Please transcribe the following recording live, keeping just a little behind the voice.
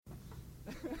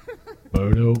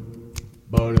Bardo,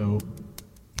 Bardo,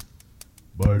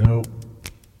 Bardo,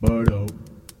 Bardo,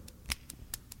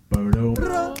 Bardo,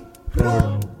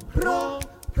 Bardo,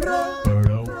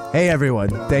 Bardo. Hey everyone,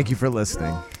 thank you for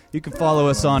listening. You can follow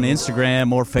us on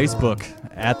Instagram or Facebook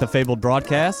at The Fabled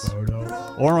Broadcasts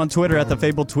or on Twitter at The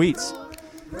Fabled Tweets.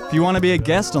 If you want to be a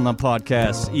guest on the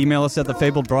podcast, email us at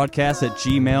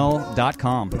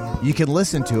thefabledbroadcast@gmail.com. You can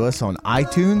listen to us on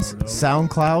iTunes,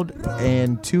 SoundCloud,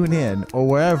 and TuneIn, or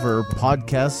wherever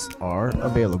podcasts are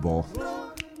available.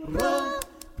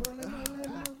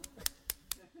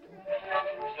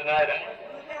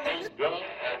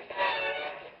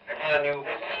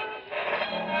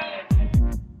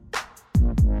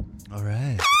 All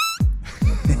right.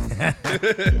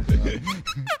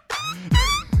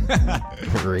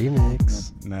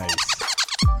 Remix. Nice.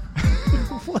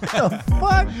 What the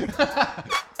fuck?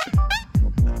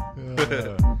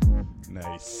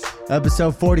 Nice.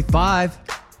 Episode 45.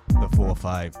 The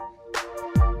 4-5.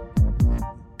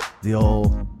 The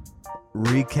old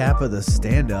recap of the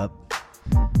stand-up.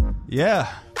 Yeah.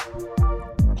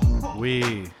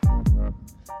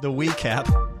 The wee cap.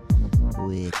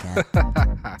 Recap.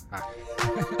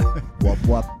 Whoop,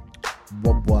 whoop.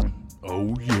 Whoop, whoop.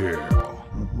 Oh, yeah.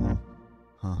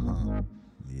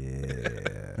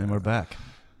 Yeah. And we're back.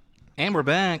 And we're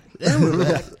back. And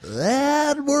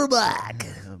we're back.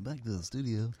 Back to the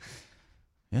studio.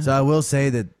 So I will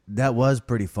say that was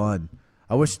pretty fun.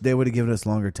 I wish they would have given us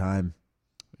longer time.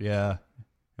 Yeah.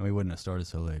 And we wouldn't have started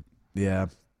so late. Yeah.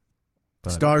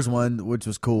 But, Stars won, which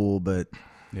was cool, but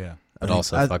yeah. But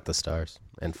also, fuck the Stars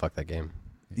and fuck that game.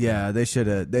 yeah, they should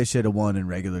have won in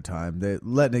regular time. They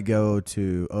letting it go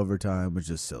to overtime was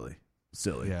just silly.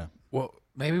 Yeah. Well,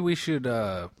 maybe we should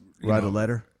Write a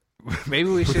letter. Maybe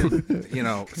we should,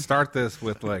 start this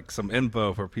with like some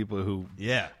info for people who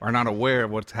are not aware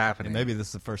of what's happening. And maybe this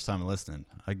is the first time listening.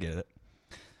 I get it.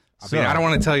 I mean, I don't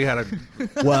want to tell you how to.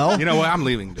 Well, You know what? I'm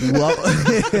leaving. welcome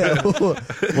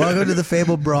to the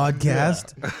Fabled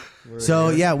Broadcast. So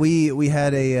yeah, we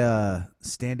had a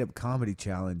stand-up comedy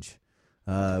challenge.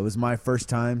 It was my first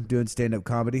time doing stand-up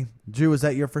comedy. Drew, was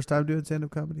that your first time doing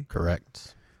stand-up comedy?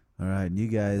 Correct. All right, and you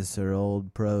guys are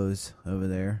old pros over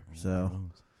there. So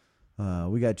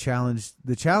we got challenged.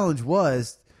 The challenge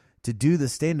was to do the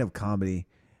stand-up comedy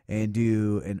and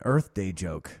do an Earth Day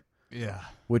joke, Yeah.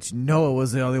 which Noah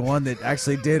was the only one that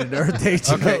actually did an Earth Day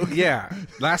joke. Okay, yeah.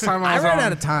 Last time I I was ran on,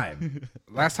 out of time.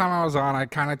 Last time I was on, I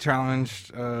kind of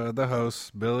challenged the hosts,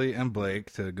 Billy and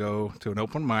Blake, to go to an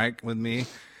open mic with me.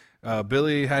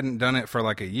 Billy hadn't done it for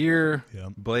like a year.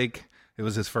 Yep. Blake, it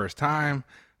was his first time.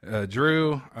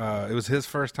 Drew, it was his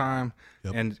first time.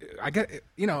 Yep. And I get,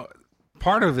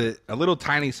 part of it, a little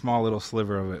tiny, small little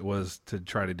sliver of it was to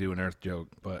try to do an Earth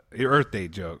Day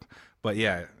joke. But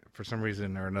yeah, for some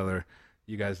reason or another,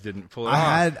 you guys didn't pull it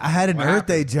off. I had an What Earth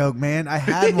Day happened? joke, man. I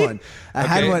had one. I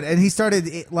had Okay. one, and he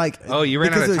started like. Oh, you ran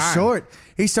because out of it was time. short.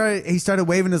 He started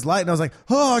waving his light, and I was like,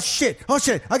 "Oh shit! I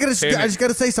just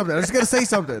gotta say something. I just gotta say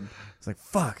something." It's like,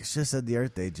 "Fuck!" I should have said the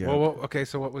Earth Day joke. Well, okay,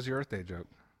 so what was your Earth Day joke?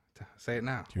 Say it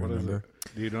now. Do you What is remember?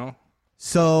 it? Do you know?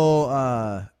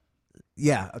 So,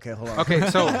 yeah. Okay, hold on. Okay,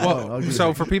 so I'll give you so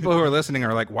that. for people who are listening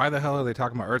are like, why the hell are they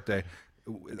talking about Earth Day?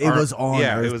 It was on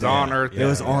Earth it was Day. on Earth Day. It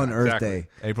was on Earth exactly. Day.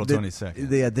 April The-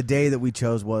 22nd. The day that we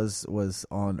chose was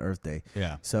on Earth Day.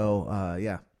 Yeah. So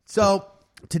yeah. So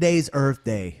today's Earth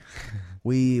Day.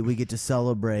 We get to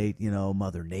celebrate,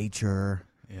 Mother Nature,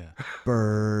 Yeah.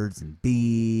 birds and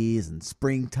bees and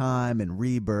springtime and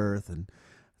rebirth, and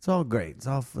it's all great. It's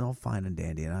all fine and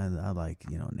dandy, and I like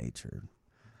nature.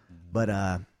 But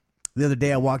the other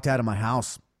day I walked out of my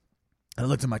house and I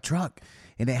looked at my truck,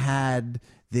 and it had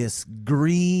this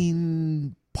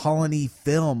green polleny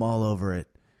film all over it.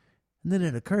 And then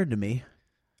it occurred to me,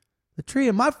 the tree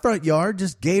in my front yard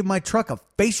just gave my truck a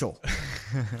facial.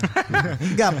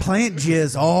 It got plant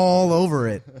jizz all over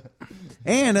it.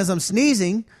 And as I'm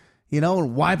sneezing,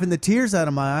 and wiping the tears out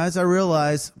of my eyes, I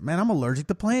realize, man, I'm allergic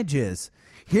to plant jizz.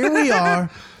 Here we are,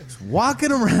 just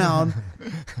walking around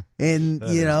and,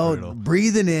 brutal.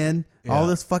 breathing in all Yeah.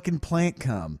 this fucking plant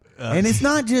cum. And it's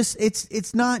not just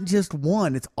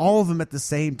one, it's all of them at the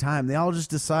same time. They all just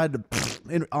decide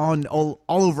to all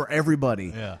over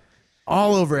everybody. Yeah.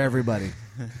 All over everybody.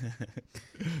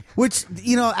 Which,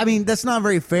 that's not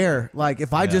very fair. Like,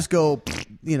 if I just go,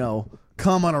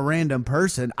 come on a random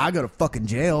person, I go to fucking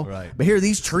jail. Right. But here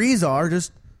these trees are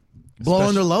just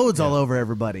blowing their loads all over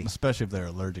everybody. Especially if they're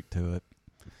allergic to it.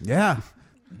 Yeah.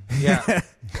 Yeah.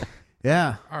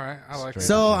 Yeah. All right. I like it.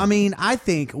 So, I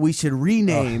think we should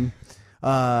rename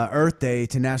Earth Day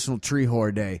to National Tree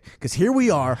Horde Day. Because here we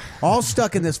are, all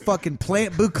stuck in this fucking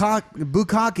plant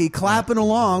bukkake, clapping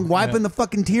along, wiping the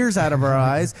fucking tears out of our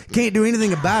eyes. Can't do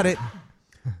anything about it.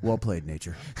 Well played,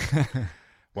 nature.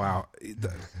 Wow.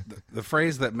 The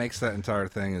phrase that makes that entire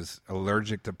thing is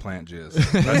allergic to plant jizz.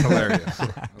 That's hilarious.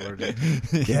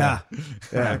 Allergic. Yeah.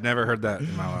 I've never heard that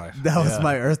in my life. That was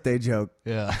my Earth Day joke.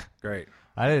 Yeah. Great.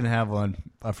 I didn't have one.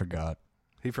 I forgot.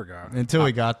 He forgot. Until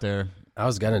we got there. I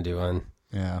was gonna do one.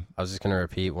 Yeah. I was just gonna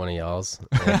repeat one of y'all's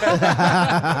and say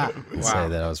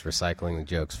that I was recycling the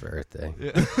jokes for Earth Day.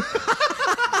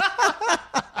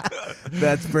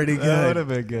 That's pretty good. That would have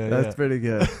been good. That's pretty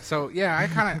good. So yeah, I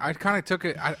kind of took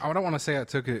it. I don't want to say I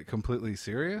took it completely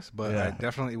serious, but I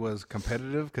definitely was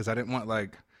competitive because I didn't want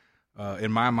like,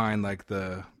 in my mind, like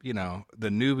the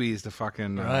newbies to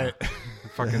fucking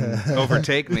fucking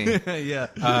overtake me.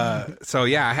 Yeah. So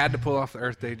yeah, I had to pull off the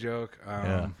Earth Day joke.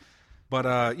 But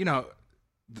I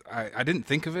didn't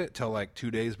think of it till like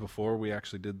 2 days before we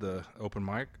actually did the open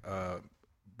mic.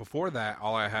 Before that,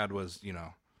 all I had was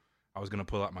I was going to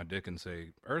pull out my dick and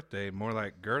say, Earth Day, more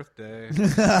like Girth Day.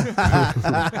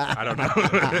 I don't know.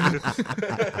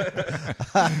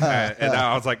 and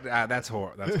I was like, that's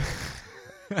horrible. That's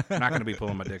I'm not going to be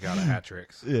pulling my dick out of hat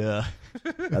tricks. Yeah.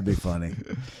 That'd be funny.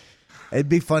 It'd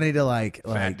be funny to like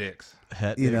Fat dicks.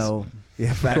 Hat you dicks. know,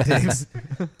 fat dicks.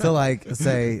 To like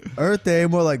say Earth Day,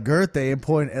 more like Girth Day, and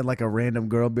point at like a random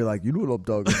girl and be like, you know what I'm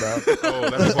talking about. Oh,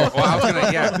 that'd be horrible. Well, I was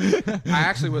gonna, I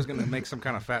actually was going to make some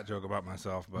kind of fat joke about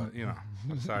myself, but,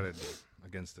 I decided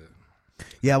against it.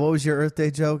 Yeah, what was your Earth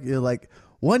Day joke? You're like,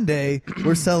 one day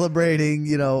we're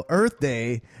celebrating, Earth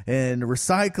Day and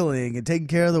recycling and taking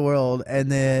care of the world,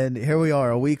 and then here we are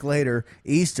a week later,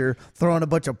 Easter, throwing a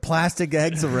bunch of plastic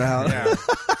eggs around. Yeah.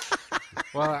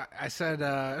 Well, I said,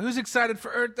 who's excited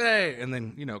for Earth Day? And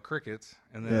then, crickets.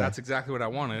 And then that's exactly what I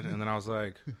wanted. And then I was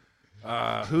like,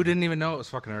 who didn't even know it was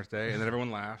fucking Earth Day? And then everyone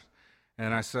laughed.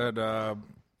 And I said,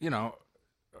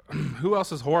 who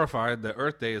else is horrified that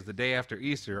Earth Day is the day after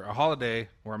Easter, a holiday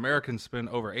where Americans spend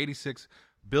over $86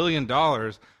 billion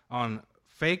on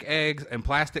fake eggs and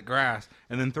plastic grass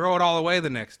and then throw it all away the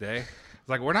next day? It's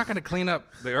like, we're not going to clean up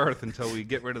the earth until we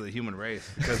get rid of the human race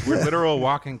because we're literal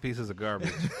walking pieces of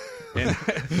garbage. And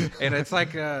it's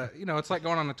like, it's like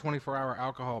going on a 24-hour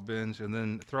alcohol binge and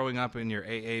then throwing up in your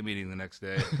AA meeting the next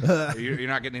day. You're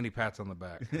not getting any pats on the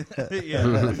back.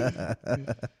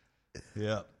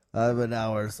 Yeah. I'm an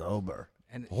hour sober.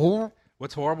 And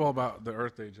what's horrible about the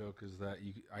Earth Day joke is that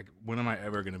when am I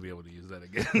ever going to be able to use that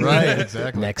again? Right,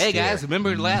 exactly. Next Hey year. guys,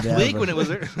 remember last week when it was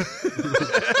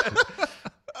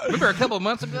remember a couple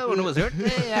months ago when it was Earth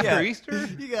Day after Easter?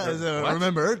 You guys What?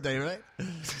 remember Earth Day, right?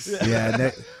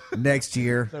 Yeah, next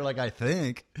year, They're like, I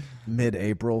think.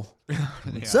 mid-April.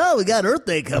 So we got Earth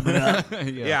Day coming up.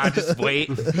 Yeah, just wait.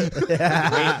 Wait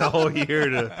the whole year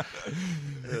to.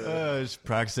 Just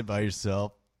practice it by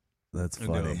yourself. That's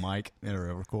Go to a funny. mic or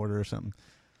a recorder or something.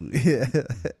 Yeah.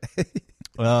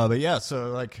 But yeah,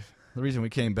 so like the reason we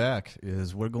came back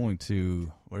is we're gonna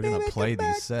play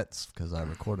these sets because I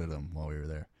recorded them while we were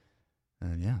there,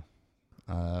 and yeah.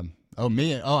 I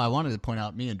wanted to point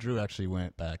out me and Drew actually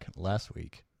went back last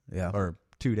week Yeah. or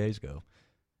 2 days ago,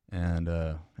 and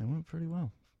it went pretty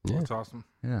well. That's awesome.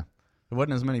 Yeah, there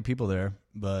wasn't as many people there,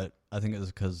 but I think it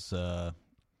was because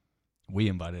we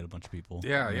invited a bunch of people.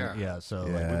 Yeah. So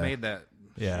Yeah. like, We made that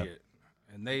Yeah. shit.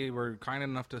 And they were kind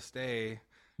enough to stay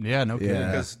yeah, no kidding.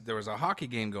 Yeah. because there was a hockey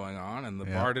game going on, and the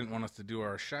Yeah. bar didn't want us to do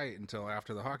our shite until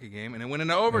after the hockey game, and it went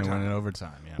into And it overtime. went in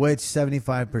overtime. Yeah. Which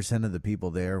 75% of the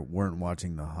people there weren't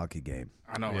watching the hockey game.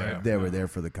 I know, Yeah. right? They were there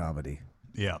for the comedy.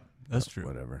 Yeah, that's true.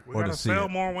 Whatever. We Or to gotta see sell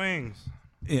it. more wings.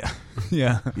 Yeah,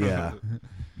 yeah. Yeah.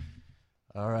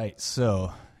 All right,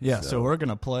 so we're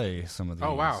gonna play some of these.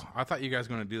 Oh wow! I thought you guys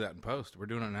were going to do that in post. We're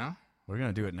doing it now. We're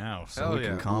gonna do it now, so Hell we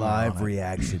yeah. can comment Live on it.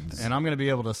 reactions. And I'm gonna be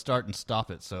able to start and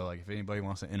stop it. So like, if anybody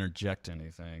wants to interject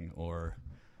anything or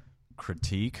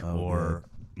critique or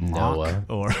Noah.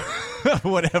 or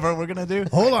whatever we're gonna do.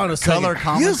 Hold on a second.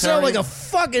 Color You sound commentary? like a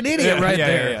fucking idiot right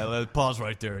there. Yeah. Let's pause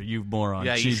right there. You moron.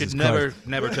 Yeah, you Jesus should Christ.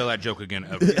 never tell that joke again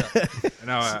ever.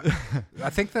 No, I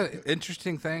think the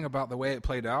interesting thing about the way it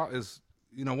played out is,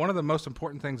 one of the most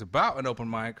important things about an open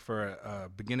mic for a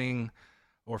beginning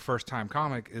or first time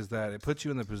comic is that it puts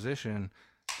you in the position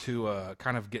to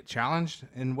kind of get challenged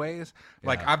in ways.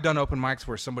 Like I've done open mics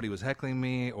where somebody was heckling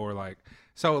me or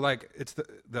it's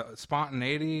the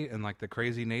spontaneity and like the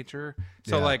crazy nature.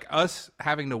 So Yeah. like us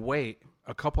having to wait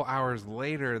a couple hours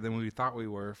later than we thought we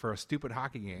were for a stupid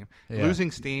hockey game, Yeah.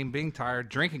 losing steam, being tired,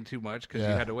 drinking too much because you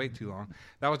Yeah. had to wait too long.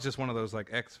 That was just one of those like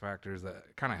X factors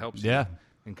that kind of helps. Yeah.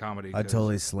 in comedy. I 'cause,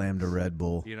 totally slammed a Red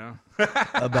Bull You know?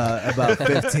 about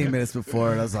 15 minutes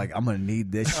before, and I was like, I'm gonna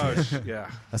need this shit. Yeah.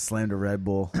 I slammed a Red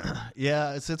Bull.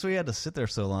 Yeah, since we had to sit there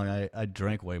so long, I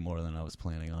drank way more than I was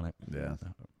planning on it. Yeah.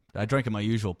 I drank at my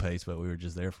usual pace, but we were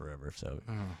just there forever. So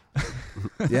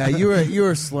Yeah, you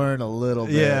were slurring a little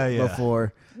bit Yeah.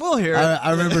 before. we'll hear.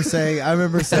 I remember saying, I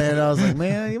was like,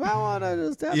 man, you might want to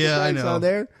just have the I brakes know. on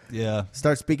there. Yeah.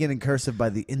 Start speaking in cursive by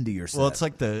the end of your set. Well, it's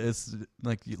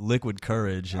like liquid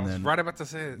courage, I and was then right about to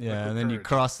say it. yeah, Liquid and then you courage.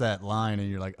 cross that line, and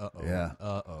you're like, Yeah.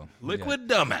 Liquid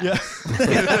dumbass.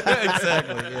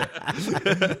 exactly.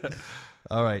 Yeah.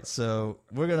 All right, so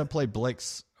we're gonna play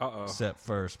Blake's set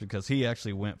first because he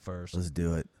actually went first. Let's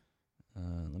do it.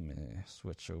 Let me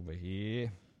switch over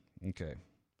here. Okay,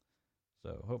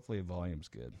 so hopefully the volume's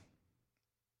good.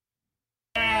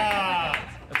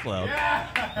 That's loud.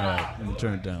 All right, let me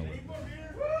turn it down a little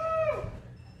bit.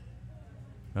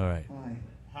 All right.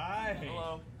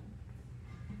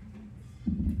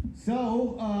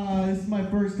 So, this is my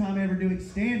first time ever doing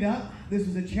stand-up. This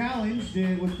was a challenge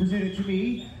that was presented to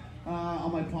me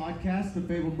on my podcast, The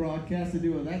Fable Broadcast, to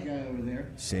do with that guy over there.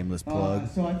 Shameless plug.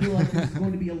 So I feel like this is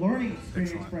going to be a learning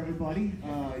experience for everybody.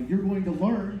 You're going to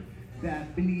learn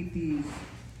that beneath these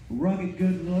rugged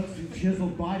good looks and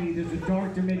chiseled body, there's a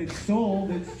dark, demented soul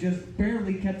that's just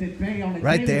barely kept at bay on a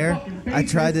Right daily there, fucking I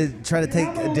basis. tried to take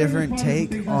And I'm a only different responding to take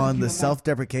things I on feel the about.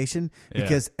 self-deprecation Yeah.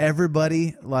 because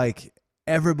everybody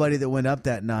that went up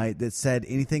that night that said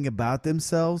anything about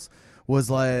themselves was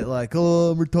like,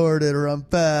 oh, I'm retarded or I'm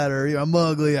fat or I'm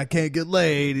ugly, I can't get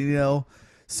laid,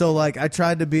 So like I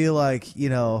tried to be like,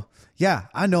 yeah,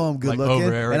 I know I'm good Like looking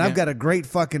over-arrogant? and I've got a great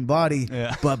fucking body,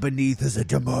 Yeah. but beneath is a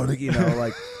demonic,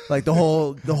 like the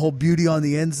whole beauty on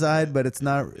the inside, but it's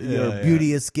not Yeah.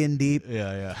 beauty is skin deep.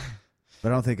 Yeah.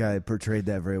 But I don't think I portrayed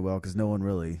that very well because no one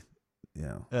really,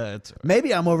 It's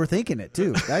Maybe I'm overthinking it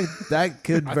too. That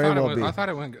could I very thought, well be. I thought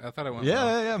it went well.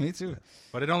 yeah, me too.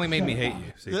 But it only made me hate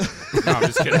you. See? No, I'm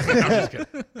just kidding. I'm just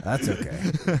kidding. That's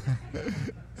okay.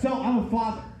 So I'm a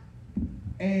father,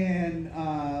 and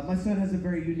my son has a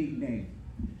very unique name.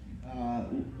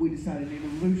 We decided to name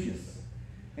him Lucius.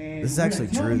 And This is when I actually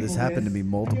tell true. This people happened to me I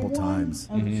multiple get one times.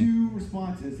 Of two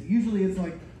responses. Usually it's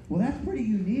like, well, that's pretty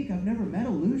unique. I've never met a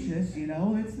Lucius.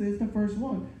 It's the first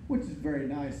one, which is very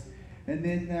nice. And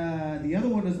then the other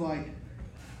one is like,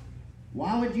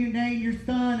 why would you name your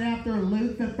son after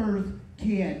Lucifer's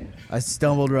kid? I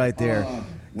stumbled right there well-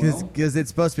 because it's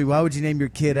supposed to be. Why would you name your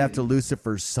kid after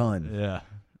Lucifer's son? Yeah.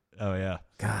 Oh yeah.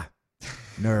 God,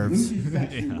 nerves. Lucius is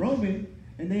actually Roman,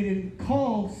 and they didn't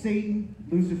call Satan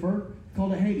Lucifer,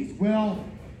 called it Hades. Well,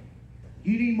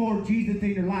 you need more Jesus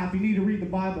in your life. You need to read the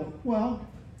Bible. Well,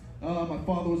 my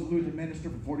father was a Lutheran minister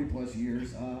for 40 plus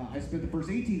years. I spent the first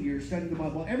 18 years studying the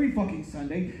Bible every fucking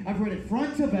Sunday. I've read it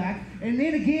front to back, and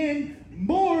then again,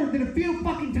 more than a few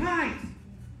fucking times.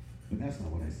 But that's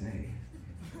not what I say.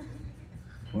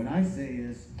 What I say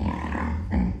is,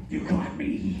 you got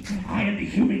me. I am the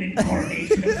human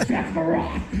incarnation of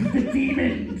Sephiroth, the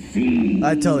demon seed.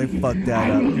 I totally fucked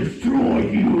that I will up. destroy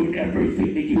you and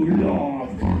everything that you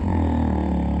love.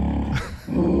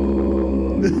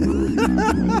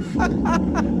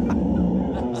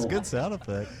 It's a good sound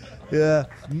effect. Yeah,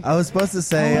 I was supposed to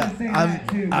say I wanna say that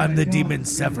too, but I'm I the don't. demon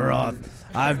Sephiroth.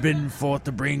 I've been forth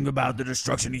to bring about the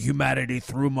destruction of humanity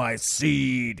through my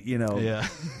seed. Yeah.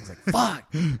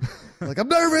 Fuck. Like I'm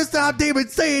nervous. Stop demon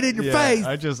seed in your face.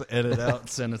 I just edit out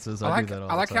sentences. I do that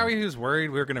all like the how time. he was worried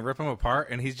we were going to rip him apart,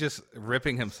 and he's just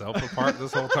ripping himself apart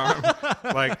this whole time.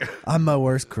 Like, I'm my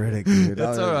worst critic, dude.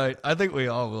 It's all right. I think we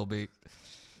all will be.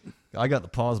 I got the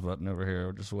pause button over here.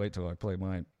 I'll just wait till I play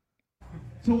mine.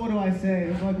 So what do I say?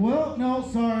 It's like, well, no,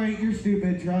 sorry, you're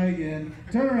stupid. Try again.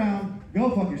 Turn around. Go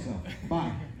fuck yourself.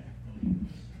 Bye.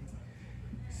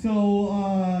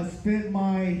 So, spent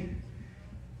my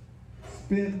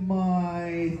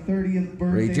 30th birthday.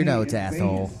 Read your notes, in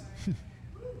asshole. Vegas.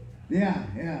 Yeah,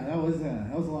 that was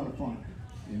a lot of fun.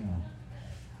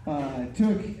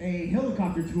 Took a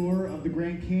helicopter tour of the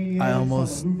Grand Canyon. I saw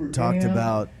almost the Hoover talked Dam,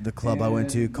 about the club I went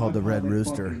to and called the my Red father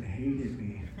Rooster. fucking hated me.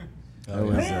 That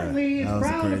was, Apparently, it's that was a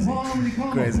frowned crazy, upon when you call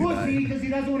him a crazy pussy night. because he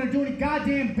doesn't want to do any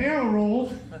goddamn barrel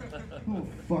rolls. Oh,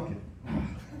 fuck it.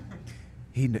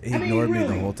 He I mean, ignored me the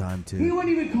really, whole time He too.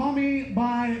 wouldn't even call me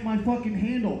by my fucking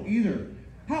handle either.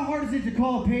 How hard is it to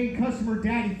call a paid customer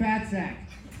Daddy Fat Sack?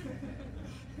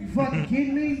 You fucking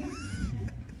kidding me?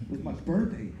 It was my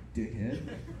birthday, dickhead.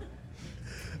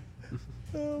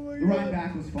 The ride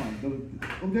back was fun.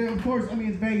 Of course, I mean,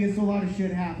 it's Vegas, so a lot of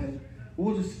shit happened.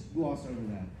 We'll just gloss over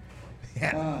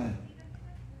that.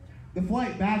 The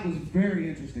flight back was very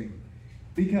interesting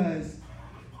because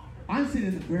I'm sitting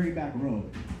in the very back row.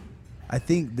 I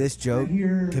think this joke I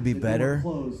hear could be the door better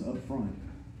close up front.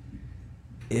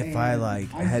 if I And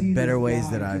like I had see better this ways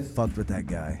guy that I just- fucked with that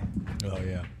guy. Oh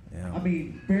yeah. Yeah. I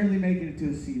mean, barely making it to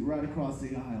a seat right across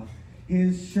the aisle.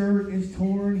 His shirt is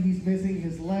torn, he's missing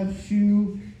his left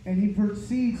shoe, and he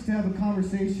proceeds to have a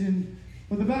conversation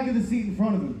with the back of the seat in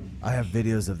front of him. I have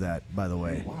videos of that, by the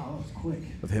way, Wow, that was quick.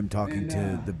 of him talking And,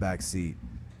 to the back seat,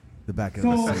 the back of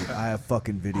So- the seat. I have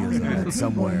fucking I videos remember of people, that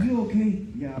somewhere. Are you okay?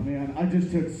 Yeah, man. I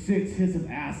just took 6 hits of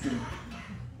acid.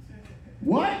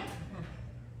 What?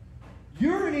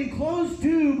 You're in an enclosed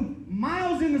tube,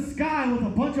 miles in the sky with a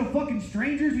bunch of fucking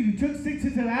strangers, and you took 6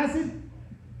 hits of acid?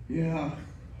 Yeah.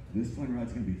 This plane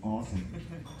ride's gonna be awesome.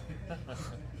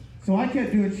 So I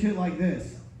kept doing shit like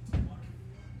this.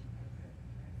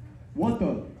 What the?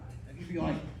 And he'd be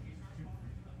like,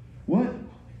 what?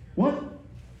 What?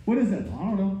 What is that? I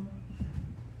don't know.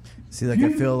 See, like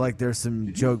I feel like there's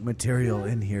some joke material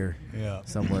in here Yeah.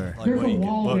 somewhere. Like There's what, a you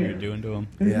wall what there. you're doing to him.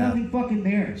 There's Yeah. nothing fucking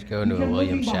there. go into He a kept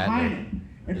William looking behind Shatner. him.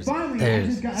 And There's- finally, there's I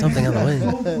just got something on the wind.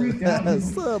 so freaked out.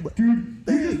 He's like, dude,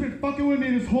 you've just been fucking with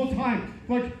me this whole time.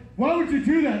 Like, why would you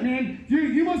do that, man?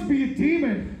 You must be a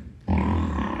demon.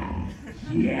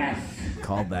 Yes.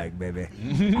 Callback, baby.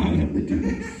 I am the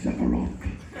demon Sephiroth,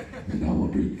 and I will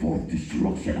bring forth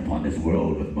destruction upon this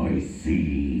world with my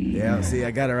seed. Yeah, see,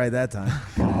 I got it right that time.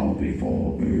 Bow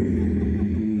before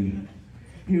me.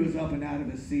 He was up and out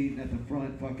of his seat at the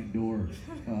front fucking door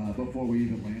before we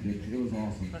even landed. It was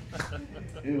awesome.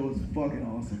 It was fucking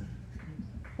awesome.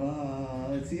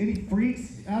 Let's see, any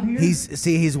freaks out here?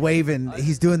 He's waving.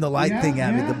 He's doing the light Yeah, thing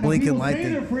at me, yeah, the now blinking people light say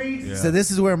thing. they're freaks, So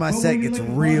this is where my but set when you gets lick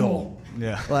a real.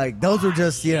 Yeah. Like those were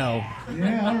just, you know,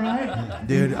 Yeah, all right.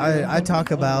 dude. I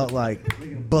talk about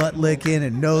like butt licking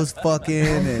and nose fucking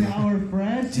and Sour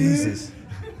fresh, dude. Jesus.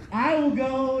 I will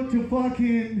go to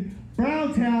fucking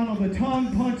Browntown on the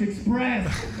Tongue Punch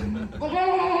Express.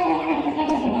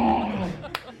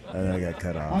 And then I got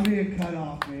cut I'm off. being cut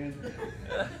off, man.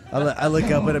 I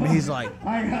look up at him. He's like,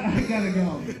 I gotta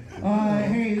go.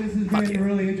 Hey, this has been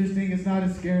really interesting. It's not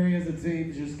as scary as it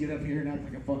seems. Just get up here and act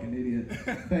like a fucking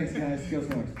idiot. Thanks, guys. Go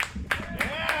Sparks.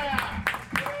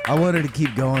 I wanted to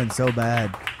keep going so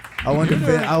bad. I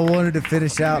wanted to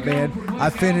finish out, man. I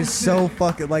finished so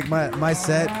fucking like my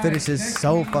set finishes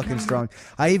so fucking strong.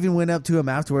 I even went up to him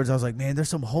afterwards. I was like, man, there's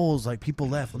some holes. Like people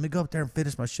left. Let me go up there and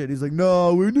finish my shit. He's like,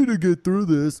 no, we need to get through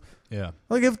this. Yeah.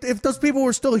 Like if those people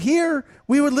were still here,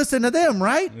 we would listen to them,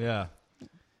 right? Yeah.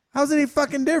 How's it any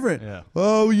fucking different? Yeah.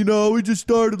 Oh, we just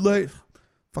started late.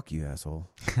 Fuck you, asshole.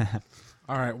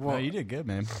 All right. Well, Well, you did good,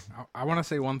 man. I want to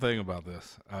say one thing about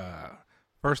this.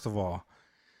 First of all,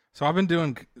 so I've been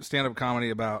doing stand-up comedy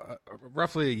about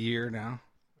roughly a year now,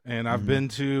 and I've been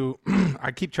to.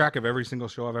 I keep track of every single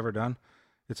show I've ever done.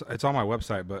 It's on my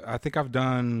website, but I think I've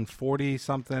done 40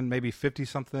 something, maybe 50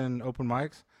 something open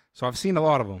mics. So I've seen a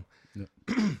lot of them.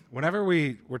 Whenever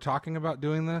we were talking about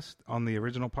doing this on the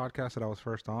original podcast that I was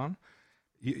first on,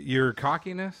 your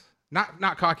cockiness,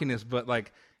 not cockiness, but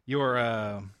like your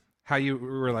how you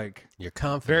were like You're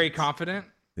confident. very confident.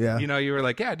 Yeah. You know, you were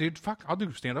like, yeah, dude, fuck, I'll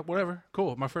do stand up, whatever.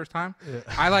 Cool. My first time.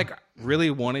 I like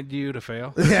really wanted you to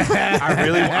fail.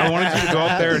 I wanted you to go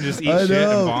up there and just eat I shit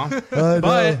know. and I bomb. know.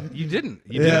 But you didn't.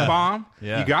 You Yeah. didn't bomb.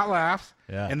 Yeah. You got laughs.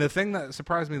 Yeah. And the thing that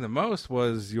surprised me the most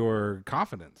was your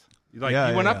confidence. Like Yeah,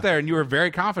 you yeah, went yeah. up there and you were very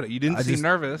confident. You didn't I seem just-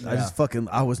 nervous.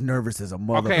 I was nervous as a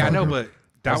motherfucker. Okay, I know, but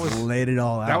that Just was laid it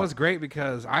all out. that was great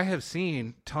because I have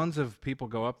seen tons of people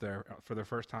go up there for their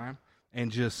first time and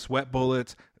just sweat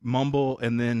bullets, mumble,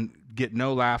 and then get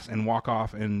no laughs and walk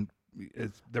off. And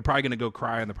they're probably going to go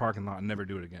cry in the parking lot and never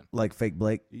do it again. like fake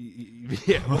Blake.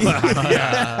 Yeah,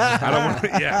 yeah. I don't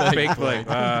want. Yeah, fake Blake.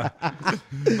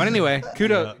 But anyway,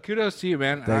 kudos to you,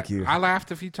 man. Thank you. I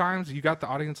laughed a few times. You got the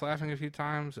audience laughing a few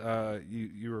times.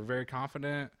 You were very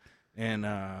confident, and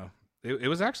it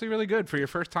was actually really good for your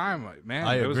first time, man.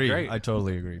 I it was agree. great. I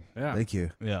totally agree. Yeah. Thank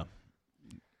you. Yeah.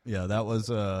 Yeah, that was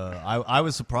I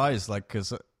was surprised, like,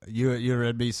 because you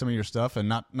read me some of your stuff, and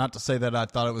not to say that I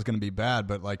thought it was going to be bad,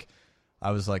 but like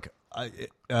I was like,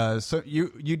 so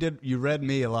you read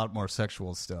me a lot more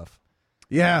sexual stuff.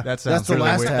 Yeah, That sounds that's the really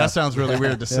last weird. half. That sounds really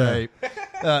weird to say,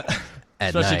 At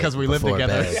especially night because we live before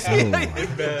together.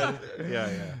 bed. Yeah.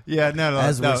 Yeah, no,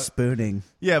 As no. we're spooning.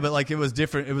 Yeah, but like it was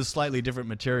different. It was slightly different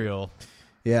material.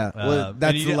 Yeah, well, And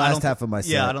that's you the did- I last don't- half of my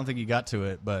set. Yeah, I don't think you got to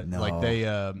it, but No. like they,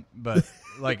 but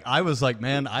like I was like,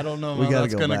 man, I don't know We how gotta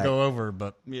that's go gonna back. go over,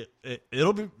 but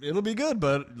it'll be good.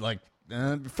 But like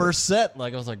first set,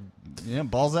 like I was like, yeah,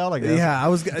 balls out, I guess. Yeah, I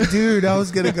was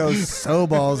gonna go so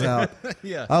balls out.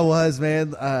 Yeah. I was,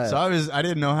 man. So I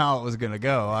didn't know how it was gonna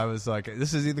go. I was like,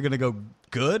 this is either gonna go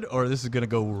good or this is gonna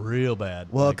go real bad.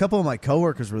 Well, like, a couple of my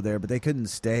coworkers were there, but they couldn't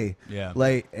stay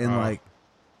late, and like,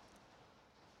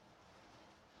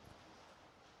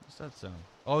 what's that sound?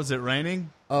 Oh, is it raining?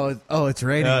 oh, it's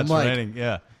raining. Yeah, I'm it's like, raining.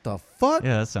 Yeah, the fuck?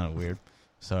 yeah, that sounded weird.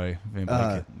 Sorry, if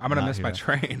anybody I'm gonna not miss hear my that.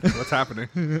 train. What's happening?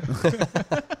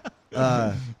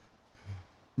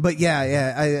 But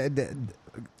yeah,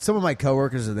 some of my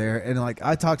coworkers are there, and like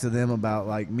I talked to them about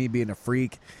like me being a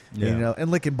freak, Yeah. you know, and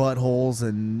licking buttholes,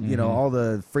 and you know all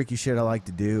the freaky shit I like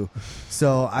to do.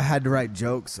 So I had to write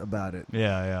jokes about it,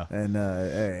 Yeah, and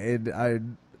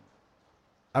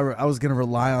I was gonna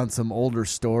rely on some older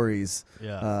stories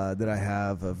Yeah. that I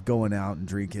have of going out and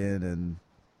drinking, and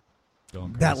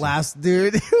Going that crazy. last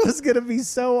dude, it was gonna be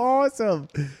so awesome.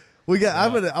 We got.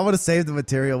 I'm gonna save the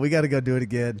material. We got to go do it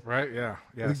again. Right? Yeah.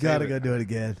 Yeah. We got to go do it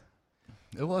again.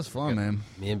 It was fun, man.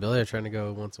 Me and Billy are trying to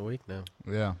go once a week now.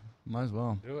 Yeah, might as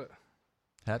well. Do it.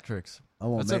 Hat tricks. I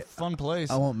won't It's make. a fun place.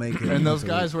 I won't make it. And those So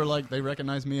guys were like, they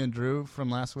recognized me and Drew from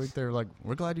last week. They were like,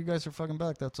 "We're glad you guys are fucking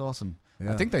back. That's awesome."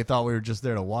 Yeah. I think they thought we were just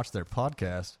there to watch their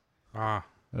podcast. Ah.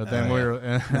 But then we were,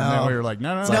 and No. then we were like,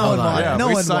 "No, No one wa- yeah, no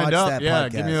we one signed watched up. that Yeah,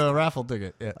 podcast. give me a raffle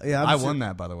ticket." Yeah, Yeah, I'm I sure- won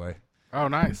that, by the way. Oh,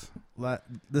 nice.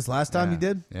 This last time Yeah. you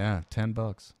did? Yeah,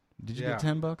 $10. Did you Yeah. get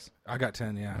 $10? I got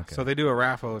 10. Yeah. Okay. So they do a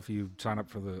raffle if you sign up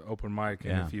for the open mic,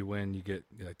 and Yeah. if you win, you get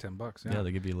like $10. Yeah.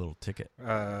 They give you a little ticket.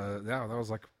 Yeah, that was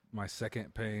like my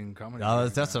second paying comedy. Oh,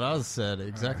 gig. that's what I was said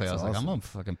exactly. I was That's like, I'm a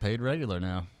fucking paid regular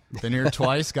now. Been here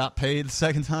twice, got paid the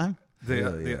second time. The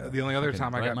only other Fucking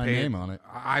time I write got my paid, name on it.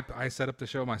 I set up the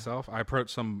show myself. I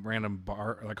approached some random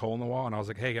bar, like hole in the wall, and I was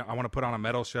like, "Hey, I want to put on a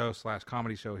metal show /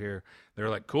 comedy show here." They were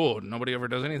like, "Cool, nobody ever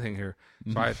does anything here."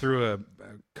 So I threw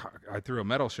a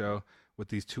metal show with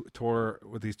these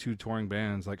two touring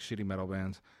bands, like shitty metal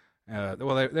bands.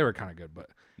 Well, they were kind of good, but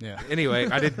Yeah. anyway,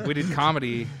 we did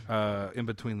comedy in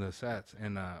between the sets,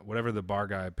 and whatever the bar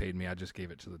guy paid me, I just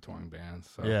gave it to the touring bands.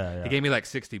 So Yeah. he gave me like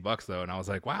 $60 though, and I was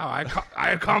like, "Wow,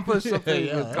 I accomplished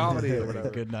something with comedy or whatever."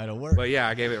 Good night of work. But yeah,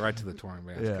 I gave it right to the touring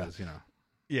bands Yeah. because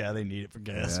Yeah, they need it for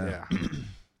gas. Yeah. yeah.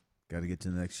 Got to get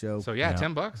to the next show. So yeah, Yeah.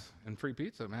 $10 and free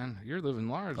pizza, man. You're living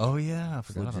large. Oh yeah, I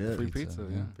forgot about legit. the free pizza,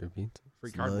 yeah. Free pizza. Free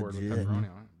It's cardboard with legit. pepperoni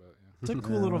on it. But yeah. It's a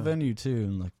cool little venue too,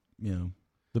 and like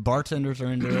the bartenders are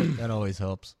into it. That always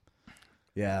helps.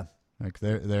 Yeah. Like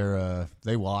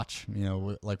they watch.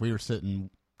 Like we were sitting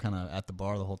kind of at the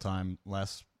bar the whole time a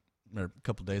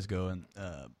couple days ago, and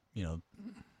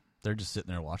they're just sitting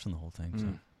there watching the whole thing. So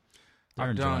they're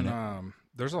I've enjoying done. it.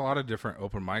 There's a lot of different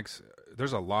open mics.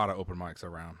 There's a lot of open mics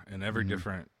around in every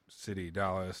different city: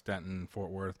 Dallas, Denton,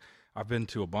 Fort Worth. I've been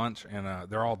to a bunch, and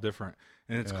they're all different.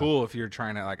 And it's cool if you're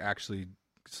trying to like actually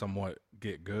somewhat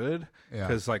get good, Yeah.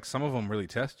 because like some of them really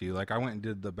test you. Like I went and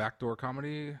did the Backdoor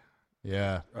Comedy,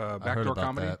 Yeah, I heard Backdoor about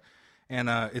Comedy, that. and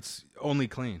it's only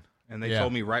clean. And they Yeah.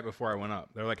 told me right before I went up,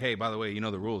 they're like, "Hey, by the way, you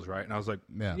know the rules, right?" And I was like,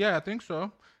 Yeah. "Yeah, I think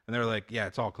so." And they're like, "Yeah,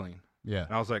 it's all clean." Yeah,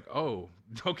 And I was like, "Oh,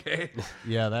 okay."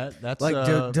 yeah. That's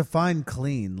Like define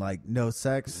clean, like no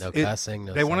sex. No It- cussing.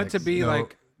 No they want it to sex. be No-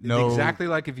 like no exactly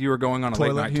like if you were going on a late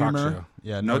toilet night talk humor. show.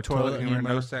 Yeah, no no toilet toilet humor, humor.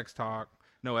 no sex talk,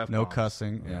 no F no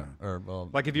cussing. Yeah. Or well,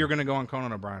 Like if you were going to go on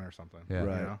Conan O'Brien or something. Yeah. you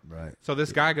Right. know? Right. So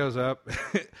this guy goes up,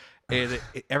 and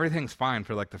everything's fine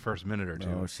for like the first minute or two.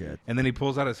 Oh shit. And then he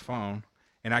pulls out his phone,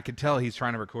 and I could tell he's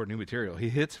trying to record new material. He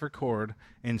hits record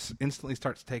and instantly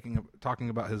starts talking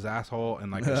about his asshole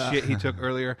and like the shit he took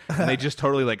earlier. And they just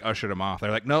totally like ushered him off. They're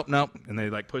like, "Nope, nope," and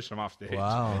they like pushed him off stage.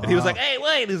 Wow. And he was like, "Hey,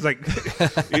 wait!" He's like,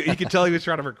 you could tell he was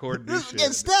trying to record new shit.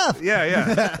 Good stuff. Yeah,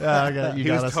 yeah. you He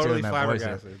got was us totally doing that voice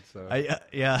there. flabbergasted. So.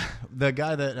 Yeah, the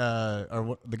guy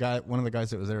that one of the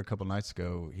guys that was there a couple nights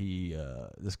ago,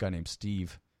 this guy named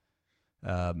Steve,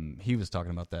 he was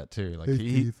talking about that too. Like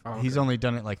he's only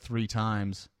done it like 3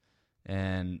 times,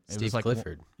 and it Steve was like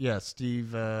Clifford. Yeah,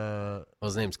 Steve Well,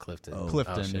 his name's Clifton.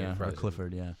 Clifton, shit, yeah, or probably.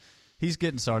 Clifford, yeah. He's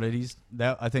getting started.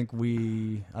 I think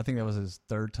that was his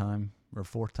 3rd time or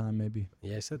 4th time maybe.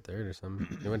 Yeah, he said third or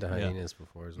something. He went to Yeah. Hyenas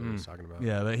before, is what he was talking about.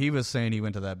 Yeah, but he was saying he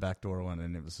went to that backdoor one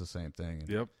and it was the same thing.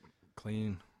 Yep,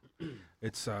 clean.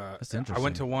 It's That's I interesting.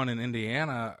 went to one in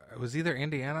Indiana. It was either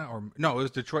Indiana or no, it was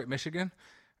Detroit, Michigan,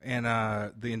 and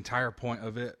the entire point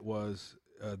of it was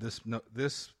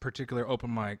this particular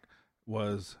open mic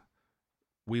was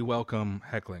we welcome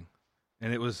heckling,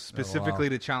 and it was specifically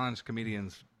to challenge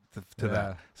comedians to Yeah.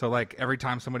 that. So like every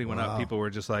time somebody went up, people were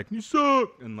just like, "You suck,"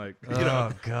 and like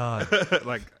Oh God.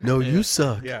 like No, you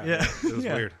suck. yeah, it was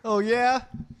weird. Oh yeah.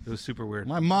 It was super weird,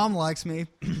 My mom likes me.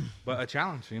 but a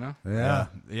challenge, you know. Yeah.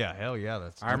 Yeah. Hell yeah.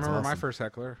 That's. I remember my awesome. first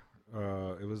heckler.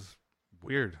 It was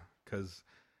weird because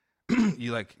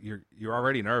you're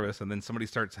already nervous, and then somebody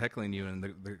starts heckling you, and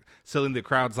the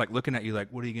crowd's like looking at you like,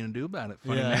 "What are you gonna do about it,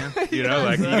 funny man?" You know,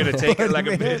 like you're gonna take it like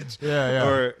a bitch. Yeah.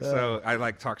 Or so I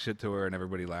like talked shit to her, and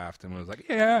everybody laughed and was like,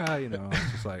 "Yeah," you know.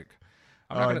 It's just like,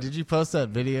 I'm not Oh, gonna- did you post that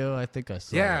video? I think I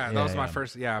saw. yeah, it. that was my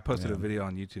first. Yeah, I posted Yeah. a video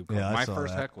on YouTube called Yeah, I "My saw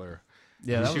First that. Heckler."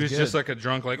 Yeah, that She was good. just like a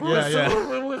drunk, like,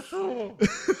 Yeah, whistle.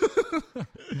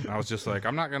 I was just like,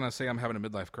 I'm not gonna say I'm having a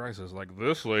midlife crisis like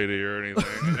this lady or anything.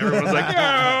 And everyone was like, "Yo!"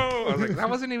 I was like, that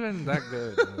wasn't even that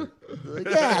good.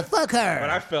 Yeah, fuck her.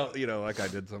 But I felt, like I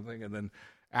did something. And then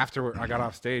after I got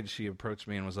off stage, she approached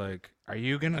me and was like, "Are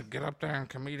you gonna get up there and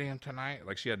comedian tonight?"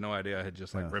 Like she had no idea I had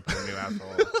just like ripped her new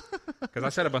asshole. Because I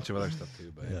said a bunch of other stuff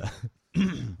too. But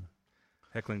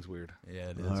heckling's weird. Yeah,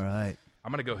 it is. All right.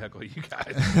 I'm gonna go heckle you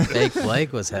guys. Fake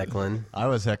Blake was heckling. I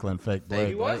was heckling fake Blake.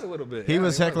 He was a little bit. He yeah,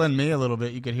 was heckling me a little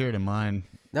bit. You could hear it in mine.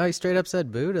 No, he straight up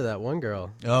said boo to that one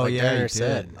girl. Oh, like yeah, during he her did.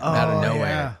 set, out of nowhere.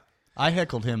 Yeah. I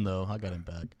heckled him though. I got him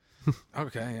back.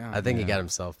 Okay, yeah. I think he got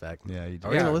himself back. Yeah, you Are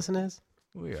we Yeah. gonna listen to his?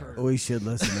 We are. We should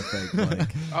listen to Fake Blake.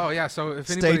 Oh yeah, so if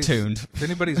Stay anybody's, tuned. if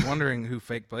anybody's wondering who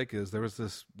Fake Blake is, there was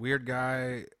this weird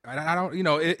guy. I don't,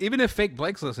 even if Fake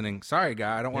Blake's listening, sorry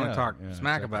guy, I don't want to Yeah, talk yeah,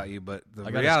 smack exactly. about you, but the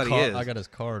I got reality is, I got his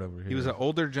card over here. he was an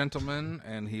older gentleman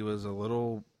and he was a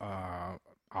little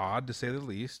odd to say the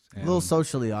least. A And little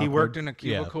socially awkward. he worked in a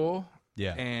Yeah. cubicle,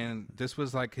 Yeah. and this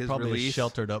was like his Probably a release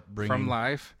sheltered upbringing from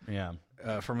life. Yeah.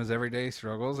 From his everyday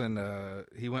struggles, and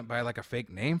he went by like a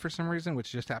fake name for some reason,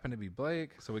 which just happened to be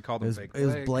Blake. So we called him Fake Blake. It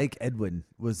was Blake Edwin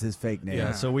was his fake name.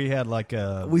 Yeah, so we had like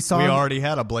a We saw him- already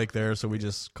had a Blake there, so we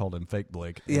just called him Fake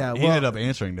Blake. Yeah, he well- ended up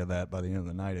answering to that by the end of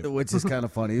the night. Which is kind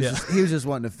of funny. He was just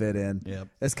wanting to fit in. Yep.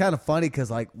 It's kind of funny because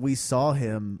like we saw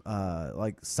him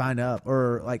like sign up,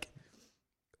 or like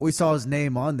we saw his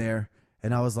name on there,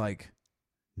 and I was like,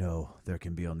 no, there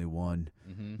can be only one.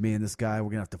 Me and this guy, we're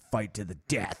gonna have to fight to the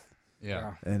death.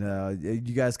 Yeah. And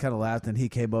you guys kind of laughed, and he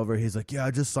came over. He's like, "Yeah, I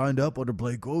just signed up under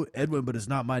Blake Edwin, but it's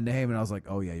not my name." And I was like,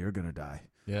 "Oh yeah, you're gonna die.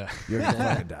 Yeah. You're gonna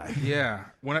fucking die." Yeah.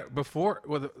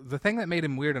 The thing that made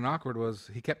him weird and awkward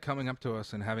was he kept coming up to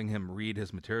us and having him read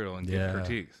his material and give Yeah.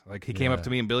 critiques. Like he came up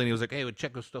to me and Billy and he was like, "Hey, well,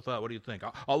 check this stuff out. What do you think?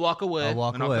 I'll walk away. I'll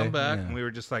walk and away." I'll come back." Yeah. And we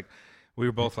were just like, we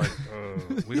were both like,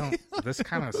 we don't. This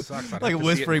kind of sucks. I'd Like have to see it in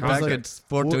whispering back concert. and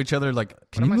forth to each other, like,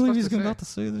 "Can am you I believe supposed he's to about to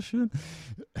say this shit?"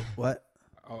 What?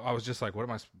 I was just like, what am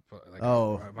I? Like,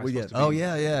 Oh, am I we supposed get- to be- Oh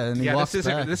yeah, and he Yeah, walks this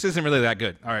back. isn't really that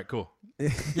good. All right, cool.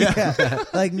 Yeah.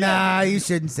 Like, nah, you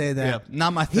shouldn't say that. Yeah,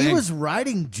 not my thing. He was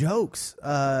writing jokes,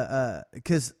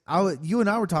 because you and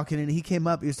I were talking, and he came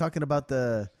up. He was talking about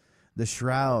the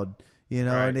shroud, Right.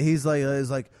 and he's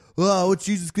like, "Well, what's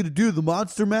Jesus gonna do? The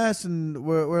monster mass?" And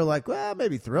we're like, "Well,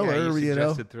 maybe Thriller, Yeah, you you know."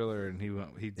 suggested Thriller, and he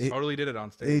totally did it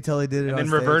on stage. He totally did it, and on then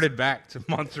stage. reverted back to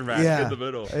Monster Mash Yeah. in the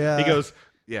middle. Yeah. He goes,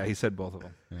 yeah, he said both of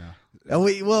them. Yeah. And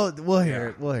we'll hear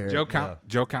it. We'll hear Joe it.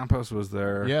 Joe Campos was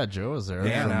there. Yeah, Joe was there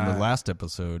And, from the last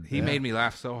episode. He made me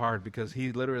laugh so hard because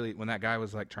he literally, when that guy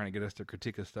was like trying to get us to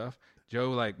critique his stuff,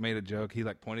 Joe like made a joke. He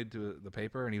like pointed to the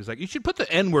paper and he was like, "You should put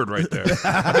the N word right there."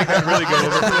 I think that'd really go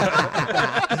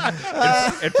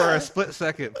over. and for a split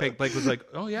second, Fake Blake was like,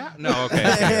 "Oh yeah, no,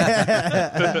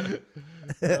 okay."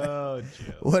 Oh,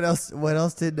 Joe. What else? What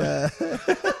else did Joe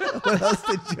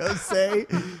say?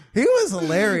 He was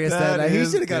hilarious that That night. He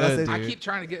is should have got good, us. I dude. keep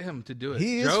trying to get him to do it.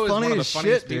 He is Joe funny one of the as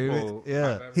funniest shit, dude. people. Yeah.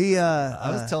 I've ever- He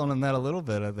I was telling him that a little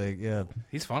bit. I think, yeah,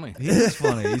 he's funny. he is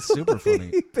funny. He's super funny.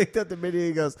 He picked up the video.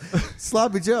 He goes,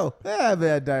 "Sloppy Joe, I haven't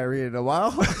had diarrhea in a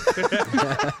while."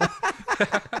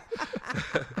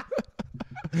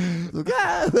 Look,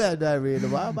 I haven't had diarrhea in a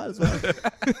while. Might as well.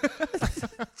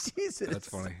 Jesus, That's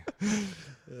funny.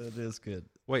 It is good.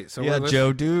 Wait, so Yeah, we're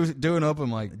Joe, do an open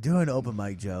mic. Do an open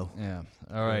mic, Joe. Yeah.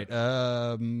 All right.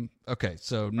 Okay.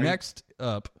 So next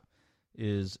up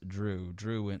is Drew.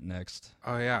 Drew went next.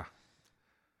 Oh yeah,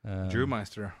 Drew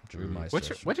Meister. Drew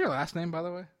Meister. What's your last name, by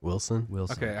the way? Wilson.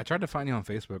 Wilson. Okay, I tried to find you on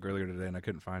Facebook earlier today and I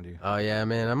couldn't find you. Oh yeah,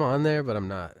 man, I'm on there, but I'm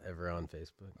not ever on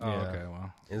Facebook. Oh, Yeah. okay,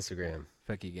 well, Instagram.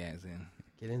 fuck you guys in.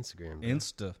 Get Instagram. bro.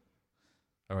 Insta.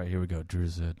 All right, here we go. Drew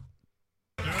Zed.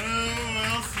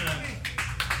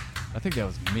 I think that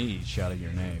was me shouting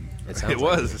your name. It, sounds It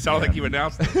like was. It sounded like you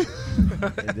announced it. He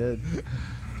did.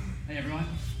 Hey everyone,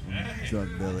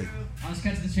 Drunk Billy. I'll just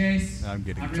cut to the chase. I'm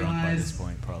getting I drunk by this realize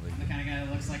point, probably. I'm the kind of guy that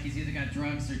looks like he's either got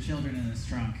drugs or children in his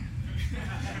trunk.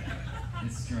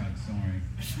 It's drugs, don't worry.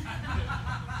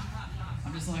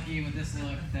 I'm just lucky with this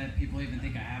look that people even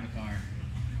think I have a car.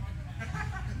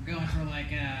 I'm going for like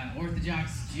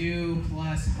Orthodox Jew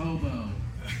plus hobo.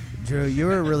 Drew, you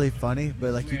were really funny,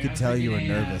 but like you Weird. I could was tell you were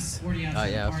drinking a, nervous. 40 ounce Oh,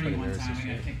 yeah, I was party pretty one nervous time as and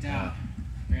got shit. kicked out.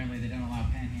 Apparently they don't allow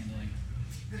panhandling.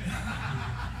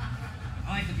 I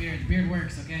like the beard. The beard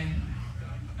works, okay?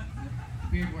 The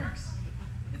beard works.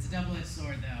 It's a double-edged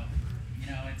sword, though. You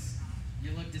know,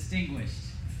 you look distinguished,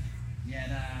 yet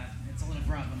it's a little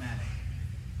problematic.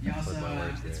 You also, Put my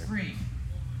words it's there. free,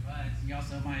 but you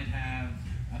also might have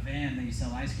a van that you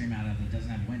sell ice cream out of that doesn't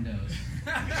have windows.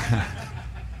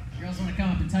 Girls want to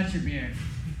come up and touch your beard,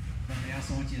 but they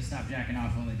also want you to stop jacking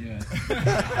off while they do it.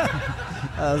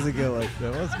 That was a good one.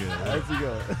 That was good. That's a good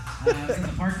one. I was in the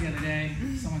park the other day.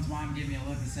 Someone's mom gave me a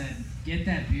look and said, "Get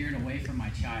that beard away from my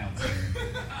child, sir."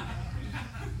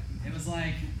 It was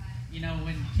like, you know,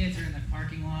 when kids are in the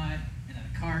parking lot and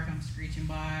a car comes screeching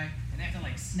by and they have to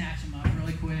like snatch them up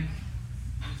really quick.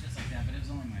 It was just like that, but it was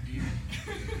only my beard.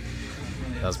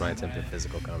 Really That was my upset attempt by at it.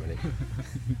 physical comedy.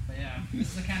 But yeah, this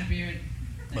is the kind of beard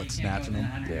that But you can't snatching go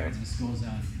within them? 100 Yeah. yards of a school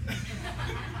zone.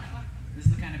 This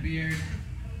is the kind of beard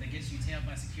that gets you tailed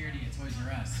by security at Toys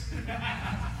R Us.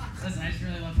 Listen, I just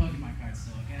really love Pokemon cards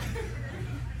still, okay?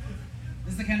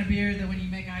 This is the kind of beard that when you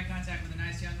make eye contact with a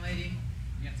nice young lady,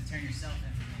 you have to turn yourself in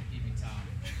for being peeping Tom.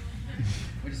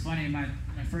 Which is funny, my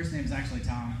first name is actually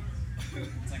Tom.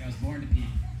 It's like I was born to peep.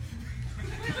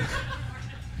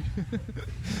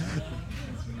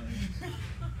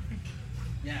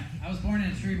 Yeah, I was born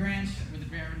in a tree branch with a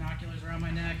pair of binoculars around my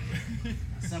neck,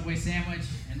 a Subway sandwich,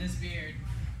 and this beard.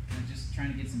 I'm just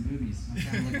trying to get some boobies. I'm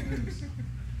trying to look at boobs.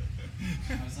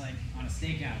 I was like on a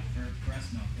stakeout for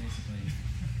breast milk, basically.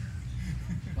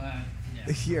 But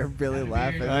yeah. You're really Had a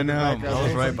laughing. beard. I know. I Background.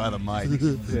 was right by the mic.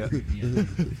 Yeah.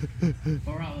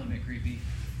 But we're all a little bit creepy.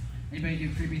 Anybody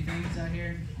do creepy things out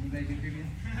here? Anybody do creepy?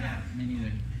 Yeah, me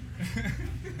neither.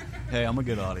 Hey, I'm a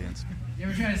good audience. You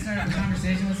ever try to start up a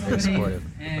conversation with Very somebody supportive.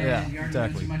 and Yeah, you already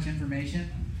exactly. know too much information?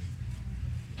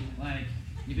 Like,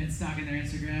 you've been stalking their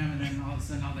Instagram and then all of a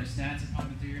sudden all their stats are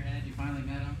popping through your head. You finally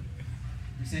met them.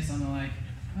 You say something like,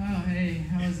 "Oh, hey,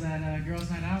 how was that girls'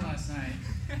 night out last night?"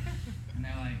 And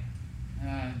they're like,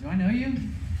 "Do I know you?"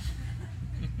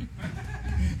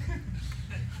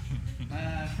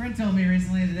 A friend told me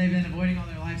recently that they've been avoiding all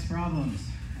their life's problems.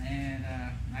 And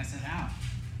I said, "How?"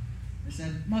 They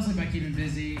said, "Mostly by keeping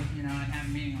busy, you know, and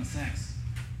having meaningless sex."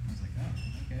 I was like, "Oh,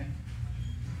 okay."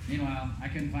 Meanwhile, I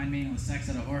couldn't find meaningless sex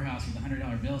at a whorehouse with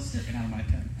 $100 bills sticking out of my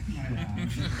pen.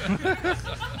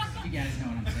 You guys know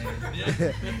what I'm saying.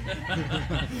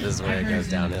 This is where it My goes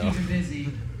version of downhill. Keeping busy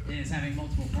is having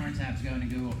multiple porn tabs going in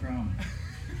Google Chrome.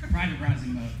 Private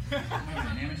browsing mode. What am I,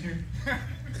 an amateur?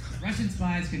 Russian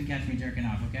spies couldn't catch me jerking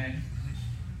off, okay?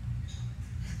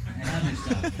 And other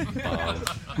stuff.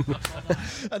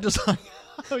 I just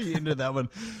how you into that one.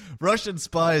 Russian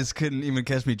spies couldn't even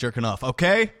catch me jerking off.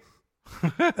 Okay.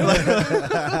 like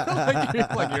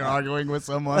you're arguing with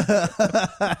someone. I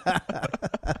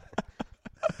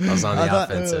was on the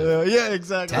offensive. Yeah,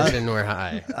 exactly. Tension were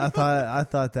high. I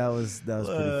thought that was pretty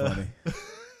funny.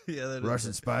 Yeah, that is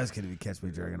Russian spies couldn't even catch me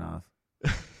jerking off.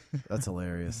 That's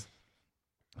hilarious.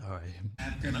 All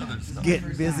right.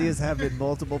 Getting busy as having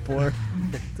multiple porn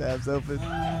tabs open.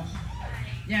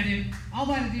 Yeah, dude. I'll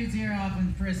buy the dude's ear off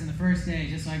in prison the first day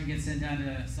just so I can get sent down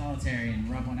to solitary and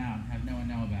rub one out and have no one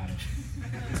know about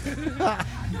it.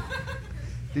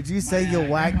 Did you say My, you'll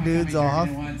whack grandpa got me dudes jerking off?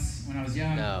 it once when I was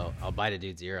young. No, I'll bite a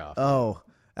dude's ear off. Oh.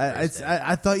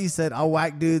 I thought you said I'll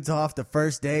whack dudes off the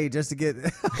first day just to get.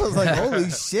 I was like,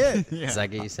 holy shit! Does that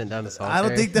get you sent down to solitary? I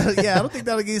don't think that. Yeah, I don't think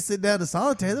that'll get you sit down to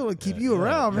solitary. That would keep you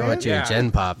around, I man. want you a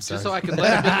gen pop, son. Just so I can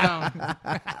let it be known.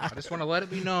 I just want to let it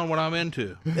be known what I'm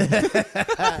into.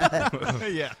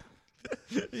 Yeah.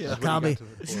 Yeah. Tommy,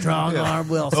 strong arm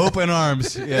Wilson. Open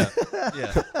arms. Yeah.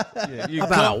 Yeah. Yeah. You How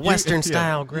about come- a Western yeah.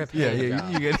 style grip? Yeah,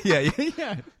 hand yeah, job?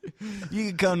 yeah. You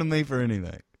can come to me for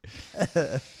anything.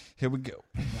 Here we go.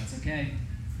 That's okay.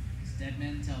 'Cause dead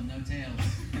men tell no tales.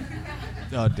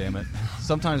 Oh, damn it.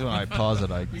 Sometimes when I pause it,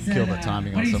 I He said, kill the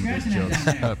timing what on are you some of these scratching at jokes.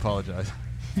 down there? I apologize.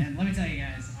 And let me tell you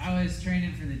guys, I was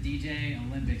training for the DJ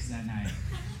Olympics that night.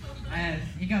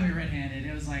 He got me red-handed.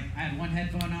 It was like I had one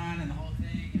headphone on and the whole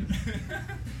thing.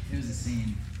 It was a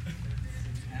scene.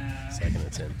 Second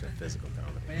attempt at physical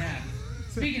comedy. But yeah,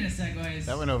 speaking of segues,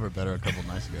 That went over better a couple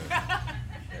nights ago.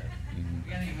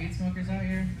 we got any weed smokers out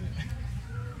here?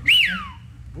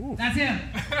 That's him.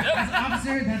 That's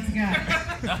officer. That's the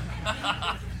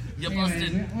guy.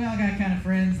 Anyways, we all got kind of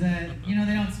friends that they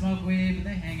don't smoke weed, but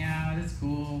they hang out. It's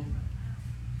cool.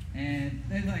 And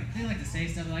they like to say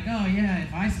stuff like, "Oh yeah,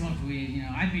 if I smoked weed,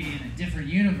 I'd be in a different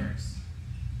universe."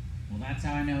 Well, that's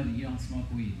how I know that you don't smoke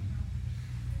weed.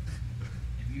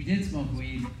 If you did smoke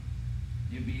weed,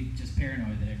 you'd be just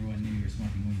paranoid that everyone knew you were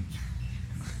smoking weed.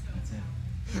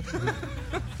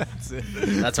 That's it.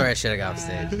 That's where I should have got off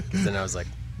stage. 'Cause then I was like,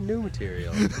 new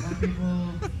material. A lot of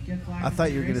people get flagged I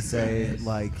thought you were for gonna say racism.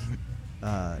 like,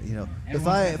 you know, if Everyone's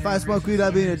I got if their I smoked own weed,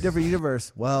 I'd be in a universe. different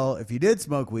universe. Well, if you did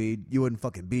smoke weed, you wouldn't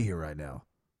fucking be here right now.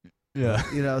 Yeah.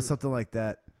 You know, something like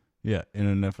that. Yeah, in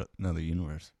another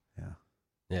universe. Yeah.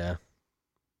 Yeah.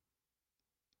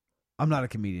 I'm not a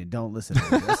comedian. Don't listen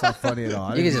to me. That's not funny at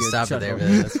all. I You can didn't just get stop it there, chuckle.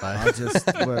 man. That's fine. I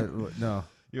just no.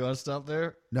 You want to stop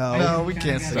there? No. No, we Kinda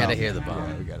can't got stop. We gotta hear the Yeah,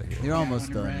 bomb. we gotta hear. You're almost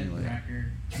One done red anyway.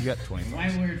 record. You got The 20.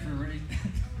 white word for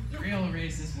the real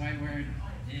racist white word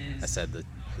is. I said the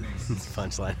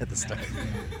punchline at the start.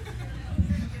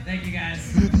 Thank you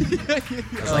guys.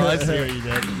 Oh, I see what you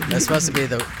did. That's supposed to be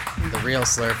the real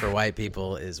slur for white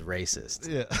people is racist.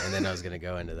 Yeah. And then I was gonna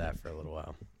go into that for a little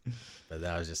while, but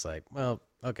that was just like, well,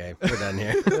 okay, we're done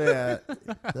here. Yeah.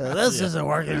 This isn't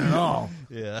working at all.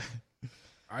 Yeah.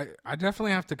 I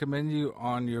definitely have to commend you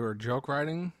on your joke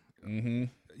writing. Mm-hmm.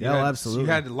 Yeah, absolutely. You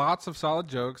had lots of solid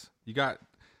jokes. You got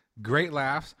great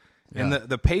laughs. And Yeah.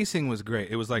 the pacing was great.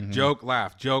 It was like joke,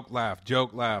 laugh, joke, laugh,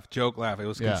 joke, laugh, joke, laugh. It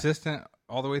was Yeah. consistent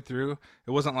all the way through.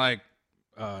 It wasn't like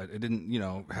it didn't,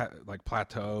 like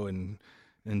plateau and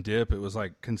dip. It was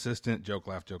like consistent joke,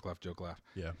 laugh, joke, laugh, joke, laugh.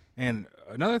 Yeah. And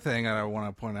another thing that I want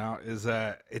to point out is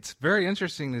that it's very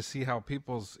interesting to see how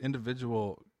people's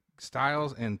individual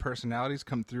styles and personalities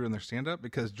come through in their stand up,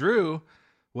 because Drew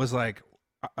was like,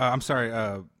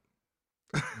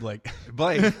 Like,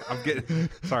 Blake, I'm getting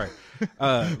sorry.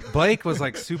 Blake was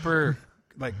like super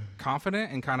like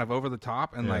confident and kind of over the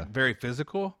top and Yeah. like very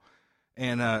physical,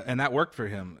 and that worked for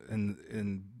him.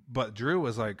 And but Drew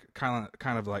was like kind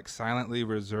of like silently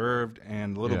reserved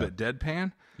and a little Yeah. bit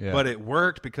deadpan. Yeah. But it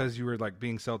worked because you were like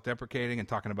being self-deprecating and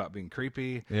talking about being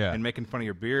creepy Yeah. and making fun of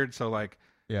your beard. So like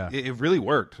yeah, it really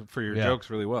worked for your Yeah. jokes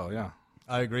really well. Yeah,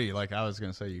 I agree. Like, I was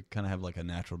going to say, you kind of have like a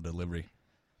natural delivery,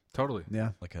 totally. Yeah.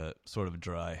 like a sort of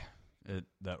dry.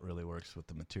 That really works with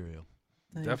the material.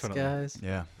 Thanks, Definitely. guys.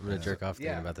 Yeah. I'm gonna jerk off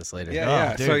thinking about this later.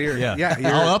 Yeah. Oh, So dude, you're you're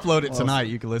I'll upload it tonight.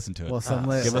 You can listen to it. Well, some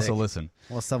Give us a sick. listen.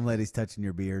 some ladies touching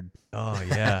your beard. Oh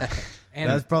yeah. and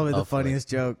That's probably the hopefully. funniest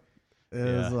joke. It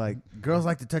was Yeah. like, girls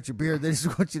like to touch your beard. They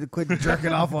just want you to quit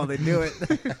jerking off while they do it.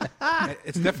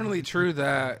 It's definitely true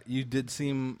that you did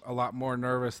seem a lot more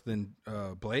nervous than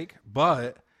Blake,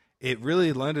 but it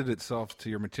really lended itself to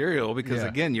your material because Yeah.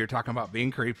 again, you're talking about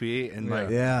being creepy and like,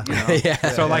 Yeah. you know,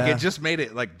 Yeah. so like Yeah. it just made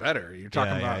it like better. You're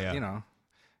talking Yeah, about, yeah.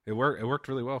 it worked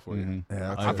really well for you. Mhm.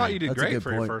 Yeah, I thought you did That's a great good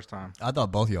for your point. first time. I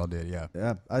thought both of y'all did. Yeah.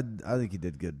 Yeah, I think you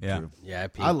did good. Yeah. Too. Yeah, I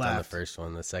peaked I on the laughed. first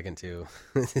one. The second two,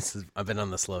 I've been on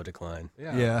the slow decline.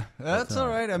 Yeah. Yeah, that's all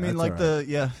right. I mean, That's like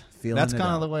all Feeling that's it kind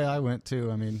out. of the way I went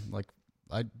too. I mean, like,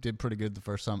 I did pretty good the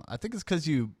first time. I think it's because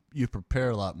you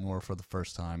prepare a lot more for the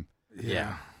first time,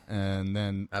 Yeah. and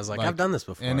then I was like, I've done this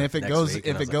before. And if it next goes week,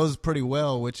 and I was like, goes pretty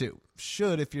well, which it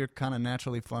should, if you're kind of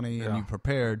naturally funny and Yeah. you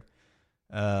prepared,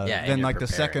 and then you're like the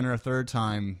preparing. second or third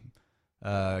time,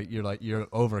 you're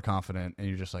overconfident and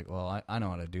you're just like, well, I know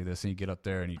how to do this, and you get up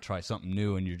there and you try something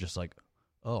new and you're just like,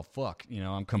 oh fuck,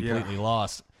 I'm completely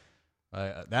lost.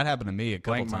 That happened to me a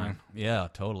couple Blank times. mind. Yeah,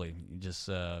 totally. You just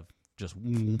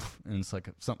woof, and it's like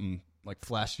something like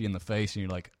flashed you in the face, and you're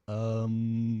like,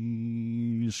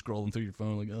 you're scrolling through your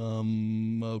phone, like,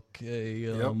 okay,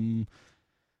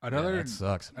 Another that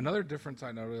sucks. another difference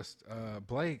I noticed,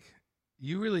 Blake,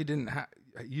 you really didn't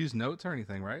use notes or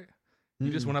anything, right?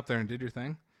 You just went up there and did your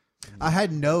thing. I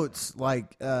had notes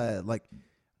like I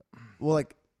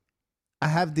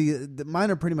have the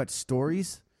mine are pretty much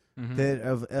stories that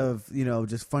of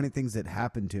just funny things that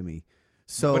happened to me.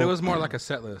 So, But it was more like a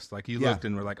set list. Like you Yeah. looked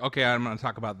and were like, okay, I'm going to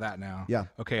talk about that now. Yeah.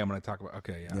 Okay, I'm going to talk about.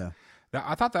 Okay, yeah. Yeah.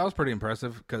 I thought that was pretty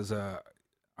impressive because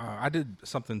I did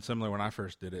something similar when I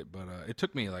first did it, but it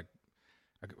took me like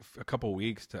a couple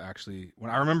weeks to actually.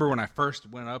 When I first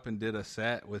went up and did a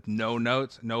set with no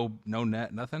notes, no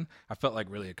net, nothing, I felt like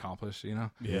really accomplished,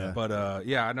 Yeah. But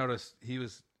I noticed he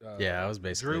was. Yeah, I was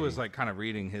basically. Drew was like kind of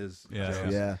reading his Yeah,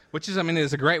 jokes, yeah. which is, I mean,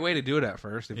 it's a great way to do it at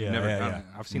first if you've Yeah, never yeah, done yeah. it.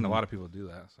 I've seen a lot of people do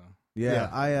that. So Yeah,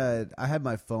 I had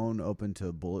my phone open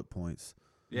to bullet points.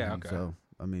 yeah, okay. So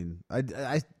I mean,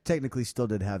 I technically still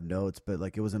did have notes, but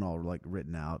like it wasn't all like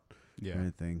written out Yeah. or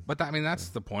anything. But that's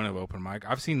the point of open mic.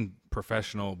 I've seen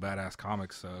professional badass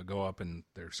comics go up and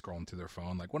they're scrolling through their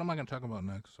phone, like, "What am I going to talk about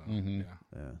next?" So Mhm.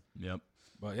 yeah, Yeah, Yep.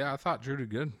 but yeah, I thought Drew did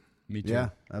good. Me too. yeah,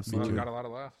 Well, absolutely. got a lot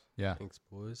of laughs. Yeah. Thanks,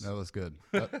 boys. That was good.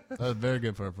 That was very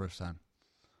good for our first time.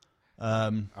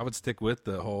 I would stick with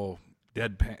the whole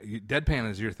Deadpan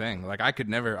is your thing. Like I could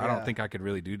never. I Yeah. don't think I could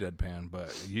really do deadpan,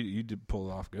 but you did pull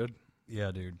it off good.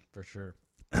 Yeah, dude, for sure.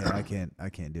 Yeah, I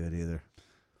can't do it either.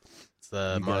 It's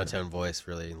the monotone voice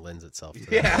really lends itself to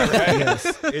that.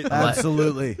 Yes,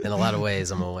 absolutely. In a lot of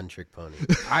ways, I'm a one-trick pony.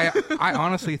 I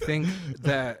honestly think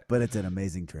that But it's an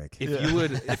amazing trick.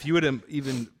 if you would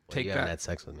even Well, take you haven't that, had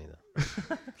sex with me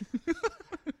though.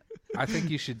 I think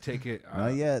you should take it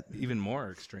Not yet. even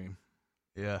more extreme.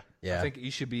 Yeah. Yeah. I think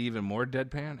you should be even more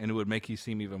deadpan, and it would make you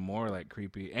seem even more like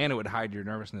creepy, and it would hide your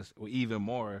nervousness even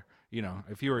more. You know,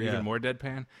 if you were Yeah. even more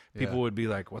deadpan, people Yeah. would be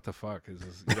like, "What the fuck is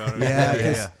this?" You know what I mean? Yeah, Yeah,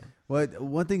 'cause yeah. what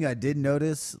one thing I did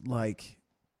notice, like,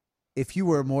 if you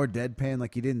were more deadpan,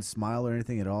 like you didn't smile or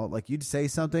anything at all, like you'd say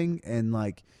something and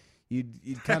like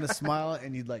you'd kind of smile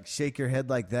and you'd like shake your head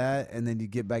like that, and then you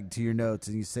get back to your notes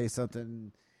and you say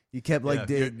something. You kept like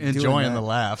You're doing enjoying that. the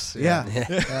laughs. Yeah,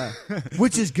 yeah.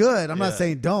 Which is good. I'm Yeah. not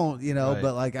saying don't, Right.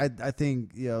 but like I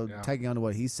think Yeah. tagging on to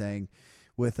what he's saying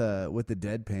with the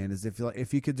deadpan is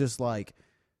if you could just like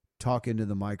talk into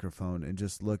the microphone and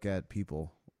just look at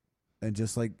people and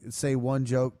just like say one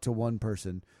joke to one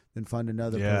person, then find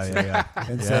another person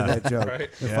and say that joke. Right.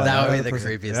 and Yeah. find That would be another the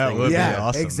person. creepiest That thing. would be Yeah,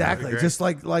 awesome. exactly. That'd be Just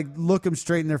like look them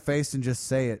straight in their face and just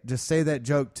say it. Just say that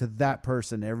joke to that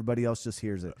person. Everybody else just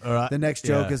hears it. All right. The next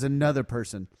joke Yeah. is another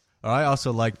person. I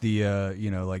also like the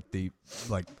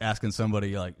like asking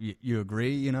somebody like you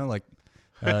agree,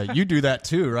 like you do that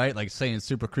too, right? Like saying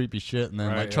super creepy shit and then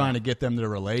Right, like yeah. trying to get them to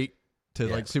relate to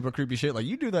Yeah. like super creepy shit. Like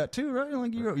you do that too, right?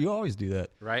 Like you always do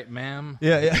that. Right, ma'am.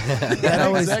 Yeah, yeah. That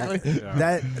always exactly.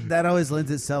 that always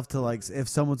lends itself to like if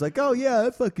someone's like, oh yeah,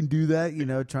 I fucking do that,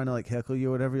 trying to like heckle you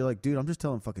or whatever. You're like, dude, I'm just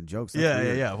telling fucking jokes. That's Yeah, yeah,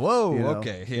 weird. yeah. Whoa, You know?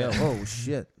 okay. Yeah. Whoa,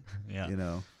 shit. Yeah.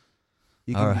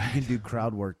 You All can right. you can do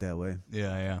crowd work that way.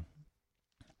 Yeah, yeah.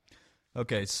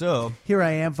 Okay, so Here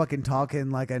I am, fucking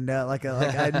talking like I know, like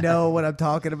I know what I'm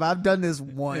talking about. I've done this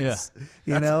once,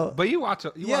 you know. But you watch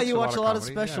you of watch a lot of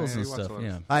comedy. specials Yeah, and you watch a stuff. lot of-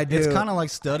 Yeah, I do. It's kind of like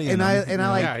studying, And them, I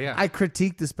like Yeah, yeah. I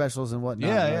critique the specials and whatnot.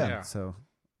 Yeah, right? yeah. So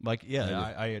like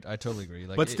I totally agree.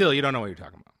 Like, But still, you don't know what you're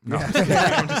talking about. No.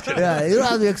 yeah, you don't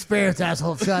have the experience,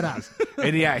 asshole. Shut up.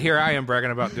 And yeah, here I am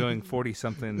bragging about doing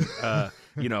 40-something,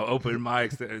 open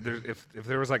mics. If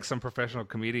there was like some professional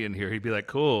comedian here, he'd be like,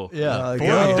 "Cool, yeah,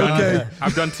 okay.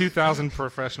 I've done 2,000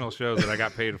 professional shows that I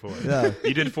got paid for. Yeah.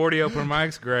 You did 40 open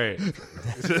mics, great.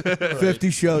 50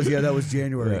 shows. Yeah, that was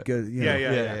January. Yeah. Good. Yeah,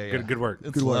 Yeah, yeah. Good work.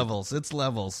 It's Good work. levels. It's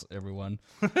levels, everyone.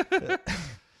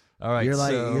 All right, You're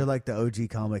so, like the OG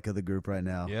comic of the group right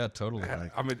now. yeah, totally. You're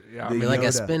like a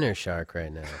Yoda. spinner shark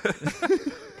right now.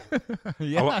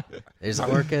 Yeah, There's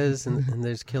orcas and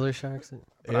there's killer sharks.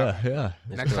 yeah, yeah.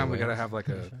 There's Next killer time we gotta whales. have like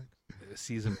a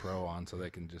season pro on so they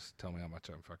can just tell me how much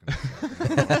I'm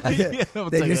fucking. Yeah, we'll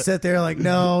They take just it. sit there like,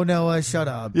 no, shut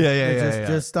up. Yeah, yeah, yeah, Just, yeah.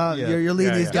 just stop. Yeah. You're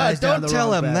leading Yeah, these yeah. guys down Don't the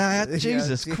tell wrong him path. that. Yeah.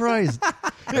 Jesus Christ.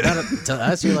 To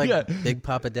us, you're like Yeah. Big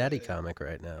Papa Daddy comic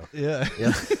right now. Yeah,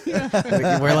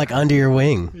 Yeah. We're like under your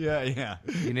wing. yeah, yeah.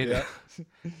 You need to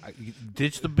you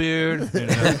ditch the beard.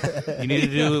 You need to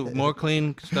do more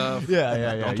clean stuff. Yeah,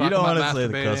 yeah, yeah. Don't You talk don't about want to say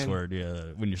the cuss masturbating. word, yeah,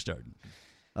 when you're starting.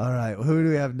 All right, who do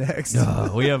we have next?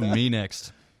 We have me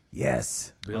next.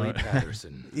 Yes. Billy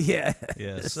Patterson. Yeah.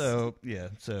 Yeah, so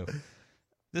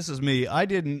this is me.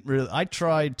 I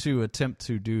tried to attempt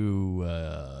to do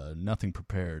nothing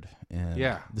prepared, and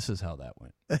Yeah. this is how that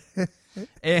went.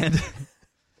 And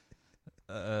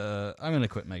I'm gonna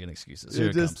quit making excuses. Here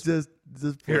it comes. Just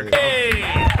Here play it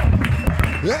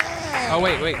it. Oh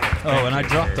wait. Oh, and I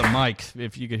dropped the mic.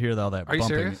 If you could hear all that Are you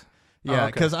bumping. serious? Yeah, Oh,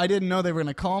 okay. because I didn't know they were going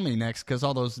to call me next because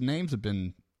all those names have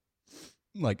been,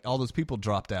 like, all those people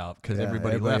dropped out because Yeah,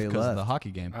 everybody left everybody because of the left. hockey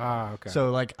game. Ah, okay.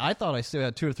 So, like, I thought I still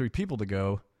had 2 or 3 people to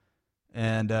go,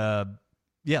 and,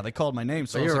 yeah, they called my name.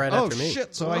 So So I was you're like, right oh, after me.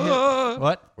 shit. So I hit,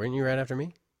 what? Weren't you right after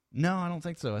me? No, I don't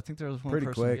think so. I think there was one Pretty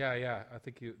person. quick. yeah. I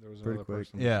think there was Pretty another quick.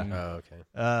 person. Yeah. Oh,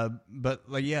 okay. But,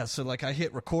 like, yeah, so, like, I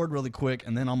hit record really quick,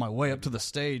 and then on my way up to the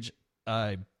stage,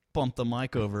 I bumped the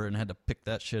mic over and had to pick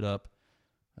that shit up.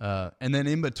 And then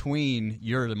in between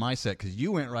yours and my set, because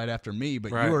you went right after me,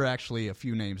 but Right. you were actually a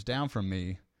few names down from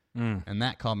me, and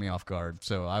that caught me off guard.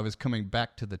 So I was coming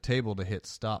back to the table to hit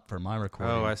stop for my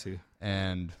recording. Oh, I see.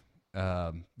 And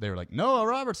they were like, Noah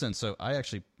Robertson. So I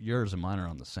actually, yours and mine are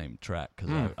on the same track,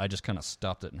 because I just kind of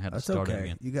stopped it and had That's to start it okay.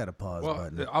 again. You got a pause Well,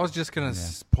 button. I was just gonna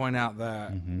point out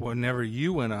that whenever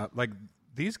you went up, like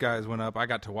these guys went up, I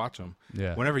got to watch them.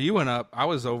 Yeah. Whenever you went up, I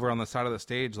was over on the side of the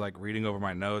stage, like reading over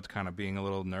my notes, kind of being a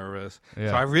little nervous.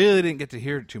 Yeah. So I really didn't get to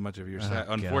hear too much of your set,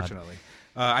 God. unfortunately.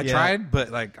 I Yeah. tried,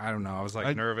 but like I don't know, I was like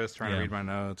I- nervous trying yeah. to read my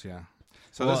notes. Yeah.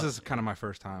 So this is kind of my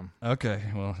first time. Okay,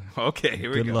 well, Okay, here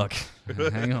we good go. luck.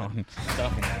 Hang on.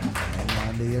 Hang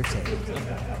on to your tape.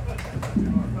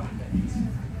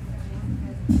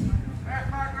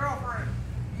 That's my girlfriend.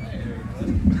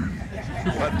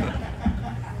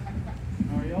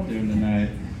 How are y'all doing tonight?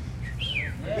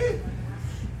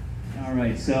 All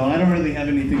right, so I don't really have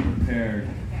anything prepared,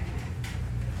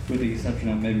 with the exception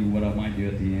of maybe what I might do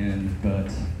at the end.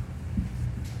 But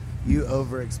You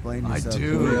over-explained I yourself.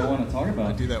 do. what do y'all want to talk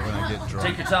about? I do that when I get drunk.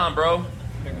 Take your time, bro.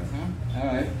 All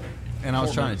right. And I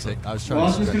was trying to take. I was trying Well,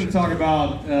 I to was just going to stretch talk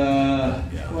about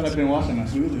what I've been watching on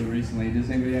Hulu recently. Does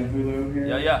anybody have Hulu here?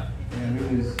 Yeah. Yeah,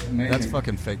 Hulu's amazing. That's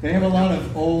fucking fake. They have a lot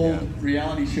of old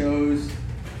reality shows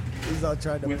He's all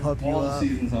trying to with pump you all the up.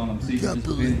 seasons on them, so you can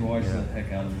just binge watch the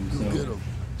heck out of them.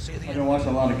 So I've been watching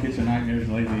a lot of Kitchen Nightmares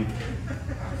lately.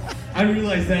 I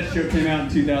realized that show came out in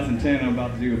 2010. I'm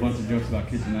about to do a bunch of jokes about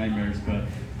Kitchen Nightmares, but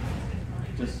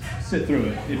just sit through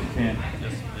it if you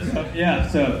can.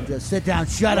 So Just sit down,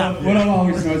 shut up. what I've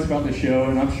always noticed about the show,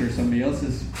 and I'm sure somebody else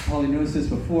has probably noticed this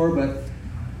before, but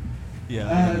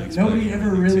nobody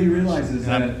ever really realizes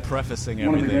And that I'm prefacing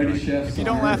one of the everything. greatest like, chefs if you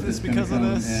on don't laugh, earth it's is gonna because of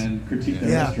come this. and critique the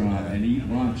Yeah. restaurant and eat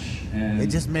lunch and It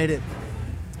just made it.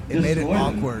 It made it destroy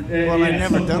them. awkward. Well, I'd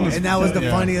never done this And that was the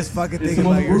Yeah. funniest fucking It's thing the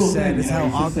most about your brutal set thing, is you know, how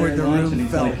he sits there awkward at the lunch and room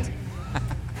he's felt. like-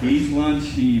 He eats lunch,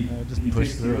 he just push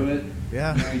push through through it.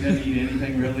 Yeah. You know, he doesn't eat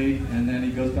anything really, and then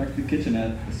he goes back to the kitchen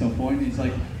at some point and he's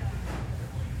like,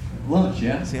 lunch,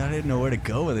 yeah? See, I didn't know where to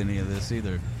go with any of this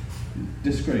either.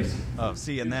 Disgrace. Oh,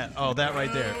 see, and that. Oh, that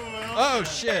right there. Oh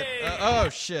shit. Oh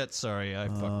shit. Sorry, I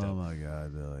fucked Oh up. my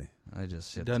God, Billy. I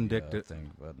just hit Done the dicked it.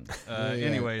 thing button.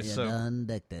 Anyway, You so done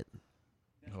dicked it.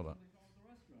 hold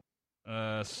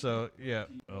on. So yeah,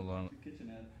 hold on. Kitchen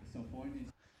at some point. He's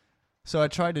So I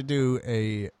tried to do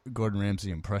a Gordon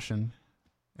Ramsay impression.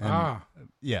 And,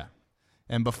 yeah.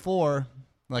 And before,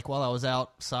 like while I was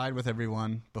outside with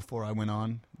everyone, before I went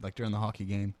on, like during the hockey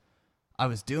game, I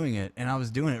was doing it, and I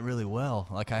was doing it really well.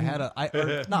 Like I had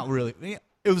or not really.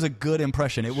 It was a good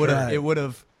impression. It would have. Right. It would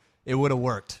have. It would have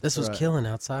worked. This was killing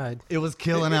outside. It was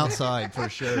killing outside for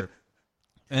sure.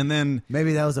 And then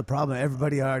Maybe that was a problem.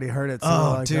 Everybody already heard it. So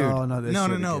like, dude. Oh, no, this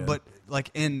shit no. again. But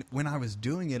like, when I was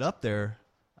doing it up there,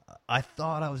 I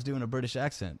thought I was doing a British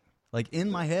accent. Like in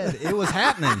my head, it was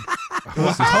happening.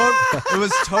 It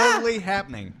was totally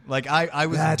happening. Like I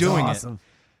was That's doing awesome. it.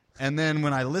 And then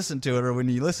when I listened to it, or when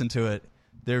you listen to it,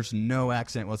 there's no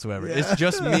accent whatsoever. It's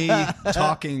just me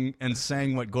talking and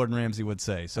saying what Gordon Ramsay would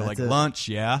say. So That's like it. lunch,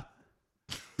 yeah.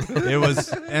 It was,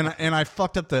 and I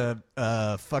fucked up the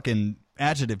fucking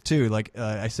adjective too. Like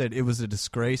I said, it was a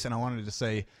disgrace, and I wanted to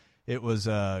say it was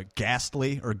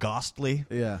ghastly or ghostly.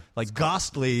 Yeah. Like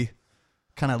ghostly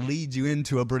kind of leads you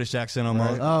into a British accent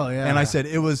almost. Oh, yeah. And I said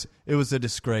it was a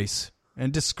disgrace,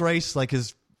 and disgrace like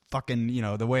is fucking, you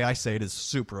know, the way I say it is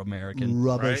super American.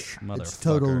 Rubbish. Right? It's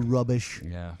total Motherfucker. rubbish.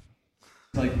 Yeah.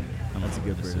 like, That's a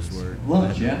good British word.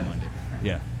 lunch, yeah?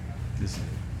 Yeah.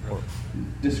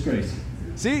 Disgrace.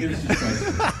 See? It was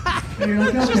disgrace. And you're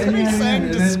like, okay, me saying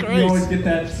And then disgrace. you always get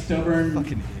that stubborn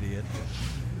Fucking idiot.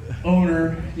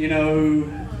 owner, you know,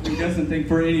 who doesn't think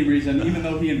for any reason, even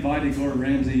though he invited Gordon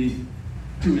Ramsay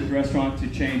to his restaurant to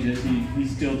change it, he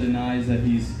still denies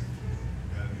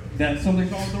that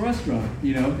something's wrong with the restaurant,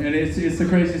 you know, and it's the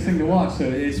craziest thing to watch. So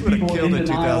it's This would've people killed in in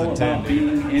denial 2010. about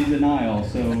being in denial.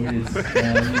 So it's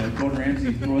you know, Gordon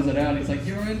Ramsay throws it out. He's like,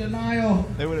 "You're in denial."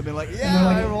 They would have been like, And yeah, they're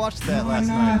like, I watched that "No, last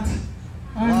night.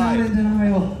 I'm not in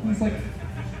denial. It's like,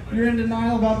 you're in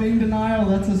denial about being denial.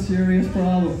 That's a serious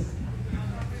problem.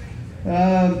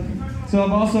 So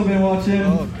I've also been watching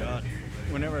Oh god.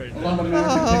 Whenever a lot of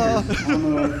American Pickers. I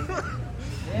don't know.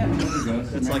 There we go.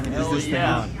 it's like, is American this thing Pickers.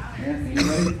 on? Yeah,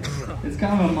 anyway, it's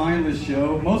kind of a mindless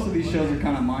show. Most of these shows are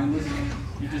kind of mindless.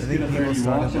 You just think get up there and you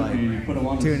people watch started, them and you put them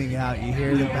on. Tuning out, you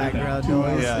hear the background Yeah.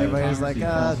 noise. Yeah. Everybody's like,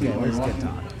 Yeah. okay, let's Yeah. get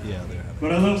talking. Yeah, they're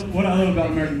having. But what I love about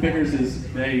American Pickers is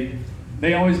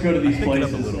they always go to these pick it up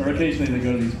a places, little or bit. occasionally they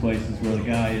go to these places where the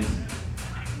guy is,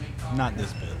 Not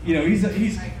this bit. you know,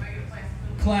 he's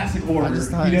classic hoarder. just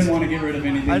thought- He doesn't want to get rid of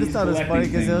anything. I just He's thought it was funny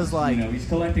collecting 'cause it was things, like- you know, he's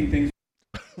collecting things.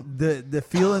 The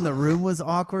feel in the room was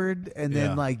awkward, and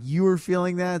then Yeah. like you were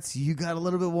feeling that, so you got a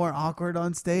little bit more awkward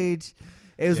on stage.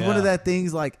 It was one Yeah. of that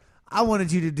things like I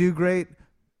wanted you to do great,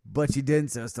 but you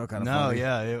didn't, so it's still kind of No, funny.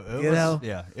 yeah, it You was. know?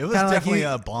 Yeah, it was Kinda like definitely you-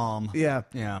 a bomb. Yeah.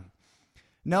 Yeah.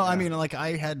 No, I mean, like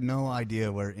I had no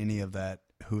idea where any of that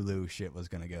Hulu shit was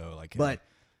gonna go. Like, But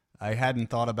I hadn't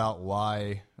thought about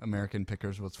why American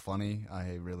Pickers was funny.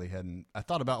 I really hadn't. I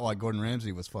thought about why Gordon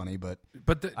Ramsay was funny, but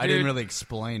I didn't really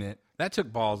explain it. That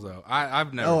took balls, though.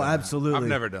 I've never. Oh, done that. absolutely. I've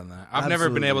never done that. I've never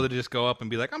been able to just go up and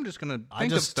be like, I'm just gonna think I of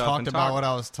just stuff talked and about talk. what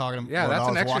I was talking. Yeah, what that's I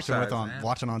an was watching exercise,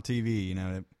 watching on TV. You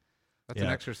know, That's an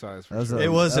exercise for That was sure. a,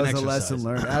 It was that an was a lesson exercise.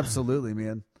 learned. Absolutely,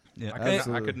 man. yeah.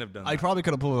 I couldn't have done I that. probably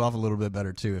could have pulled it off a little bit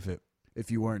better too If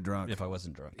you weren't drunk. if I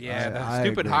wasn't drunk. Yeah, that I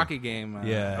stupid agree. hockey game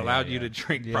allowed you to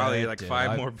drink probably it like did.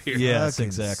 5 more beers. Yes, Fucking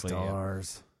exactly. Yeah.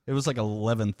 Stars. It was like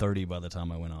 11:30 by the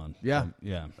time I went on. Yeah.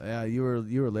 Yeah. Yeah, you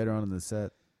were later on in the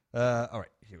set. All right.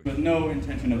 Here we go. But no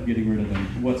intention of getting rid of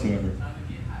them whatsoever.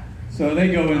 So they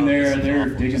go in there, they're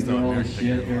digging through all this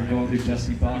shit, they're going through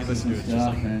dusty boxes and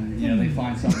stuff, and they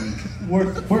find something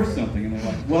worth something, and they're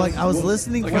like, Well, like, I was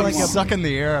listening for like a sucking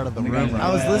the air out of the room. guy's Right?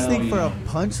 I was Well, listening for you a know.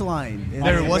 punchline. and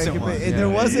There I- wasn't one. and there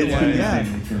wasn't It's one. been Yeah.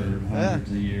 happening for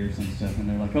hundreds of years and stuff, and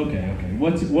they're like, okay,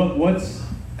 what's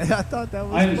And I thought that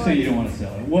was. I understand funny. you don't want to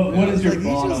sell it. What is your Like, he's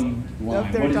bottom just line?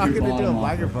 up there What is your talking into a bottom offer?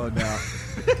 microphone now.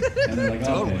 And they're like,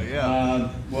 Totally, okay. yeah.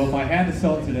 Well, if I had to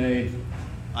sell it today,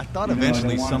 I thought you know, I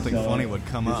eventually don't wanna something sell funny it. would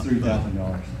come it's up.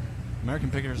 $3,000. American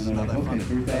Pickers is And they're not like, that okay,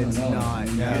 funny. $3,000. It's not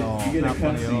And at all. You get a Not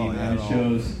funny at all, cutscene, at and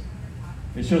all.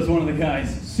 it shows one of the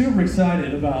guys super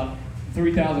excited about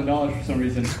 $3,000 for some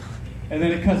reason, and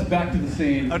then it cuts back to the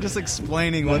scene. I'm just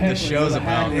explaining what the show's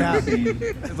about. Yeah.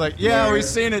 It's like, yeah, Where- we've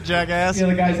seen it, jackass. The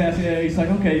other guy's asking, he's like,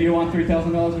 okay, you want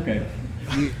 $3,000? Okay,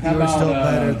 You How were still about,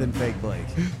 better than fake Blake.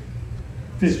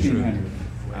 $1,500.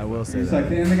 I will say He's that.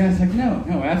 like, and the guy's like, no,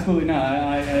 absolutely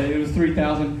not. It was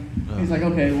 3,000. He's like,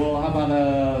 okay, well, how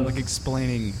about Like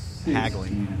explaining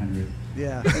haggling. 1,600?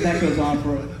 Yeah. And that goes on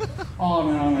for on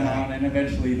and on and on, and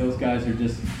eventually those guys are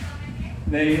just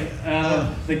they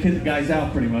kick the guys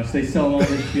out pretty much. They sell all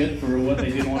this shit for what they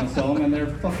didn't want to sell them, and they're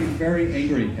fucking very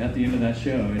angry at the end of that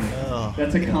show. And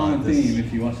that's a common theme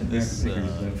if you watch the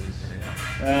American Pickers.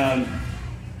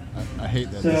 I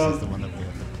hate that So- this is the one that we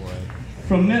have to play.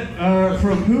 From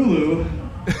Hulu.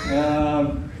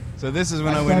 So this is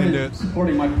when I went started into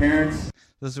supporting my parents.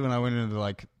 this is when I went into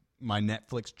like my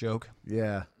Netflix joke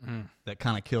Yeah. that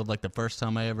kind of killed like the first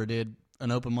time I ever did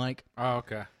an open mic. Oh,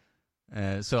 okay.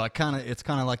 So it's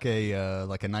kind of like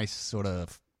a nice sort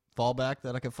of fallback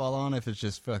that I could fall on if it's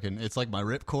just fucking. It's like my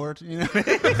ripcord, you know.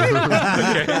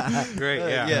 Okay. Great.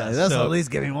 Yeah. Yeah, That's so- at least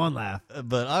give me one laugh.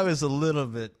 But I was a little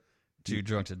bit too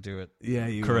drunk to do it Yeah,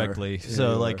 you correctly. were. Yeah,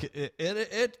 So you like were.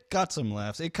 it got some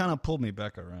laughs. It kind of pulled me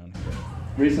back around.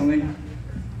 Recently.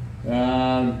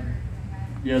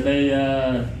 Yeah,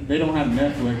 they don't have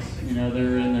Netflix. You know,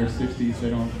 they're in their 60s. They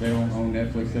don't own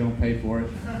Netflix. They don't pay for it.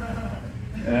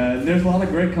 There's a lot of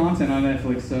great content on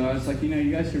Netflix. So I was like,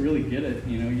 you guys should really get it.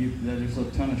 There's a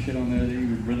ton of shit on there that you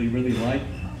would really, really like.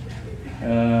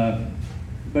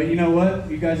 But you know what?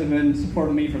 You guys have been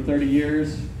supporting me for 30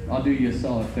 years. I'll do you a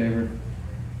solid favor.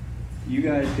 You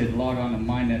guys could log on to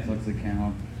my Netflix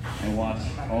account and watch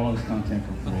all of this content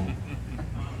for free.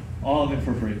 All of it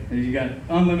for free. You got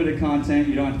unlimited content.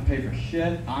 You don't have to pay for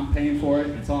shit. I'm paying for it.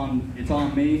 It's on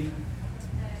me.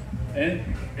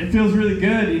 It feels really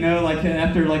good, like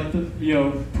after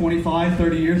 25,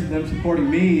 30 years of them supporting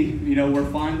me,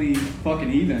 we're finally fucking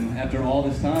even after all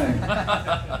this time.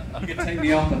 You can take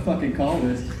me off the fucking call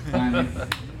list, finally.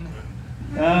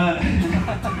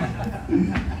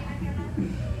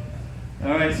 All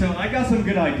right, so I got some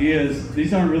good ideas.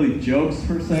 These aren't really jokes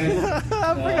per se. I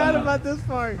forgot about this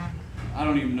part. I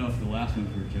don't even know if the last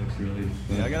ones were jokes, really.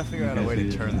 Yeah, I gotta figure out a way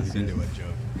to turn this into a joke.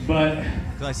 But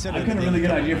I said I've it got a in really the good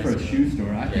couple idea for a nights shoe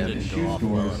store. I think the didn't go shoe off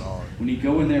well stores, at all. when you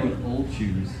go in there with old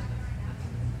shoes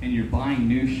and you're buying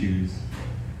new shoes,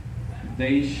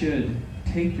 they should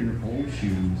take your old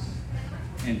shoes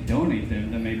and donate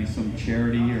them to maybe some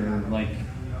charity or like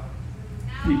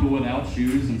people without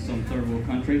shoes in some third world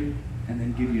country, and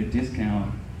then give you a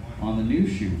discount on the new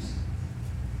shoes.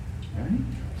 Right?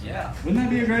 Yeah. Wouldn't that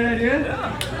be a great idea?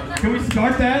 Yeah. Can we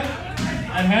start that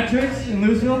at Hat Tricks in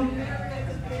Louisville?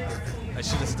 I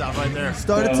should have stopped right there.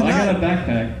 Start it So I got a tonight.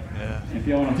 backpack. Yeah. If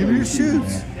y'all want to Give me your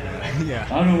shoes. Yeah.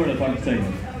 I don't know where the fuck to take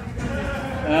them.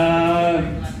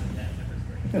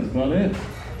 That's about it.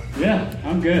 Yeah,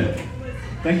 I'm good.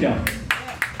 Thank y'all.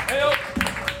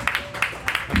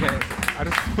 Okay, I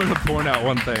just want to point out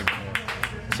one thing.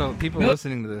 So people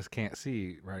listening to this can't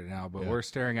see right now, but we're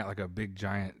staring at like a big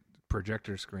giant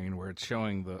projector screen where it's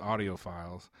showing the audio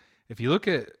files. If you look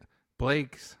at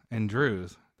Blake's and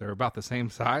Drew's, they're about the same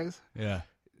size. Yeah.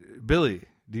 Billy,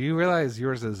 do you realize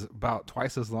yours is about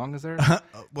twice as long as theirs?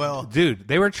 Well, Dude,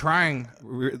 they were trying.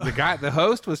 The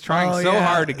host was trying Oh, so yeah.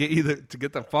 hard to get you to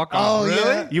get the fuck off. Oh,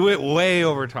 yeah? You went way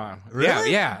over time.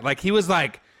 Really? Yeah. Like he was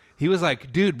He was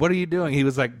like, dude, what are you doing? He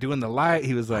was like doing the light.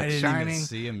 He was I like didn't even shining.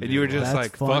 see him and do you were that. just That's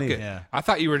like, funny. fuck it. Yeah. I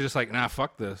thought you were just like, nah,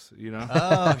 fuck this, you know?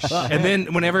 Oh shit! And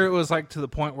then whenever it was like to the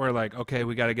point where like, okay,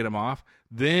 we got to get him off,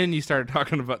 then you started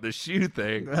talking about the shoe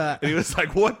thing. And he was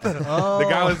like, what the? The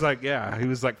guy was like, yeah. He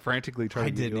was like frantically trying I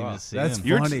to get didn't you even off. see That's him.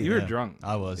 You were, funny. you were Yeah. drunk.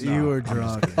 I was. You were I'm just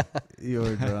drunk. kidding. You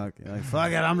were drunk. You're like,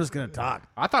 fuck it, I'm just gonna talk.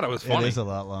 I thought it was It funny. is a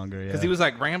lot longer. Yeah. Because he was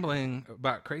like rambling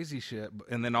about crazy shit,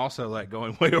 and then also like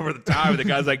going way over the top. And the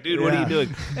guy's like, "Dude, what are you doing?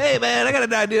 Hey, man, I got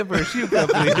an idea for a shoe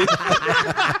company."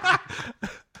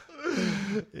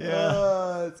 Yeah.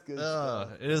 Oh, that's good.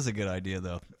 It is a good idea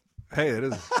though. Hey, it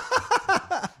is.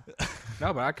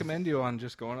 No, but I commend you on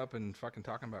just going up and fucking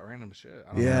talking about random shit.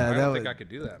 I don't Yeah, know. I that don't was- think I could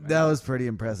do that, man. That was pretty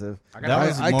impressive. I got That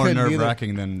was I more couldn't either. nerve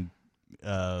wracking than.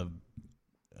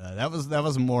 That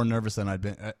was more nervous than I'd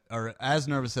been, or as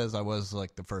nervous as I was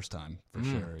like the first time for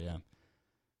sure.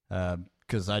 Yeah,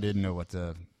 because I didn't know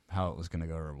how it was going to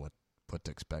go or what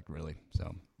to expect really.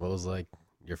 So What was like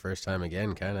your first time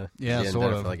again, kind of? Yeah, you hadn't sort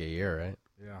done it of. for like a year, right?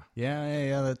 yeah,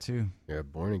 yeah, that too. You're a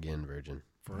born again virgin.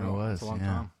 for That real. was It's a long yeah.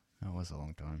 time. That was a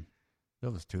long time.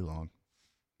 That was too long.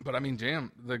 But I mean,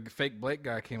 Jam, the fake Blake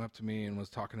guy came up to me and was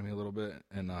talking to me a little bit,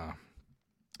 and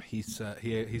he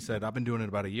said I've been doing it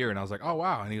about a year, and I was like, oh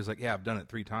wow, and he was like, yeah, I've done it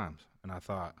 3 times, and I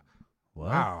thought,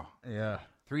 wow. Yeah.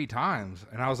 3 times,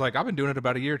 and I was like, I've been doing it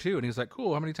about a year too, and he was like,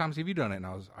 cool. How many times have you done it? And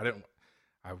I didn't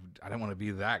want to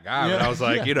be that guy, but Yeah, I was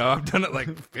like, yeah. you know, I've done it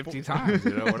like 50 times,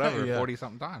 you know, whatever, Yeah. 40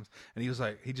 something times. And he was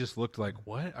like, he just looked like,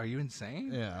 what? Are you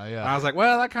insane? Yeah. And I Yeah. was like,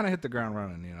 well, that kind of hit the ground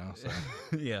running, you know. So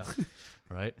Yeah.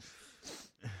 Right.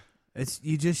 It's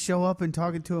you just show up and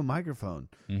talk into a microphone.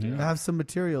 Mm-hmm. Have some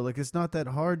material. Like it's not that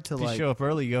hard to If you like. show up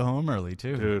early, you go home early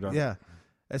too. dude, Yeah,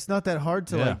 it's not that hard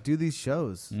to Yeah. like do these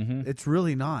shows. Mhm. It's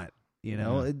really not. You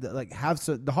know, Yeah. like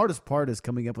the hardest part is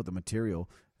coming up with the material,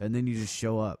 and then you just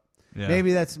show up. Yeah.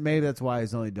 Maybe that's why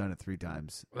he's only done it 3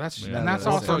 times. that's Yeah, and that's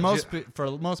that's also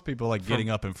for most people, like getting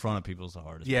up in front of people is the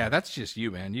hardest. yeah, part. that's just you,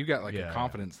 man. You got like Yeah, a yeah.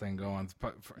 confidence thing going.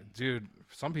 But dude,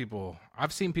 some people,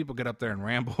 I've seen people get up there and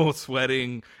ramble,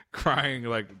 sweating, crying,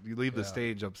 like you leave the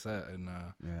stage upset. And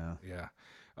Yeah.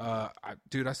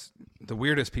 the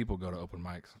weirdest people go to open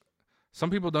mics. Some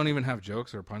people don't even have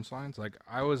jokes or punchlines. Like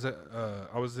I was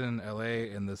in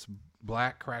LA and this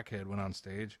black crackhead went on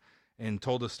stage and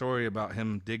told a story about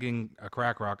him digging a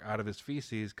crack rock out of his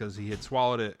feces because he had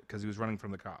swallowed it because he was running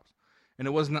from the cops. And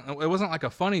it wasn't like a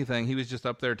funny thing. He was just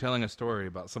up there telling a story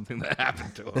about something that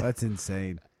happened to him. That's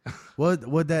insane. What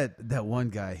that one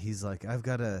guy? He's like, I've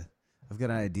got an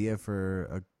idea for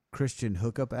a Christian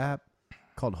hookup app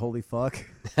called Holy Fuck.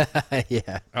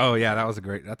 Yeah. Oh yeah, that's a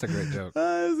great joke.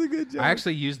 That was a good joke. I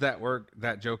actually used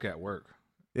that joke at work.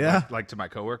 yeah. Like to my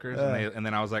coworkers, Yeah. and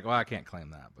then I was like, well, I can't claim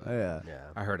that, but Oh, yeah. Yeah.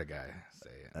 I heard a guy say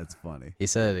it. That's funny. He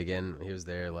said it again. He was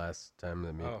there last time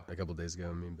that Oh. a couple days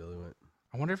ago. Me and Billy went.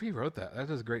 I wonder if he wrote that. That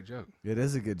is a great joke. It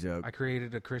is a good joke. I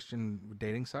created a Christian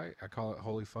dating site. I call it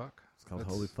Holy Fuck. It's called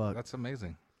Holy Fuck. That's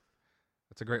amazing.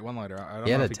 That's a great one-liner. I don't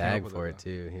He had know a if came up tag with for it though.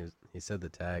 too. He said the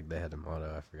tag. They had a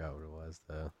motto. I forgot what it was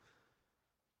though.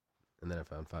 And then I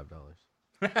found $5.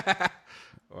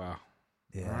 Wow.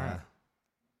 Yeah. All right.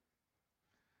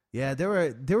 Yeah, there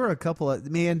were a couple of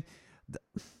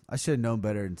I should have known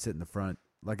better and sit in the front.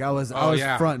 Like I was Oh,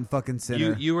 yeah. front and fucking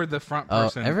center. You were the front Oh,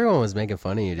 person. everyone was making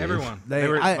fun of you, dude. Everyone. They- They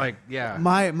were I- like, yeah.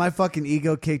 My fucking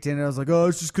ego kicked in and I was like, oh,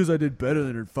 it's just because I did better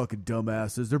than her fucking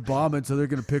dumbasses. They're bombing, so they're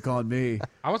gonna pick on me.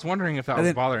 I was wondering if that And was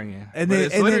then- bothering you. and But then-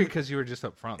 it's and literally then- because you were just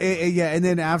up front. Yeah, and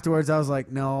then afterwards I was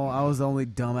like, no, I was the only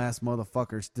dumbass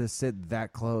motherfuckers to sit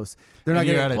that close. They're not And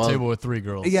you're at gonna. a Well- table with 3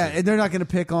 girls. Yeah, too. and they're not gonna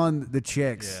pick on the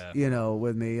chicks, Yeah.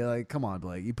 with me. Like, come on,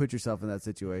 Blake, you put yourself in that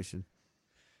situation.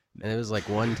 And it was like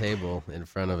one table in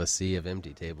front of a sea of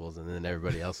empty tables, and then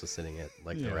everybody else was sitting at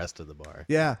like the Yeah. rest of the bar.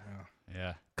 Yeah,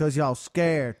 Yeah. cause y'all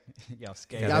scared. Y'all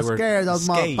scared. Yeah, Y'all they were scared those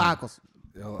scared. motherfuckers.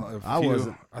 I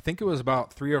wasn't. I think it was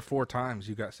about 3 or 4 times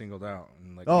you got singled out.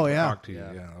 And like, Oh, people yeah. talked to you.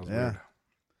 Yeah. Yeah, that was Yeah.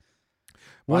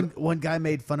 weird. One guy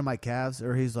made fun of my calves,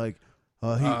 or he's like,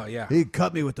 yeah. he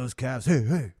cut me with those calves.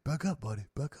 Hey, back up, buddy,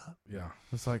 back up. Yeah,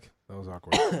 It's like that was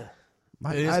awkward.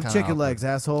 I It is have kinda chicken awkward. legs,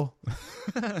 asshole.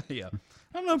 Yeah.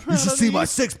 I'm not You should see my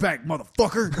 6-pack,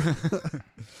 motherfucker.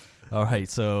 All right,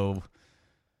 so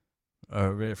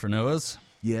ready for Noah's?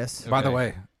 Yes. By the Okay.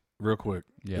 way, real quick,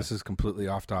 Yeah. this is completely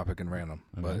off topic and random,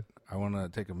 Okay. but I want to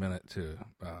take a minute to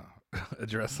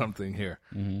address something here.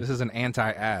 Mhm. This is an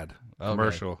anti-ad Okay.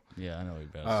 commercial. Yeah, I know what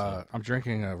you're about I'm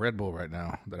drinking a Red Bull right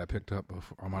now that I picked up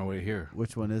on my way here.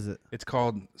 Which one is it? It's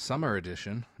called Summer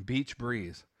Edition Beach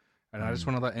Breeze. And I just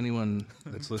want to let anyone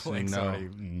that's listening Blake's know,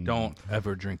 already- don't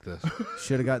ever drink this.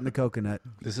 Should have gotten the coconut.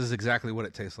 This is exactly what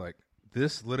it tastes like.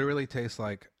 This literally tastes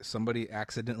like somebody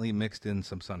accidentally mixed in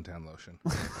some suntan lotion.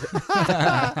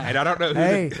 And I don't know who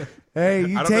Hey,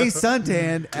 you I don't taste know.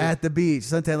 suntan at the beach.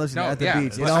 Suntan lotion No, at the yeah,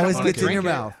 beach. It but I don't always wanna gets in drink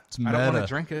your it. mouth. It's I don't want meta. to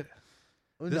drink it.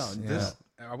 This, No, this,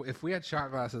 if we had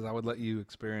shot glasses, I would let you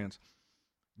experience.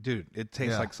 Dude, it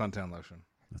tastes Yeah. like suntan lotion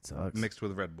That sucks. mixed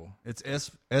with Red Bull. It's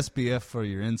SPF for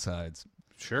your insides.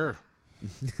 Sure.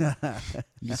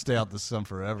 You stay out the sun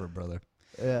forever, brother.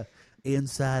 Yeah.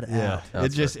 Inside out. It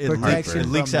just it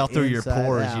Protection leaks from out the through your inside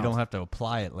pores. out. You don't have to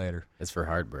apply it later. It's for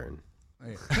heartburn.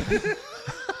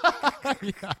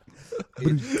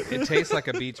 It tastes like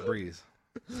a beach breeze.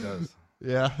 It does.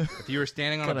 Yeah. If you were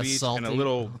standing on a Kinda beach and a salty.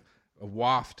 little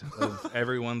waft of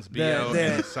everyone's BO the-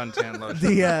 and suntan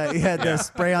lotion. The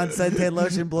spray on suntan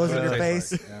lotion blows in your It face.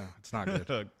 tastes like- yeah, it's not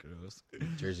good. Gross.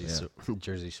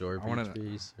 Jersey Shore I wanna beach know.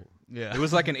 breeze. Yeah. It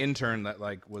was like an intern that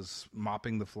like was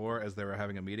mopping the floor as they were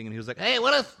having a meeting, and he was like, "Hey,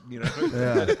 what if you know?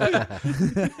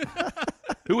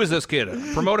 Who is this kid?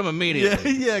 Promote him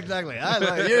immediately." yeah, exactly. I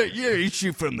like you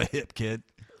shoot from the hip, kid.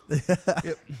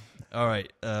 Yep. All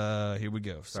right, here we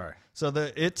go. Sorry. So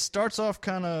it starts off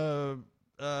kind of.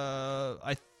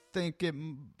 I think it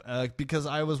because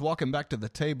I was walking back to the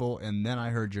table and then I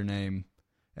heard your name,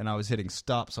 and I was hitting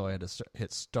stop, so I had to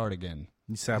hit start again.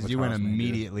 You 'Cause sabotaged you went me, dude.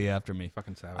 immediately after me.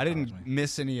 Fucking sabotaged I didn't me.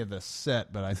 miss any of the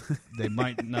set, but they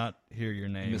might not hear your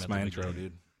name. You missed at my the intro,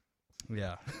 beginning. dude.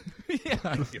 Yeah,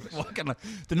 yeah.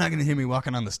 They're not gonna hear me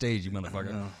walking on the stage, you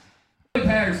motherfucker. No.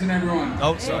 Patterson, everyone.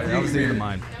 Oh, sorry, that was the end of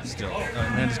mine. Still,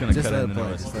 I'm just gonna Just cut let it it in the play,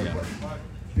 noise. just let it Yeah. play.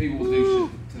 People will do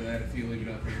shit to that if you leave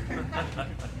it up here.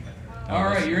 All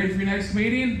right, you ready for your next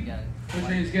comedian? Put your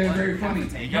hands together, very funny.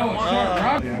 Go,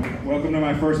 Rob. Yeah, welcome to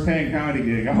my first paying comedy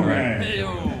gig. All right.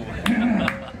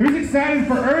 Who's excited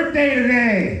for Earth Day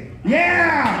today?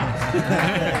 Yeah!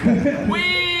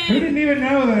 Who didn't even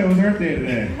know that it was Earth Day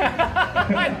today?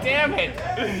 Damn it!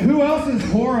 Who else is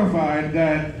horrified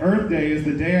that Earth Day is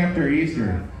the day after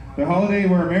Easter? The holiday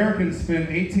where Americans spend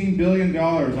 $18 billion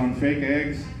on fake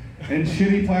eggs and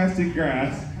shitty plastic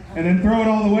grass, and then throw it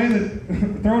all away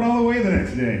the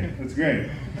next day. That's great.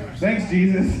 Thanks,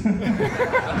 Jesus.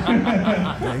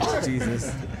 Thanks,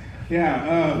 Jesus.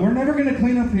 Yeah, we're never going to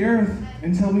clean up the earth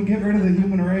until we get rid of the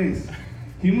human race.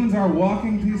 Humans are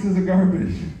walking pieces of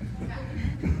garbage.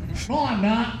 No, I'm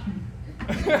not.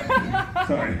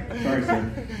 Sorry,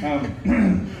 sir.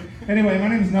 Anyway, my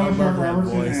name is Noah Shark that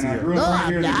Robertson, voice and I here. grew up No, right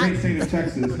here in the I'm great not. state of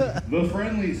Texas, the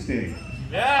friendly state.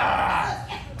 Yeah!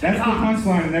 That's the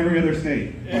punchline in every other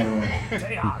state, by the way.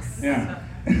 Yeah.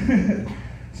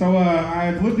 So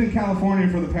I've lived in California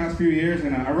for the past few years,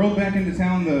 and I rode back into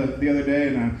town the other day,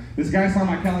 and this guy saw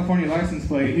my California license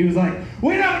plate. He was like,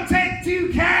 "We don't take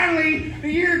too kindly to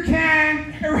your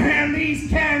can around these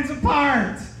cans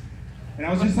apart." And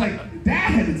I was just like,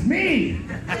 "Dad, it's me."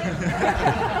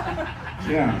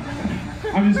 Yeah.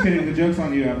 I'm just kidding. The joke's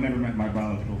on you. I've never met my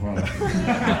biological father.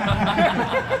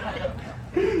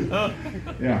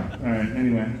 Yeah. All right.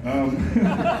 Anyway.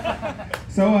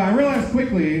 So I realized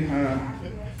quickly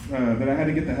that I had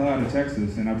to get the hell out of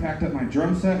Texas, and I packed up my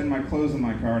drum set and my clothes in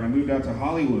my car, and I moved out to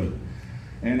Hollywood.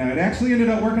 And it actually ended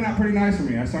up working out pretty nice for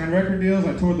me. I signed record deals,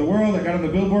 I toured the world, I got on the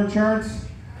Billboard charts.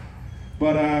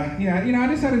 But yeah, I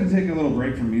decided to take a little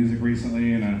break from music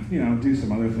recently and do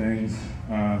some other things,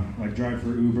 like drive for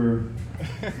Uber.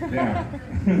 Yeah,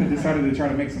 decided to try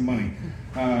to make some money.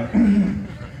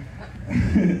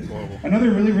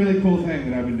 Another really, really cool thing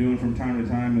that I've been doing from time to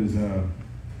time is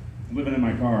living in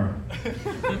my car.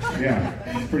 Yeah,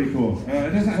 it's pretty cool.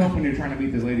 It doesn't help when you're trying to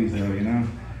meet the ladies, though, you know?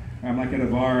 I'm like at a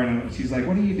bar, and she's like,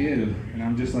 "What do you do?" And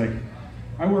I'm just like,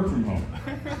 "I work from home."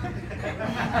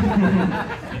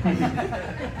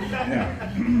 Yeah.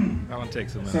 That one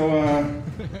takes a minute. So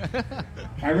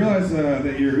I realized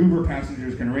that your Uber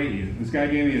passengers can rate you. This guy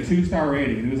gave me a 2-star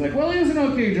rating, and he was like, "Well, he was an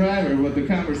okay driver, but the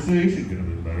conversation could have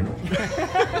been better."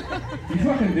 You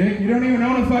fucking dick! You don't even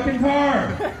own a fucking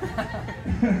car.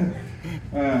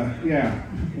 Yeah.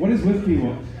 What is with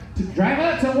people? To drive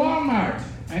up to Walmart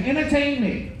and entertain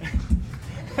me.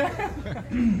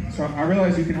 So I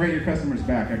realized you can rate your customers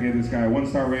back. I gave this guy a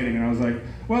 1-star rating, and I was like,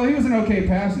 "Well, he was an okay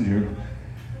passenger,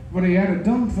 but he had a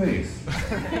dumb face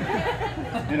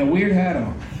and a weird hat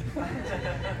on."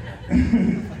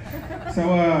 So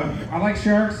I like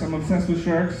sharks. I'm obsessed with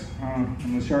sharks. I'm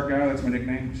the shark guy. That's my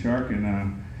nickname, Shark.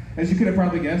 And as you could have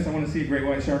probably guessed, I want to see a great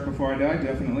white shark before I die,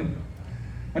 definitely.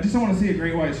 I just don't want to see a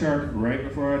great white shark right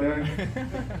before I die.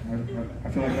 I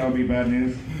feel like that would be bad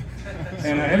news.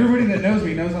 And everybody that knows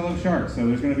me knows I love sharks, so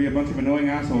there's going to be a bunch of annoying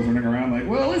assholes running around like,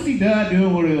 "Well, at least he died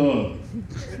doing what he loved."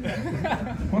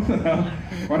 What the hell?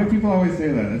 Why do people always say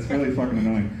that? That's really fucking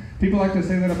annoying. People like to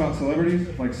say that about celebrities,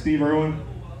 like Steve Irwin.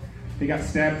 He got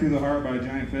stabbed through the heart by a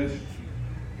giant fish.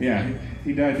 Yeah,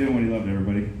 he died doing what he loved,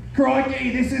 everybody. Crikey,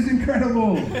 this is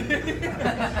incredible! Fucking,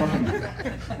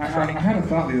 I had a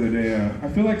thought the other day. I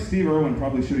feel like Steve Irwin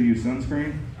probably should have used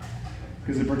sunscreen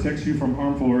because it protects you from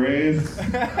harmful rays.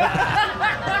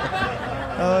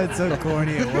 Oh, it's so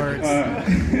corny, it works.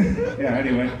 Yeah,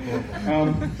 anyway.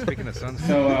 Speaking of sunscreen.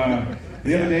 So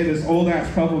the other day, this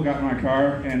old-ass couple got in my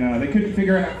car, and they couldn't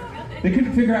figure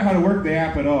out how to work the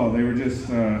app at all. They were just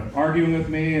arguing with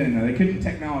me, and they couldn't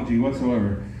technology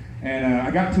whatsoever. And I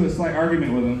got into a slight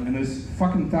argument with them, and this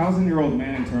fucking 1,000-year-old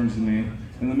man turns to me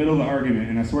in the middle of the argument,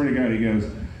 and I swear to God, he goes,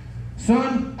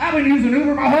 "Son, I've been using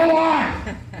Uber my whole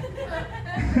life!"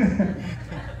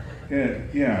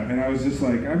 Yeah, and I was just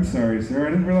like, "I'm sorry, sir. I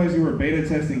didn't realize you were beta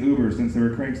testing Uber since they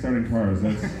were crank-starting cars.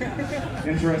 That's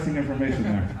interesting information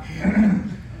there."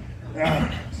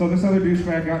 So this other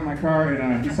douchebag got in my car,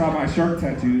 and he saw my shark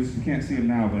tattoos. You can't see them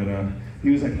now, but he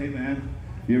was like, "Hey, man,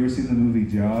 you ever seen the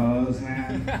movie Jaws,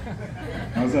 man?"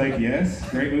 I was like, "Yes,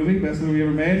 great movie, best movie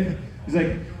ever made." He's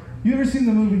like, "You ever seen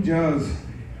the movie Jaws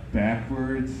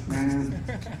backwards, man?"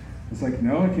 I was like,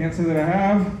 "No, I can't say that I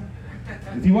have."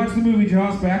 If you watch the movie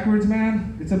Jaws backwards,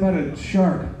 man, it's about a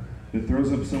shark that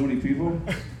throws up so many people,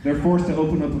 they're forced to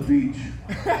open up a beach.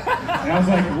 And I was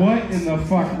like, what in the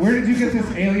fuck? Where did you get this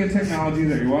alien technology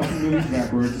that you're watching movies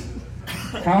backwards?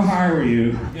 How high were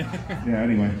you? Yeah,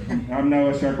 anyway, I'm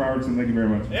Noah Shark Robertson. Thank you very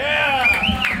much. Yeah!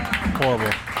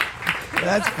 Horrible.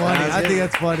 That's funny. I think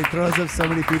that's funny. Throws up so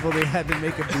many people they had to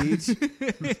make a beach.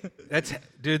 That's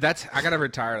I gotta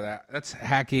retire that. That's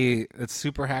hacky. That's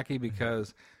super hacky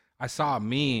because I saw a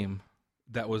meme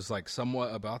that was like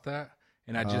somewhat about that,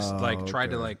 and I just tried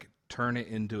to like turn it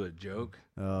into a joke.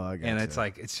 Oh, I got And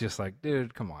it's just like,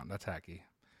 dude, come on, that's hacky.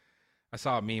 I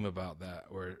saw a meme about that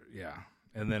where, yeah.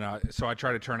 And then so I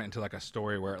tried to turn it into like a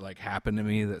story where it like happened to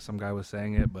me that some guy was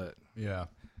saying it, but Yeah.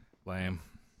 lame.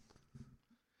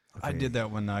 I Okay. did that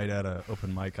one night at a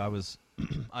open mic. I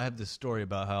had this story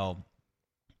about how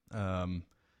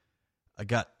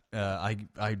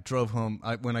I drove home.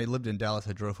 When I lived in Dallas,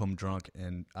 I drove home drunk,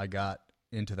 and I got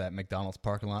into that McDonald's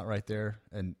parking lot right there,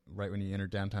 and right when you enter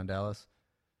downtown Dallas,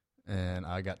 and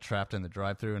I got trapped in the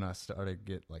drive-thru, and I started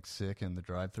to get like sick in the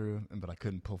drive-thru, but I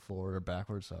couldn't pull forward or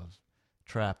backwards, so I was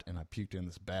trapped, and I puked in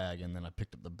this bag, and then I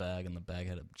picked up the bag, and the bag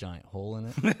had a giant hole in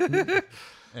it.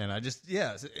 And I just,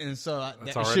 and so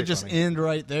that already should just funny. end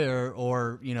right there,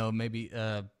 or, maybe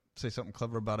say something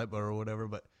clever about it, or whatever,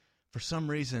 but for some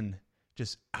reason,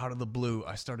 just out of the blue,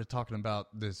 I started talking about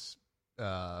this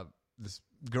this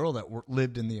girl that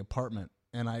lived in the apartment,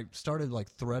 and I started like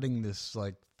threading this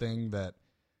like thing that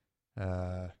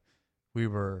we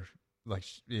were like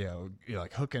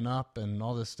like hooking up and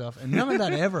all this stuff, and none of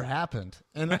that ever happened.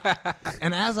 And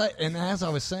as I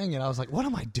was saying it, I was like, what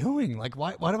am I doing? Like,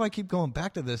 why do I keep going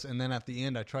back to this? And then at the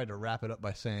end, I tried to wrap it up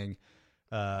by saying,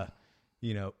 and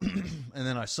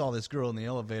then I saw this girl in the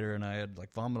elevator, and I had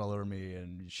like vomit all over me,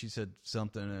 and she said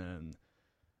something,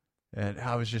 and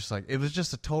I was just like, it was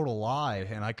just a total lie,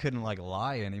 and I couldn't like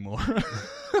lie anymore.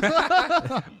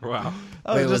 Wow.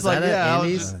 I Wait, was was just like, that at yeah, I was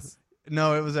Andy's? just,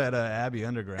 no, it was at Abbey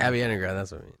Underground. Abbey Underground,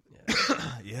 that's what I mean.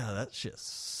 Yeah. Yeah, that shit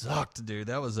sucked, dude.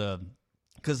 That was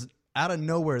because out of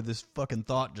nowhere, this fucking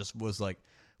thought just was like,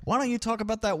 why don't you talk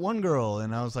about that one girl?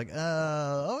 And I was like,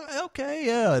 okay,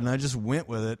 yeah. And I just went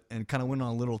with it and kind of went on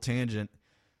a little tangent.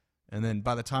 And then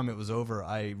by the time it was over,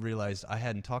 I realized I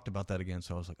hadn't talked about that again.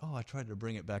 So I was like, I tried to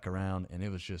bring it back around, and it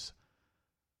was just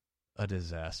a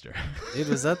disaster. Dude,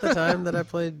 was that the time that I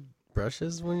played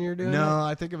brushes when you were doing No,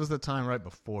 I think it was the time right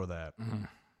before that. Mm-hmm.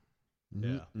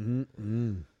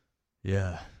 Yeah.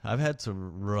 Yeah. I've had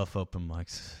some rough open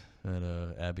mics at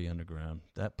Abbey Underground.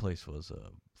 That place was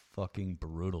a fucking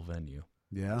brutal venue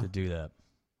Yeah. to do that.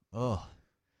 Oh.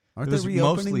 Aren't It they was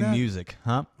reopening mostly that? music,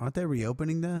 huh? Aren't they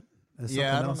reopening that? As Yeah,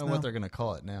 I something don't else know now? what they're going to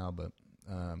call it now, but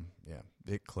yeah,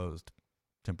 it closed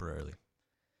temporarily.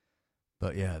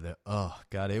 But yeah,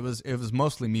 God, it was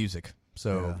mostly music.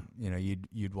 So,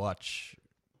 you'd watch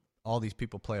all these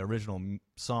people play original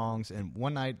songs, and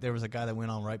one night there was a guy that went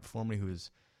on right before me who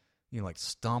was like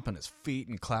stomping his feet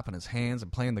and clapping his hands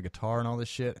and playing the guitar and all this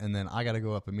shit, and then I got to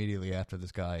go up immediately after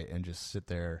this guy and just sit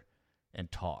there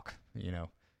and talk, this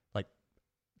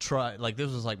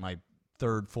was like my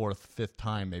third, fourth, fifth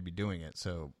time maybe doing it.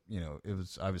 So,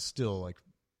 I was still like,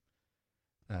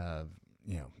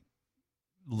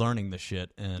 learning the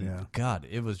shit. And God,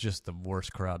 it was just the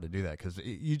worst crowd to do that. Cause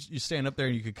you stand up there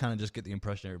and you could kind of just get the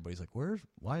impression everybody's like,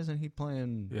 why isn't he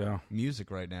playing music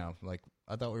right now? Like,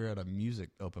 I thought we were at a music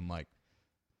open mic.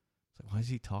 It's like, why is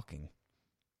he talking?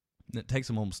 And it takes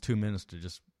him almost 2 minutes to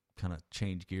just kind of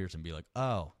change gears and be like,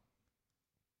 oh,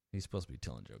 he's supposed to be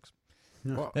telling jokes.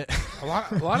 Well, a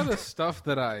lot of the stuff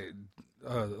that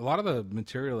a lot of the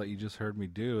material that you just heard me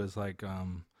do is like,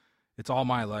 it's all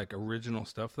my like original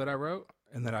stuff that I wrote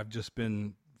and that I've just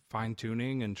been fine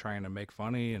tuning and trying to make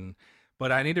funny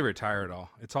but I need to retire it all.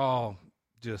 It's all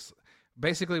just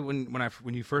basically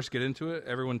when you first get into it,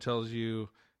 everyone tells you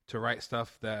to write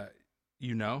stuff that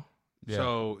you know. Yeah.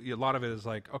 So a lot of it is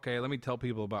like, okay, let me tell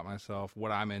people about myself,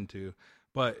 what I'm into,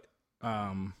 but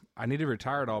I need to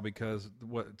retire it all because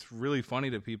what's really funny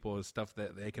to people is stuff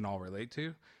that they can all relate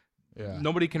to. Yeah.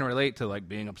 Nobody can relate to like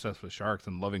being obsessed with sharks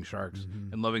and loving sharks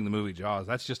and loving the movie Jaws.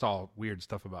 That's just all weird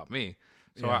stuff about me.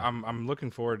 So Yeah. I'm looking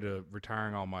forward to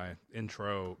retiring all my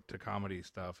intro to comedy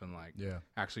stuff and like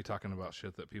actually talking about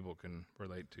shit that people can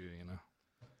relate to, you know.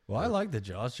 Well, I like the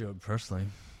Jaws joke personally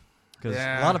because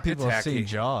Yeah, a lot of people it's have seen hacky.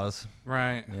 Jaws.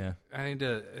 Right. Yeah.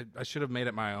 I should have made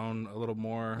it my own a little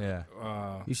more.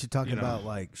 Yeah. You should talk you know. about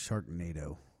like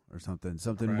Sharknado or something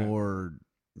Right. more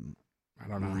I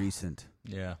don't know. recent.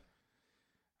 Yeah.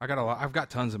 I've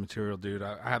got tons of material, dude.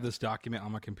 I have this document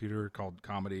on my computer called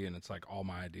Comedy, and it's like all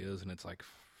my ideas, and it's like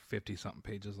 50 something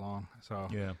pages long. So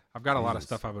Yeah. I've got a lot of Jesus.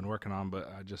 stuff I've been working on,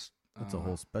 but I just That's a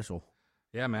whole special.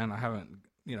 yeah, man. I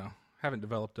haven't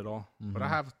developed it all, but I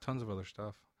have tons of other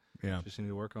stuff. Yeah. Just need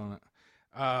to work on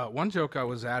it. One joke I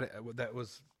was at that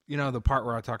was the part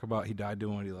where I talk about he died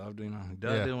doing what he loved. He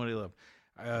died doing what he loved.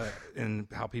 And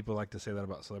how people like to say that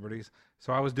about celebrities.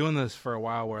 So I was doing this for a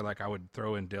while where like I would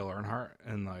throw in Dale Earnhardt,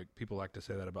 and like people like to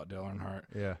say that about Dale Earnhardt.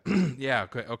 Yeah. Yeah.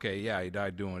 Okay. Yeah. He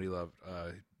died doing what he loved.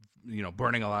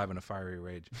 Burning alive in a fiery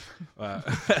rage.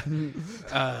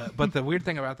 But the weird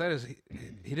thing about that is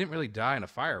he didn't really die in a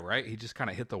fire, right? He just kind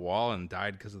of hit the wall and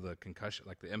died because of the concussion,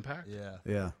 like the impact. Yeah.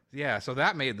 Yeah. Yeah, so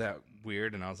that made that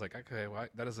weird, and I was like, okay, well,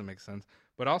 that doesn't make sense.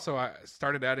 But also, I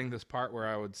started adding this part where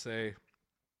I would say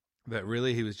that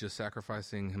really he was just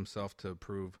sacrificing himself to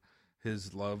prove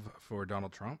his love for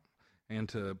Donald Trump and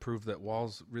to prove that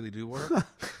walls really do work.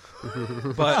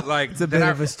 But like, It's a bit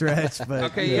of a stretch, but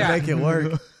okay, yeah, make it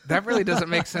work. That really doesn't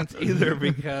make sense either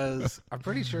because I'm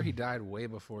pretty sure he died way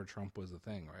before Trump was a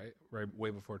thing, right? Right,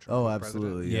 way before Trump. Oh, was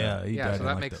absolutely. Yeah. He died so in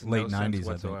that like makes the late no 90s sense I think.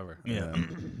 whatsoever. Yeah.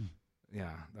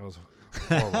 Yeah, that was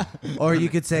horrible. Or you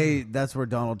could say that's where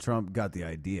Donald Trump got the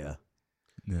idea.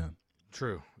 Yeah.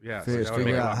 True. Yeah. Figure- that would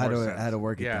figure make a out lot how more to- sense. how to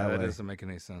work it Yeah, that way. doesn't make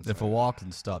any sense. If a wall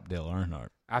can stop Dale Earnhardt.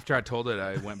 After I told it,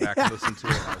 I went back and listened to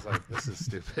it, and I was like, "This is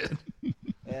stupid."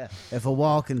 Yeah. If a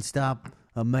wall can stop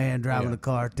a man driving a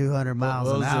car 200 miles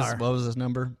What an was hour. this? What was this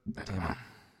number? Damn it.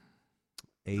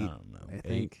 8, I don't know. I 8,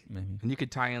 think. maybe. And you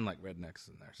could tie in like rednecks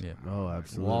in there. Yeah. Oh, Wall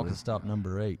absolutely. can stop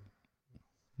number 8.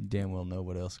 You damn well know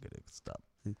what else could stop.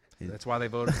 That's why they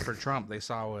voted for Trump. They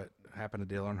saw what happened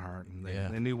to Dale Earnhardt, and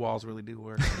they knew walls really do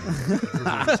work. Something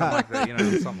like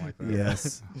that, something like that.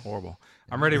 Yes. Horrible.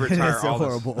 I'm ready to It retire is all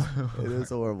horrible. this. It is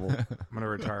horrible. I'm going to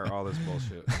retire all this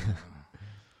bullshit.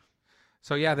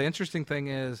 So yeah, the interesting thing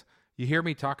is you hear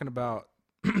me talking about.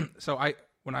 So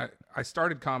when I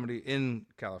started comedy in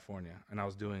California, and I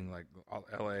was doing like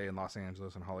L.A. and Los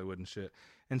Angeles and Hollywood and shit,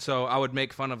 and so I would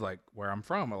make fun of like where I'm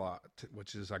from a lot,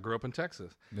 which is I grew up in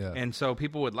Texas, and so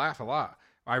people would laugh a lot.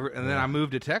 Then I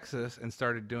moved to Texas and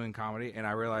started doing comedy, and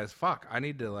I realized, fuck, I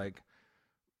need to like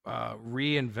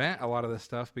reinvent a lot of this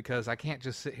stuff because I can't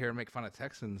just sit here and make fun of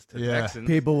Texans to Texans.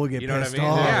 People will get You know what I pissed mean?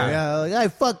 off. Yeah. Yeah. Like, hey,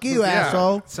 fuck you,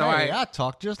 asshole. So Hey, I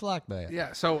talk just like that.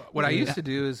 Yeah. So what I used to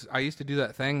do is I used to do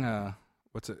that thing.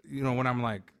 What's it? When I'm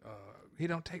like, we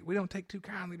don't take too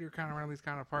kindly to your kind around these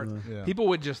kind of parts. Yeah. People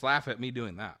would just laugh at me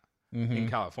doing that in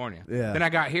California. Yeah. Then I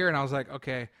got here and I was like,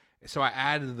 okay. So I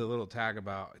added the little tag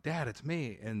about Dad, it's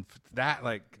me, and that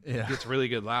like gets really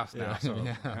good laughs now. So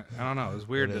I don't know. It was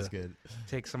weird That is to good.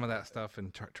 take some of that stuff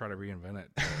and try to reinvent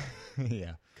it.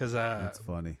 Yeah. Because That's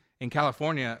funny. in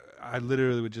California, I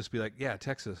literally would just be like, yeah,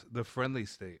 Texas, the friendly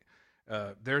state.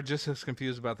 They're just as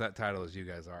confused about that title as you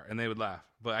guys are, and they would laugh.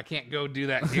 But I can't go do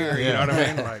that here. You know what I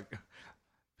mean? Like,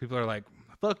 people are like,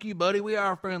 "Fuck you, buddy. We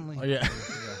are friendly." Oh, yeah.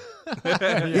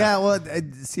 Yeah. Well,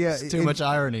 see, It's too much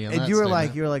irony. In And that you were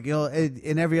statement. like,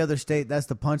 in every other state, that's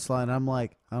the punchline. I'm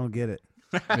like, I don't get it.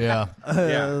 Yeah.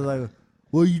 Yeah. Like,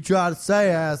 what you try to say,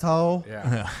 asshole?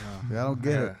 Yeah. I don't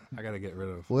get it. I gotta get rid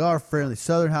of. We are friendly.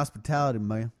 Southern hospitality,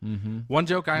 man. Mm-hmm. One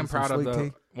joke I am Want some proud of, sweet though.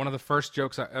 tea? One of the first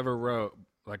jokes I ever wrote,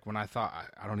 like when I thought,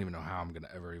 I don't even know how I'm gonna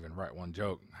ever even write one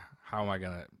joke. How am I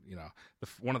gonna,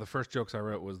 one of the first jokes I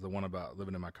wrote was the one about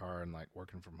living in my car and like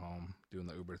working from home, doing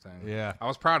the Uber thing. Yeah. I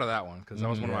was proud of that one because that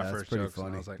was one of Yeah, my that's first pretty jokes. And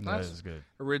funny. I was like, That that's is good.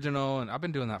 original, and I've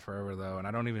been doing that forever though, and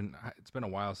I don't even. It's been a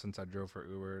while since I drove for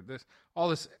Uber. All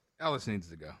this needs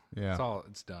to go. Yeah.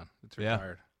 It's done. It's Yeah.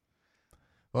 retired.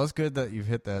 Well, it's good that you've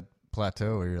hit that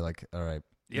plateau where you're like, all right,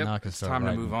 Yep, now I can it's start time to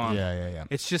writing. move on. Yeah.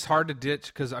 It's just hard to ditch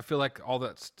because I feel like all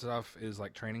that stuff is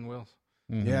like training wheels.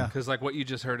 Mhm. Yeah. Because like what you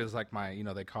just heard is like my,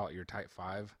 they call it your type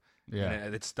 5. Yeah.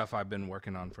 And it's stuff I've been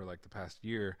working on for like the past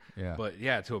year. Yeah. But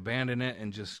yeah, to abandon it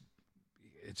and just,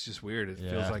 it's just weird. It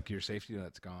Yeah. feels like your safety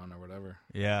net's gone or whatever.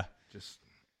 Yeah. Just,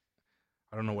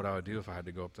 I don't know what I would do if I had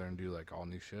to go up there and do like all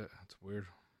new shit. It's weird.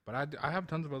 But I have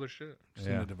tons of other shit. Just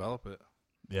need Yeah. to develop it.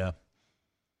 Yeah.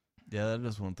 Yeah, that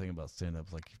is one thing about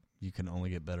stand-up. Like, you can only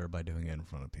get better by doing it in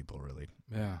front of people, really.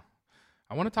 Yeah.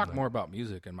 I want to talk more about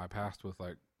music and my past with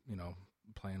like,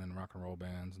 playing in rock and roll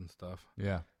bands and stuff.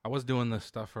 Yeah. I was doing this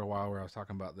stuff for a while where I was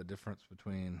talking about the difference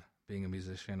between being a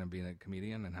musician and being a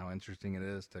comedian and how interesting it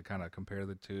is to kind of compare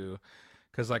the two.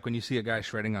 Because like when you see a guy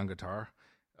shredding on guitar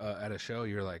at a show,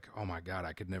 you're like, oh my God,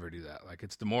 I could never do that. Like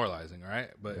it's demoralizing, right?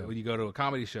 But when you go to a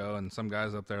comedy show and some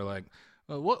guy's up there like,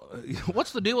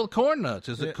 what's the deal with corn nuts?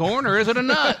 Is it corn or is it a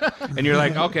nut? And you're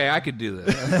like, okay, I could do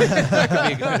this. I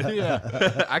could be good.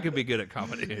 Yeah. I could be good at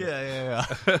comedy. Yeah.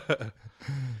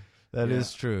 That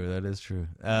is true. That is true.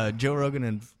 Joe Rogan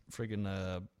and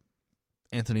freaking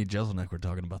Anthony Jeselnik were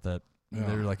talking about that. Yeah.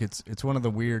 They're like, it's one of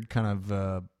the weird kind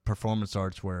of performance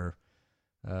arts where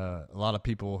a lot of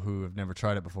people who have never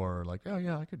tried it before are like, oh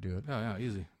yeah, I could do it. Yeah,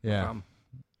 easy. Yeah.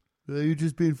 You're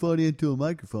just being funny into a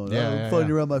microphone. Yeah, I'm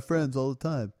funny around my friends all the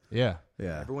time. Yeah.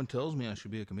 Yeah. Everyone tells me I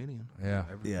should be a comedian. Yeah.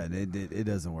 Yeah, it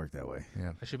doesn't work that way.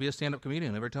 Yeah. I should be a stand-up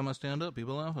comedian. Every time I stand up,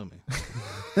 people laugh at me.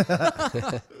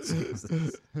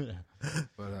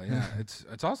 But yeah,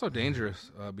 it's also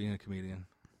dangerous being a comedian.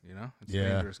 It's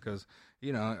dangerous because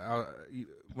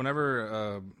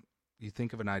whenever you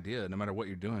think of an idea, no matter what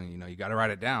you're doing, you got to write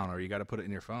it down or you got to put it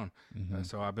in your phone.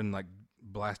 So I've been like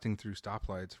blasting through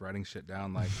stoplights, writing shit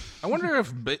down. Like, I wonder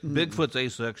if Bigfoot's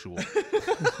asexual.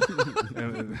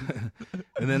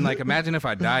 And then, like, imagine if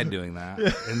I died doing that,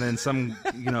 and then some,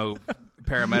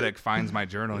 paramedic finds my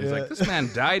journal. And he's like, "This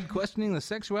man died questioning the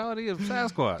sexuality of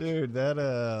Sasquatch." Dude, that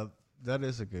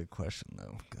is a good question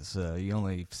though, because you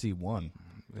only see one.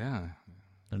 Yeah,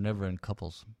 they're never in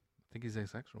couples. I think he's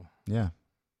asexual. Yeah,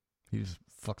 he just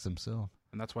fucks himself.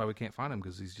 And that's why we can't find him,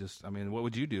 because he's just, what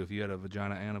would you do if you had a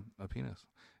vagina and a penis?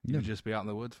 You'd just be out in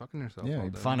the woods fucking yourself all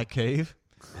day. Find a cave.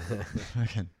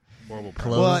 Horrible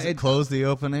premise. Close the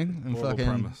opening and Horrible fucking.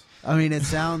 premise. It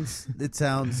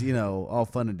sounds all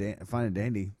fine and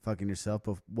dandy, fucking yourself.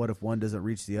 But what if one doesn't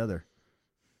reach the other?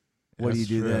 What do you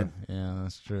do then? Yeah,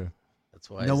 that's true. That's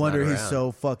why. No wonder he's around.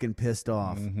 so fucking pissed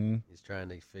off. Mm-hmm. He's trying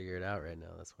to figure it out right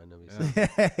now. That's why nobody's.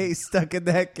 He's stuck in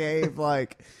that cave,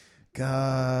 like,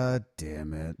 God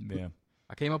damn it. Yeah.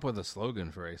 I came up with a slogan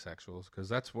for asexuals because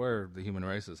that's where the human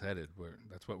race is headed.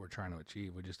 That's what we're trying to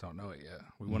achieve. We just don't know it yet.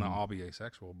 We want to all be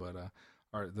asexual, but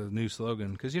the new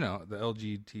slogan, because the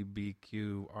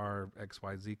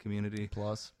LGBTQRXYZ community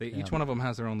Plus, each one of them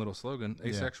has their own little slogan.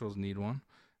 Asexuals need one,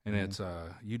 and it's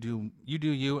you do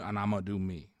you, and I'm gonna do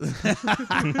me.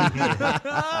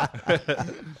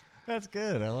 That's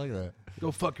good. I like that.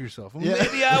 Go fuck yourself. Yeah.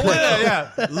 Maybe I will.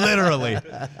 Yeah, literally.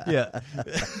 Yeah.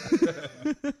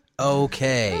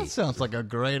 Okay. That sounds like a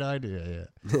great idea.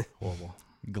 Yeah. Horrible.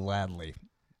 Gladly.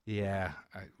 Yeah,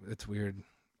 it's weird.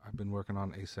 I've been working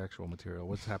on asexual material.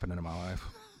 What's happening in my life?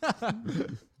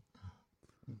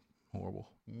 Horrible.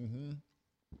 Mm-hmm.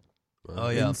 Oh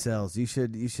Incels. You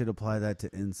should apply that to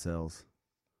incels.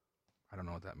 I don't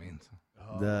know what that means.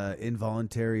 The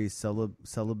involuntary You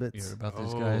celibates. heard about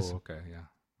these guys? Okay, yeah.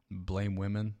 Blame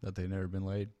women that they've never been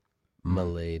laid.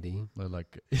 Milady. They're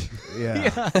like,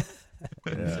 Yeah.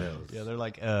 yeah, they're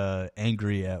like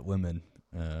angry at women.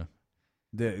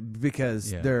 Because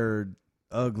they're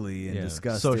ugly and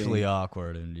disgusting. Socially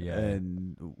awkward, and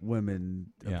and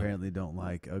women Yeah. apparently don't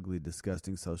like ugly,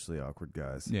 disgusting, socially awkward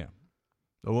guys. yeah.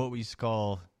 Or what we used to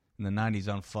call in the 90s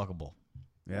unfuckable.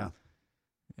 Yeah.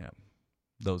 Yeah.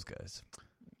 Those guys.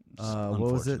 It's What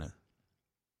was it? unfortunate.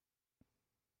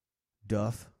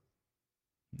 Duff.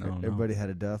 No, Everybody had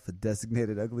a Duff, a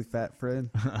designated ugly fat friend.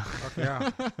 Fuck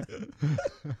yeah.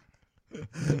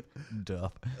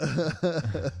 Duff.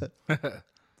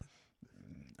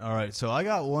 All right, so I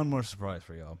got one more surprise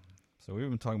for y'all. So we've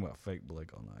been talking about fake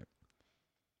Blake all night.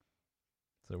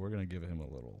 So we're going to give him a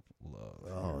little love.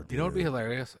 Oh, You know what would be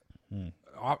hilarious? Hmm.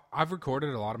 I've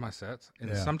recorded a lot of my sets, and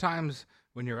Yeah. sometimes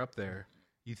when you're up there,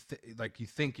 you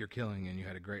think you're killing and you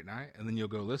had a great night, and then you'll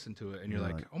go listen to it, and you're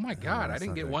like, oh my God, I that's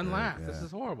didn't not get that one great, laugh. This yeah.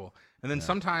 is horrible. And then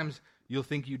sometimes you'll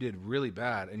think you did really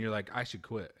bad, and you're like, I should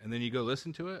quit. And then you go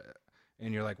listen to it,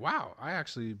 and you're like, wow, I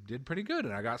actually did pretty good,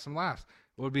 and I got some laughs.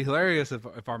 It would be hilarious if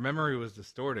our memory was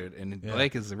distorted, and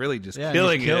Blake is really just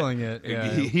killing it. Yeah.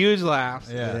 Huge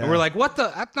laughs. Yeah. And we're like, what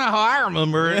the? That's not how I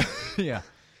remember it. Yeah.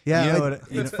 Yeah, You know like,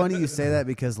 it's funny you say that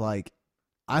because like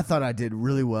I thought I did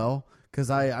really well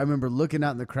because I remember looking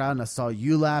out in the crowd and I saw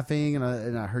you laughing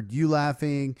and I heard you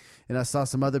laughing and I saw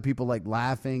some other people like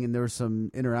laughing and there was some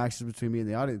interactions between me and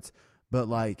the audience. But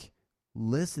like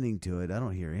listening to it, I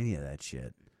don't hear any of that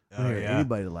shit. I don't hear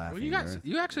anybody laughing. Well,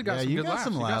 you actually got some you good got laughs.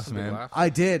 some You got laughs, some good man. laughs. I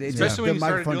did, especially when you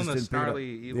started microphone doing the just didn't pick it up.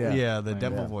 snarly evil. Yeah, the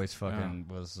devil voice fucking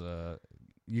was.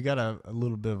 You got a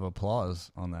little bit of applause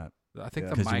on that. I think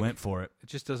the because mic you went for it. It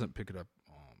just doesn't pick it up.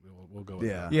 We'll go with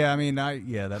that. Yeah. I mean,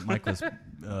 that mic was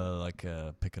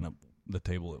picking up the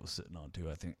table it was sitting on too.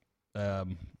 I think.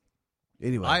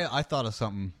 Anyway, I thought of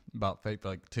something about Fake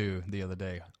Blake too the other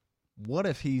day. What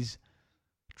if he's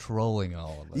trolling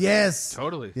all of us? Yes,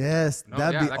 totally. Yes,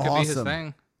 that'd be that could awesome. be his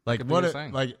thing. Like what?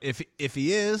 If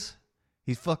he is,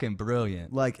 he's fucking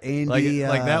brilliant. Like Andy,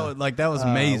 like that was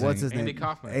amazing. What's his Andy name?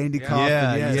 Kaufman. Andy Yeah. Kaufman.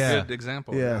 Yeah, yes. yeah. Good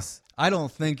example. Yes. I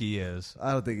don't think he is,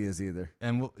 I don't think he is either.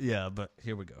 and but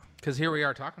here we go. Because here we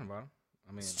are talking about him.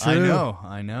 I mean, It's I true.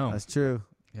 know. That's true.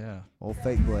 Yeah. Old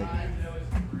Fake Blake.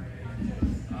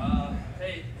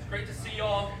 Hey, it's great to see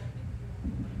y'all.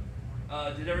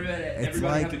 Did everybody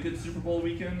like- have a good Super Bowl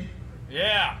weekend?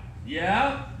 Yeah.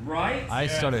 Yeah, right? I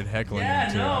started heckling yeah,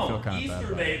 him too. I feel no. kind of bad.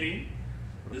 Easter, about it. baby.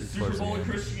 The Towards Super the Bowl of end.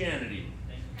 Christianity,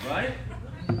 right?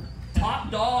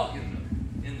 Top dog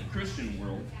in the Christian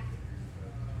world.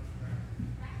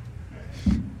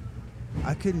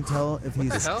 I couldn't tell if he's.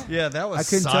 the hell? Yeah, that was I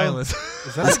couldn't tell- silence.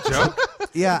 Is that a joke?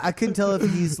 Yeah, I couldn't tell if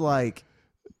he's like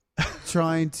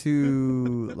trying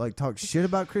to like talk shit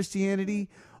about Christianity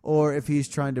or if he's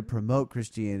trying to promote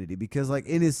Christianity because like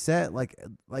in his set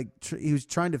he was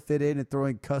trying to fit in and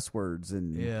throwing cuss words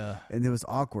and Yeah. and it was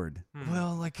awkward.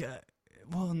 Well,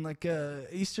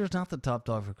 Easter's not the top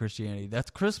dog for Christianity. That's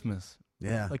Christmas.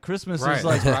 Yeah. Like Christmas Right, is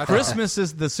like that's what I thought. Christmas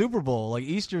is the Super Bowl. Like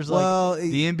Easter's Well, like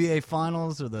the NBA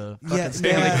Finals or the fucking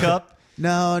Stanley yeah. Cup.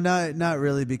 No, not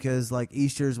really because like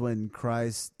Easter's when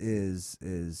Christ is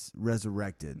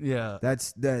resurrected. Yeah.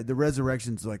 That's the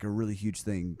resurrection's like a really huge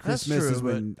thing. That's Christmas true, is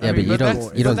when Yeah, but you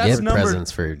don't but that's get number-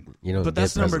 presents for But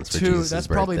that's number presents for two. Jesus' That's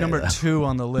probably birthday, number though. 2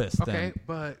 on the list. Okay, Then.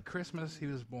 but Christmas he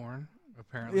was born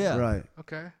apparently. Yeah. right.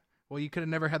 Okay. Well, you could have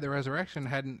never had the resurrection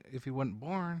if he wasn't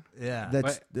born. Yeah.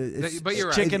 That's But you're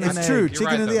right. chicken it's and true. egg. You're Chicken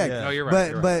right, and the though. egg. No, you're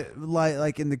right. But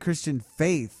like in the Christian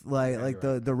faith, like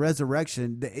the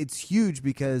resurrection, it's huge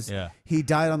because Yeah. he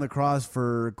died on the cross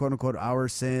for quote unquote our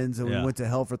sins, and Yeah. we went to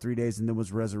hell for 3 days, and then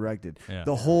was resurrected. Yeah.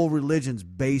 The whole religion's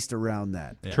based around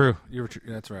that. Yeah. True.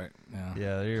 That's right. Yeah.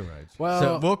 Yeah, you're right. Well,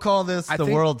 so we'll call this I the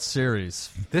think World Series.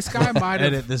 This guy might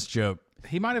have Edit this joke.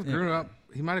 He might have grew up.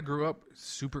 He might have grew up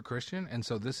super Christian, and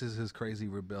so this is his crazy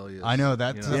rebellious. I know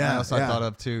that's something Yeah, else I yeah. thought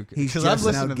of too. He's Because I've just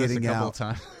listened now to this a getting couple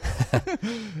out. of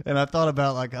times, and I thought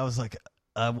about I was like,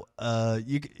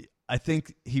 I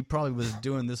think he probably was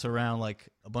doing this around like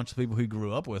a bunch of people he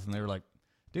grew up with, and they were like,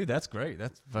 "Dude, that's great.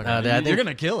 That's fucking. I you're think-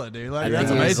 gonna kill it, dude. Like, I that's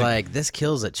think he was amazing." like, this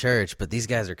kills at church, but these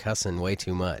guys are cussing way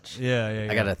too much. yeah.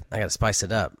 I gotta spice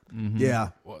it up. Mm-hmm. Yeah.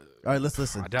 Well, All right, let's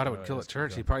listen. I doubt it would kill at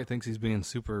church. He probably thinks he's being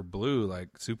super blue, like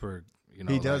super.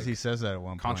 He does. like, He says that at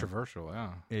one point. controversial.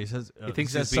 Yeah. Yeah, he says He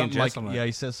thinks says he's being something like, gentleman. yeah,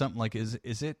 he says something like, "Is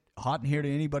it hot in here to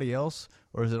anybody else,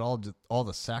 or is it all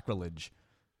the sacrilege?"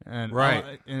 And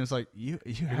Right. and it's like you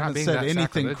not haven't being said that anything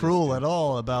sacrilegious, cruel dude. at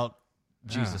all about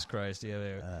Yeah. Jesus Christ. Yeah,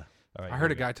 all right. I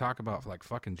heard a guy talk about like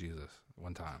fucking Jesus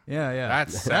one time. Yeah.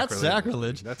 That's That's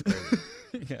sacrilege. sacrilege. That's crazy.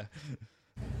 yeah.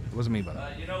 It wasn't me, but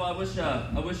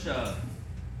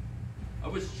I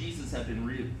wish Jesus had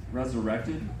been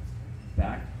resurrected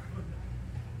back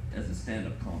as a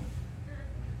stand-up comic.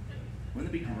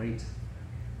 Wouldn't it be great?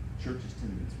 Church's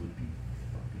attendance would be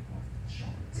fucking off the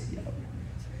charts. Yeah,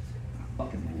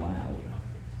 fucking loud.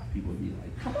 People would be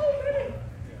like, "Come on,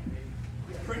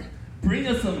 man! Bring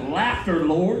us some laughter,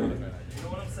 Lord." You know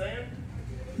what I'm saying?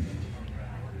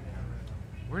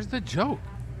 where's the joke?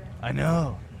 I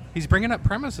know. He's bringing up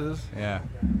premises. Yeah.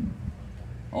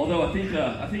 Although I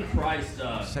think Christ.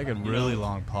 It's taking you really know,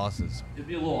 long pauses. It'd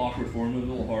be a little awkward for him, a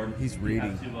little hard. He's He'd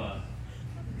reading. have to,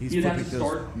 He's he'd have flipping to those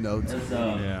start notes. as,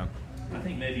 Yeah. I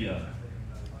think maybe a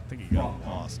I think he got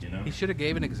lost. you know. He should have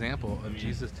gave an example of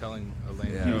Jesus telling a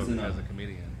lame Yeah. He joke was in as a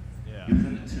comedian. Yeah. He was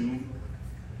in the tomb.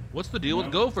 What's the deal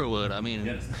with Gopher Wood? I mean, He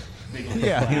had a big old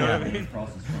Yeah, flag you know what I hanging mean?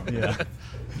 across his front. Yeah.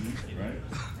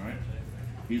 Right.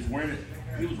 He's wearing it.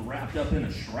 He was wrapped up in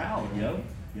a shroud, yo.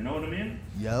 You know what I mean?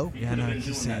 Yo. He Yeah, could no, have been he's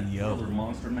doing saying that yo. Thriller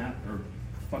monster map or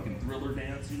fucking Thriller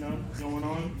dance, you know, going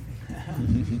on.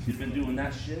 He'd been doing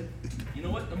that shit. You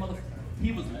know what?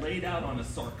 He was laid out on a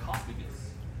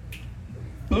sarcophagus.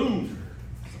 Boom.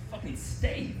 It's a fucking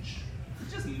stage.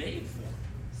 It's just made for him.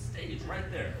 Stage right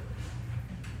there.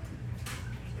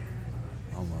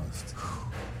 Almost.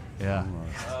 Yeah.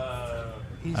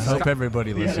 Almost. I hope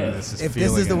everybody listening to this is if feeling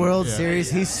this is the it. World Yeah.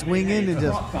 Series, he's swinging and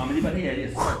just. Comedy, but he had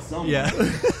to start somewhere.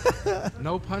 Yeah.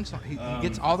 No punchline. He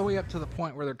gets all the way up to the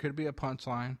point where there could be a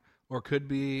punchline or could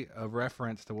be a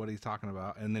reference to what he's talking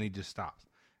about, and then he just stops.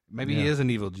 Maybe he Yeah. is an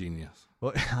evil genius.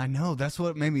 Well, I know. That's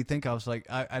what made me think. I was like,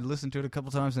 I listened to it a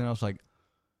couple times, and I was like,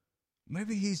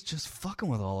 maybe he's just fucking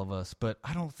with all of us, but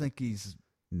I don't think he's.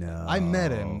 No. I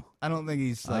met him. I don't think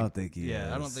he's like. I don't think he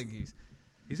Yeah, I is. don't think he's.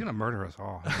 He's gonna murder us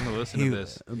all. He's gonna listen He- to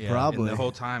this. probably. And the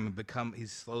whole time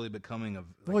he's slowly becoming a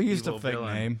Well, used a evil fake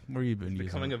villain. name. Where you been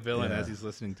Becoming using? a villain Yeah. as he's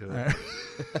listening to it.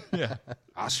 Yeah.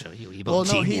 I'll show you evil Well,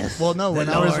 no, genius. when The I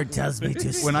was Lord tells me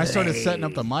to when I started slay. setting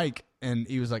up the mic, and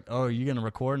he was like, "Oh, are you gonna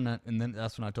record?" And then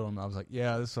that's when I told him, I was like,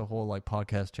 "Yeah, this is a whole like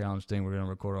podcast challenge thing. We're gonna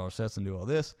record all our sets and do all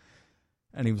this."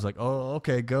 And he was like, "Oh,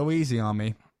 okay, go easy on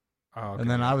me." Oh, okay.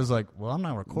 And then I was like, "Well, I'm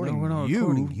not recording we're not you.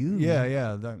 recording you.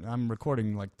 Yeah. I'm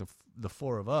recording like the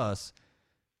four of us."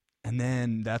 And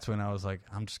then that's when I was like,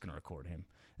 "I'm just gonna record him."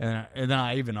 And then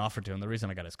I even offered to him. The reason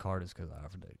I got his card is because I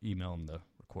offered to email him the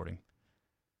recording.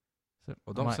 So,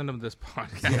 Well, don't my- send him this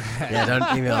podcast. Yeah,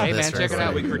 don't email Hey this man, check it right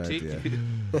out. We away. Good critique. idea.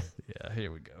 Yeah,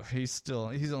 here we go. He's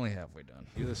only halfway done.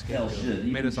 You're the Hell, scapegoat. shit.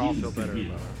 Made us all Jesus feel could better be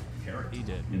about a character. He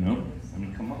did. You know? I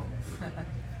mean, come on.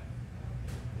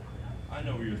 I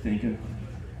know what you're thinking.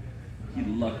 He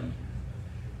lucky.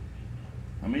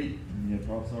 I mean, yeah,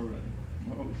 props already.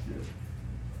 Oh, shit.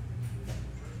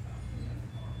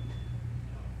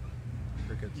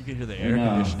 crickets. You can hear the air No.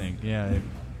 conditioning. Yeah.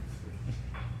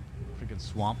 Freaking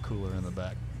swamp cooler in the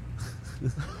back.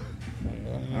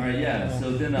 All right, yeah.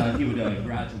 So then he would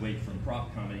graduate from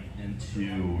prop comedy into.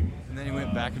 And then he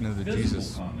went back into the physical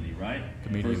Jesus comedy, right?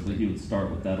 comedian First, thing. he would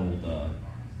start with that old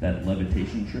that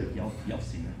levitation trick. Y'all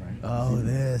seen it, right? Oh,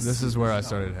 this. This is where I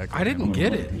started heckling. I didn't I'm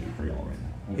get gonna it. levitate for y'all right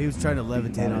now. He was trying to Think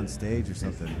levitate about on it. stage or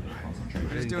something.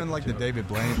 Concentrate. He's doing like the David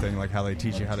Blaine thing, like how they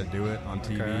teach you how to do it on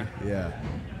TV. Okay. Yeah.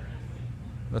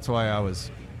 That's why I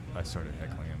started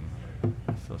heckling him.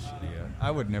 I feel shitty. I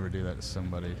would never do that to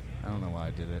somebody. I don't know why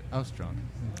I did it. I was drunk.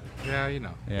 Yeah, you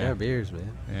know. Yeah, beers,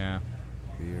 man. Yeah.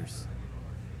 Beers.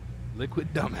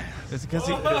 Liquid dumbass. It's because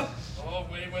he. Oh,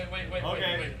 wait.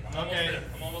 Okay.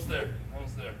 I'm almost there.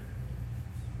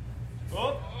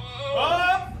 Oh.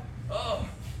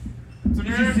 Did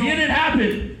you see it? It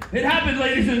happened. It happened,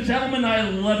 ladies and gentlemen. I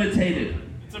levitated.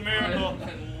 It's a miracle.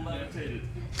 I levitated.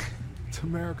 It's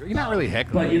America. You're not really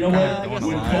heckling. But you know what? I guess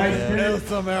When not. Christ did it,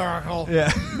 It's a miracle.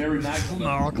 Yeah. Mary Magdalene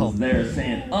Miracle. was there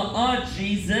saying,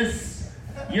 Jesus,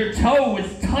 your toe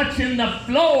is touching the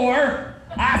floor.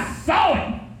 I saw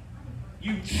it.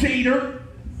 You cheater.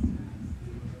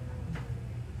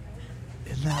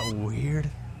 Isn't that weird?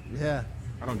 Yeah.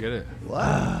 I don't get it.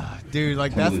 Dude,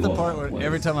 like Totally that's the lost part my where place.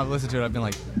 every time I've listened to it, I've been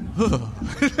like,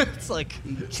 it's like,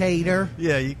 Cheater.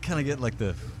 yeah, you kind of get like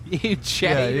the, You yeah,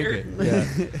 chatter. you get, yeah.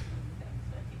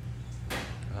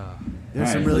 There's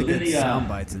All some right, really so good then he, sound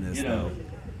bites in this, you know, though.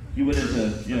 You went into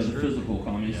the physical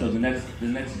comedy. So the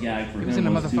next gag for He was him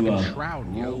in a was to motherfucking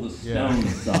shroud, yo. roll the Yeah. stone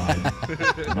aside,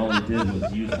 and all he did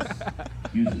was use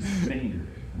his finger,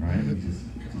 right? He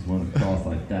just went across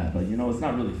like that. But you know, it's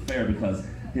not really fair because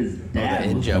his The dad.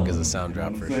 in was joke is telling a him, sound you know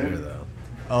drop what for I'm saying? sure, though.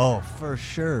 Oh, for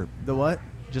sure. The what?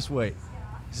 Just wait.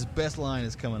 His best line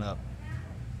is coming up.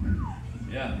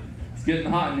 Yeah, it's getting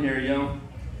hot in here, yo.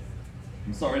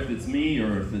 I'm sorry if it's me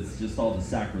or if it's just all the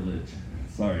sacrilege.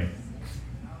 Sorry.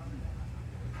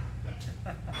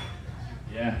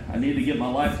 Yeah, I need to get my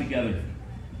life together.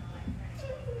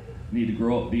 Need to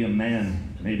grow up, be a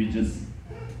man. Maybe just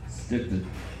stick to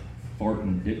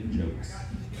farting dick jokes.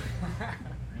 All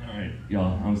right,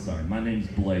 y'all, I'm sorry. My name's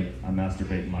Blake. I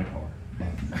masturbate in my car.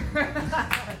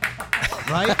 Bye.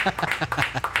 Right?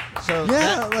 So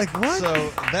Yeah, like what? So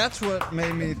that's what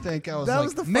made me think. I was That like,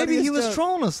 was the maybe he funniest was joke.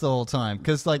 trolling us the whole time.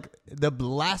 Because like the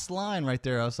last line right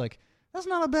there, I was like, that's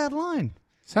not a bad line.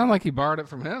 Sound like he borrowed it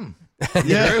from him.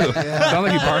 Yeah. Sound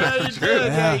like he borrowed it from Drew.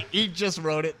 Yeah. He just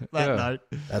wrote it that Yeah. night.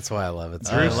 That's why I love it.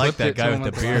 So I much. like that it to guy him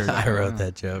with the at the beard. I wrote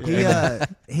that joke.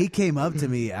 He came up to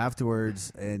me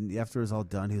afterwards, and after it was all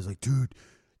done, he was like, "Dude,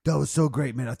 that was so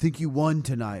great, man. I think you won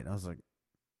tonight." I was like,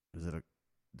 "Is it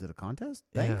a contest?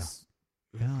 Yeah. Thanks.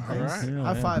 Yeah, All right. yeah,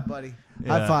 High yeah. five, buddy.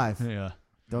 Yeah, High five. Yeah.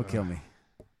 Don't kill me."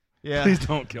 Yeah. Please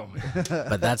don't kill me.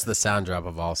 But that's the sound drop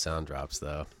of all sound drops,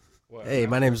 though. Hey,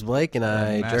 my name's Blake, and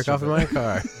I jerk off in my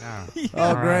car. Yeah.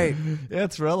 Oh, great. Yeah,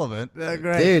 it's relevant.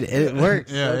 Great. Dude, it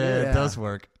works. Yeah, Yeah. it does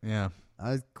work. Yeah.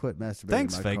 I quit masturbating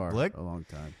Thanks, in my fake car Blick. a long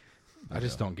time. I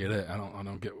just don't get it. I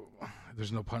don't get.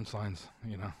 There's no punchlines,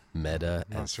 you know. Meta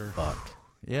Not as sure. fuck.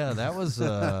 Yeah, that was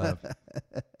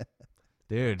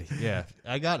dude, yeah.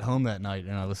 I got home that night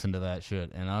and I listened to that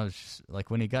shit and I was just, like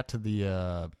when he got to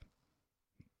the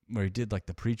where he did like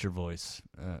the preacher voice,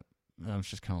 I was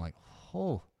just kind of like,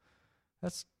 "Oh,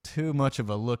 that's too much of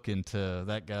a look into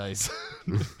that guy's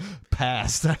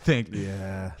past." I think.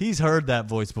 Yeah. He's heard that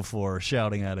voice before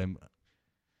shouting at him.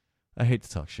 I hate to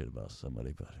talk shit about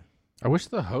somebody, but I wish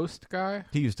the host guy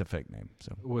he used a fake name,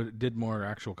 so did more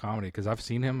actual comedy because I've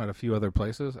seen him at a few other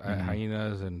places, at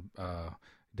Hyenas and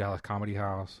Dallas Comedy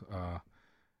House.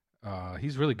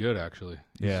 He's really good, actually.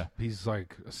 He's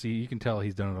like, you can tell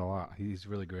he's done it a lot. He's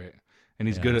really great, and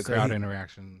he's good at crowd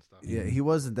interaction and stuff. Yeah, he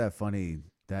wasn't that funny.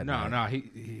 That No, night.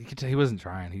 he could tell he wasn't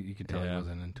trying. You could tell he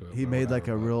wasn't into it. He but made like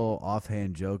a whatever, real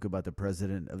offhand joke about the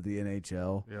president of the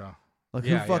NHL. Yeah. Like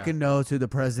Yeah, who fucking knows who the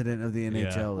president of the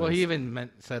NHL is? Well, he even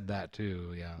said that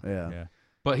too. Yeah. Yeah.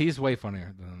 But he's way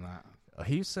funnier than that.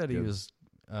 He said he was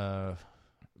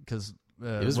because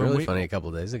It was really funny a couple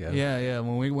of days ago. Yeah.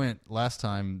 When we went last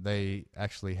time, they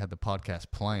actually had the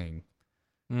podcast playing,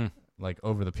 like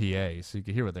over the PA, so you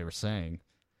could hear what they were saying.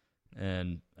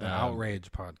 And The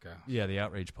Outrage podcast. Yeah, the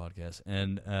Outrage podcast,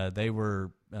 and they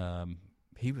were.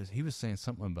 He was saying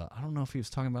something about, I don't know if he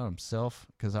was talking about himself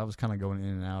because I was kind of going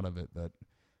in and out of it, but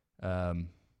I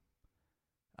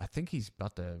think he's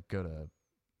about to go to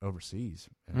overseas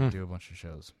and do a bunch of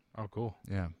shows. Oh, cool.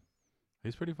 Yeah.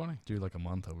 He's pretty funny. Do like a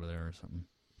month over there or something.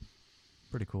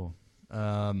 Pretty cool.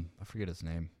 I forget his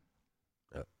name.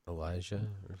 Elijah?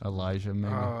 Elijah,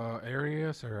 maybe.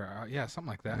 Arias or something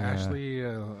like that. Yeah. Ashley, We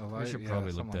Elijah. should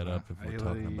probably look that up if we're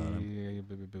talking about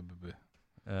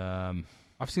him.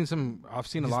 I've seen a He's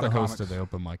lot the of host comics. of the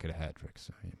open mic at Hat Trick.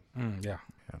 So Yeah.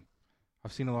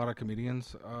 I've seen a lot of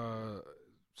comedians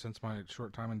since my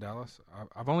short time in Dallas.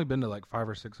 I've only been to like 5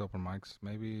 or 6 open mics,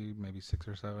 maybe 6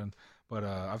 or 7. But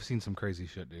I've seen some crazy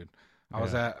shit, dude. I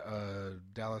was at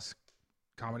Dallas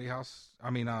Comedy House.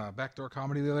 Backdoor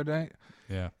Comedy the other day.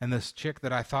 Yeah. And this chick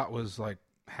that I thought was like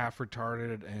half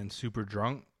retarded and super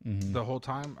drunk the whole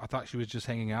time. I thought she was just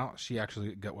hanging out. She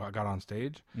actually got on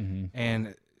stage,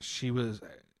 and she was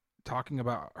talking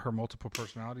about her multiple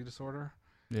personality disorder.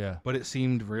 Yeah. But it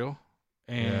seemed real,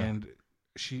 and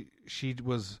she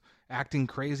was acting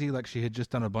crazy like she had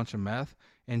just done a bunch of meth,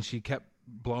 and she kept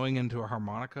blowing into a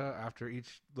harmonica after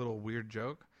each little weird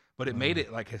joke. But it made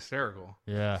it like hysterical.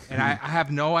 Yeah. And I have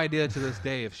no idea to this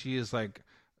day if she is like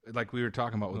we were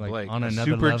talking about with Like Blake, on a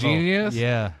another super level. genius,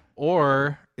 Yeah.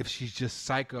 or if she's just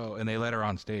psycho and they let her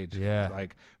on stage. Yeah.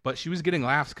 But she was getting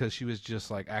laughs because she was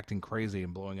just like acting crazy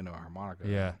and blowing into a harmonica.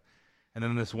 Yeah. And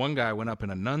then this one guy went up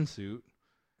in a nun suit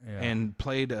and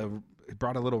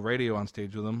brought a little radio on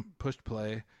stage with him, pushed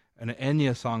play, and an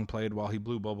Enya song played while he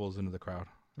blew bubbles into the crowd.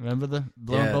 Remember the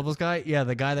blowing bubbles guy? Yeah,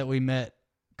 the guy that we met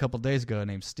a couple days ago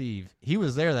named Steve. He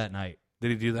was there that night.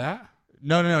 Did he do that?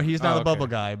 No, he's not Oh, the bubble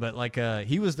okay. guy, but like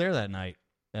he was there that night.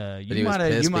 But he was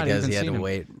pissed because he had to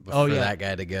wait for that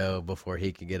guy to go before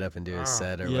he could get up and do his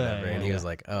set or whatever. And he was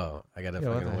like, "Oh, I gotta what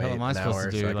the fucking hell wait am I an supposed to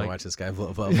hour do? so I can Like- watch this guy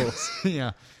blow bubbles."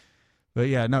 Yeah, but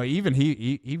yeah, no. Even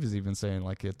he was even saying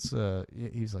like it's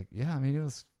he's like, yeah, I mean it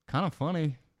was kind of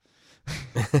funny.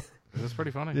 It was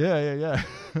pretty funny. Yeah.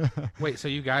 Wait, so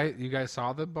you guys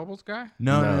saw the bubbles guy?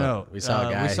 No. We saw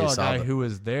a guy who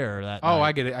was there that Oh, night.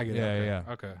 I get it. Yeah.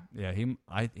 Okay. Yeah, he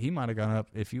might have gone up.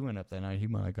 If you went up that night, he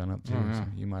might have gone up too. Oh, yeah. So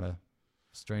you might have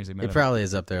strangely met He him. probably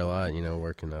is up there a lot,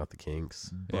 working out the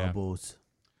kinks. Yeah. Bubbles.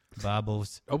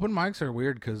 Open mics are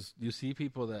weird because you see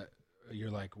people that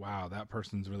you're like, wow, that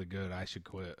person's really good. I should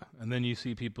quit. And then you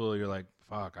see people you're like,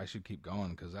 fuck, I should keep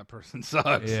going because that person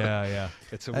sucks. Yeah.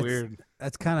 It's weird.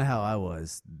 That's kind of how I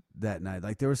was that night.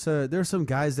 Like there were some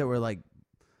guys that were like,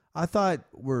 I thought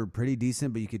were pretty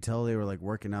decent, but you could tell they were like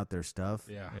working out their stuff.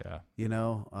 Yeah.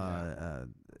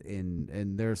 And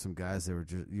there were some guys that were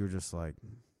you were just like,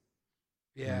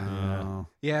 Yeah. no.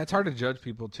 Yeah, it's hard to judge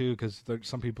people too because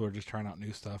some people are just trying out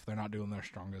new stuff. They're not doing their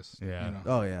strongest. Yeah.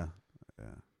 Oh yeah.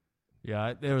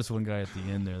 Yeah, there was one guy at the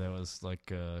end there that was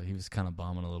like he was kind of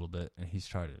bombing a little bit, and he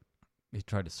tried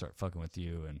to start fucking with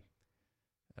you, and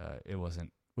it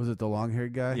wasn't. Was it the long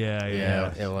haired guy?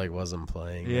 Yeah. It like wasn't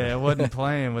playing. Yeah, it wasn't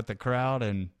playing with the crowd,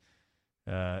 and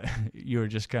you were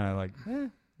just kind of like,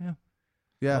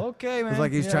 Yeah. okay, man. It was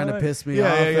like he's Yeah, trying to all right. piss me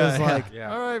Yeah, off. yeah, It was yeah, like,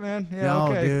 yeah. all right, man. Yeah, no,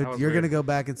 okay. dude, was you're weird. gonna go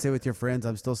back and sit with your friends.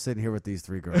 I'm still sitting here with these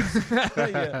 3 girls.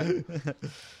 Yeah.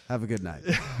 Have a good night.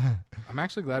 I'm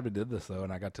actually glad we did this though,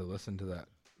 and I got to listen to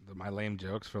my lame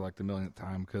jokes for like the millionth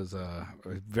time because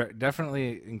it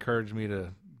definitely encouraged me to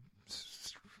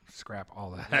scrap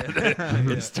all that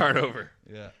and start over.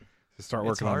 Yeah, to start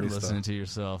working on this listening to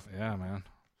yourself. Yeah, man.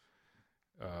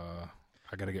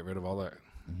 I got to get rid of all that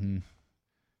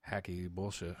hacky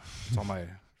bullshit. It's all my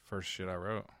first shit I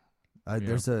wrote.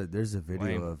 There's a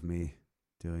video of me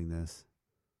doing this.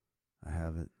 I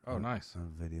have it. Oh, nice.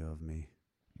 A video of me.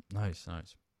 Nice.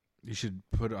 You should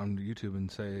put it on YouTube and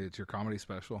say it's your comedy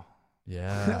special.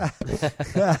 Yeah.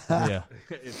 Yeah.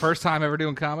 First time ever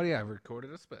doing comedy, I've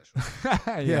recorded a special.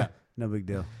 Yeah. No big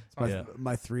deal. It's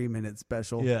my 3-minute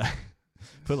special. Yeah.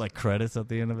 Put like credits at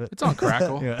the end of it. It's on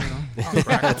Crackle. Yeah. On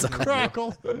Crackle. It's on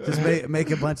Crackle. Just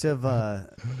make a bunch of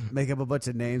make up a bunch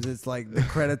of names. It's like the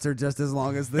credits are just as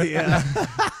long as the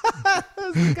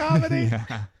comedy.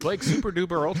 Yeah. Blake Super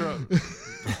Duper Ultra.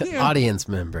 Audience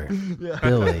member.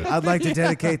 Billy. I'd like to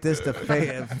dedicate this to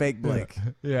fake Blake.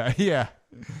 Yeah.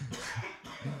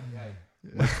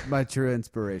 My true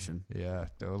inspiration. Yeah,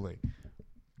 totally.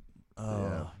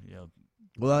 Oh, yeah.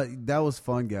 Well, that was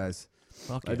fun, guys.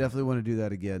 Fuck I definitely want to do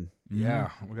that again. Yeah,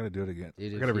 we got to do it again.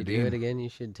 Dude, we if got to you redeem do it again, you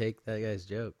should take that guy's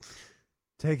joke.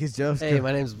 Take his jokes. Hey,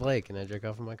 my name's Blake, and I jerk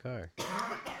off in my car.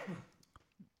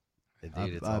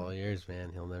 Dude, it's all yours, man.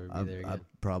 He'll never be there again. I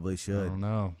probably should. I don't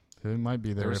know. He might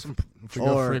be there if we or-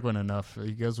 go frequent enough.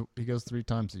 He goes 3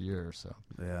 times a year, so.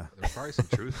 Yeah. There's probably some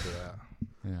truth to that.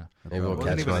 Yeah. Maybe we'll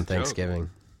catch him on Thanksgiving.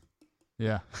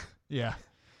 Yeah. Yeah.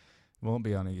 Won't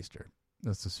be on Easter.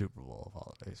 That's the Super Bowl of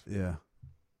holidays. Yeah.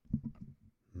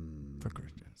 For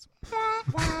Christians.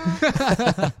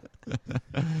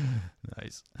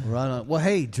 Nice. Right on. Well,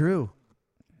 hey, Drew,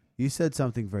 you said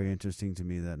something very interesting to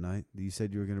me that night. You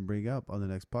said you were going to bring up on the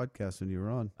next podcast when you were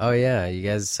on. Oh, yeah. You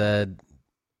guys said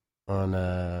on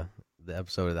the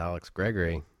episode with Alex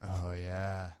Gregory. Oh,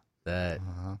 yeah. That,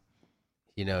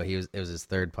 it was his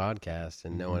 3rd podcast,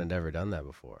 and no one had ever done that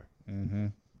before. Mm-hmm.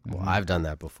 Well, I've done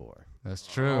that before. That's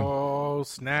true. Oh,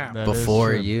 snap. That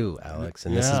before you, Alex,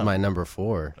 and this is my number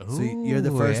 4. So you're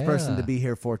the first person to be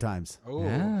here 4 times. Oh,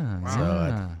 yeah.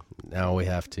 So now we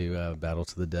have to battle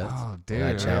to the death. Oh, dude. And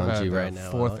I challenge you right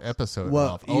now, 4th Alex. episode.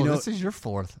 Well, this is your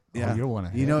 4th. Yeah. Oh, you're one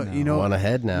ahead You know, one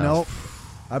ahead now. Nope.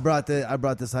 I brought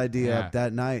this idea up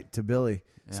that night to Billy.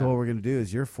 So what we're going to do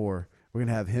is you're 4. We're going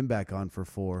to have him back on for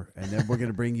 4, and then we're going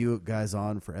to bring you guys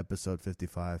on for episode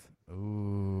 55.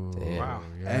 Ooh. Damn. Wow.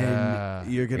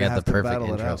 And you're going to have the to perfect battle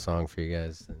it intro out. song for you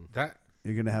guys.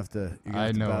 You're going to have to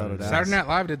I know battle it it is. out. Saturday Night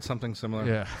Live did something similar.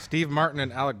 Yeah. Steve Martin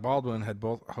and Alec Baldwin had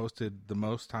both hosted the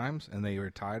most times, and they were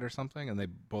tied or something, and they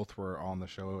both were on the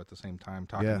show at the same time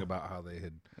talking about how they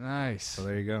had. Nice. So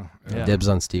there you go. Yeah. Dibs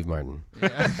on Steve Martin.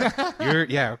 You're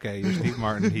Steve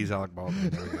Martin. He's Alec Baldwin.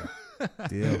 There we go.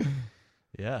 Deal.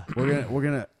 Yeah. We're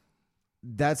gonna.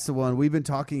 That's the one. We've been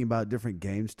talking about different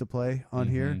games to play on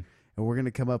here, and we're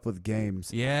gonna come up with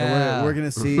games. Yeah. And we're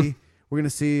gonna see. We're gonna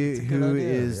see That's a good who idea.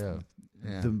 is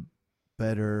Yeah. the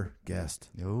better guest.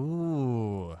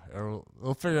 Ooh. Or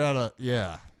we'll figure out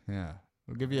Yeah.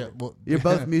 We'll give you. You're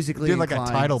both musically do like inclined,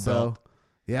 a title so- belt.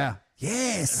 Yeah.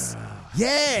 Yes.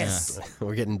 Yes.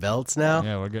 We're getting belts now?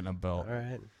 Yeah, we're getting a belt. All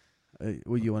right.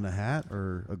 Well, you want a hat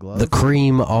or a glove? The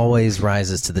cream always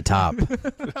rises to the top,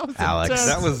 Alex. intense.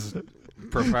 That was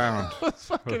profound. That was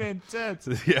fucking intense.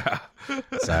 Yeah.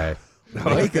 Sorry.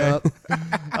 Wake up.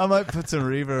 I might put some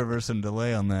reverb or some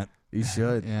delay on that. You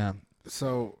should. Yeah.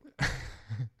 So,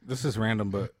 this is random,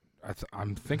 but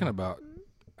I'm thinking about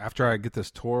after I get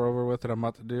this tour over with that I'm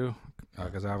about to do,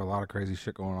 because I have a lot of crazy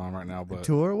shit going on right now. But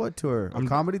Tour? What tour? A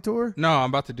comedy tour? No,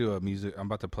 I'm about to do a music. I'm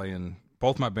about to play in.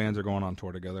 Both my bands are going on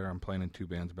tour together. I'm playing in 2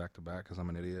 bands back to back because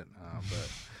I'm an idiot. But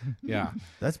yeah,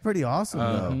 That's pretty awesome,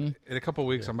 though. in a couple of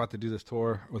weeks, I'm about to do this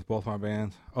tour with both my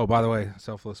bands. Oh, by the way,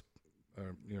 Selfless,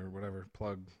 whatever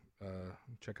plug.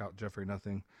 Check out Jeffrey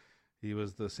Nothing. He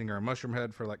was the singer of Mushroom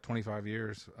Head for like 25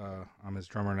 years. I'm his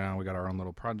drummer now. We got our own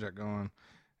little project going.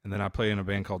 And then I play in a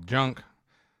band called Junk.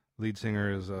 Lead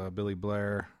singer is Billy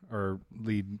Blair, or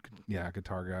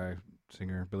guitar guy,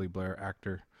 singer, Billy Blair,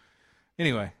 actor.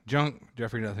 Anyway, Junk,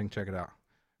 Jeffrey Nothing, check it out.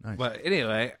 Nice. But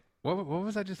anyway, what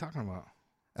was I just talking about?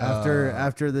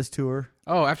 After this tour?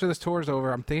 Oh, after this tour is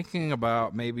over, I'm thinking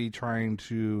about maybe trying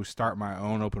to start my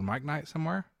own open mic night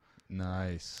somewhere.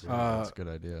 Nice. That's a good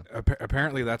idea.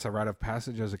 Apparently, that's a rite of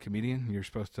passage as a comedian. You're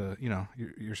supposed to,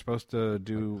 you're supposed to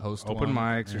do Host open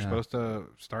one. mics. You're supposed to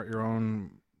start your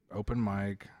own open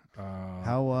mic.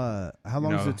 How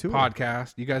long is the tour?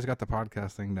 Podcast. You guys got the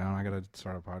podcast thing down. I got to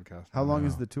start a podcast. How long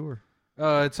is the tour?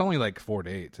 It's only like 4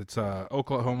 dates. It's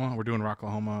Oklahoma. We're doing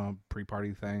Rocklahoma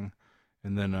pre-party thing,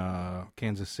 and then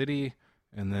Kansas City,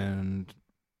 and then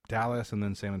Dallas, and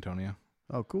then San Antonio.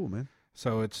 Oh, cool, man.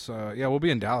 So it's we'll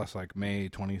be in Dallas like May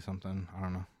 20 something. I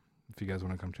don't know if you guys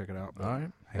want to come check it out. But, all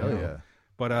right, hell yeah.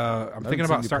 But I'm thinking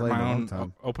about starting my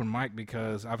own open mic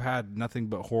because I've had nothing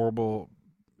but horrible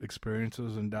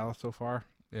experiences in Dallas so far.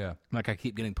 Yeah, like I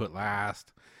keep getting put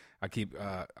last. I keep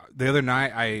the other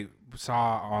night I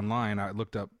saw online. I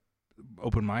looked up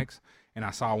open mics and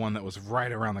I saw one that was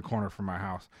right around the corner from my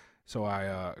house. So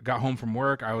I got home from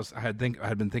work. I had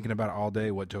been thinking about it all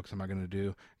day. What jokes am I going to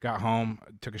do? Got home,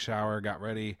 took a shower, got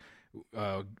ready,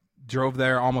 drove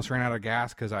there. Almost ran out of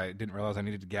gas because I didn't realize I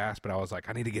needed gas. But I was like,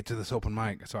 I need to get to this open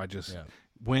mic. So I just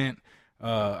went.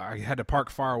 I had to park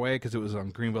far away because it was on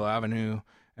Greenville Avenue,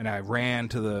 and I ran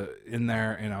in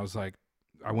there, and I was like,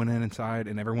 I went inside,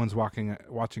 and everyone's watching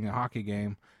a hockey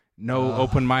game. No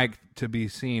open mic to be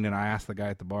seen, and I asked the guy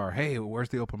at the bar, "Hey, where's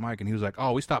the open mic?" And he was like,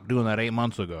 "Oh, we stopped doing that 8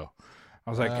 months ago." I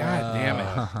was like, "God damn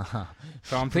it!"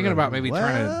 So I'm thinking about maybe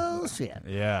trying to. Shit.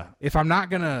 Yeah. If I'm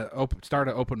not gonna start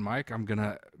an open mic, I'm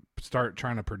gonna start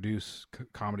trying to produce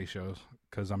comedy shows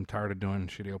because I'm tired of doing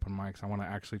shitty open mics. I want to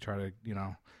actually try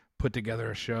to, put together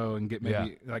a show and get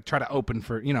maybe like try to open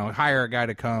for, hire a guy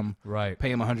to come, right? Pay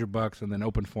him $100 and then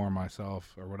open for him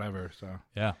myself or whatever. So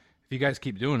yeah. If you guys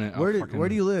keep doing it, where do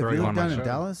you live? You live down in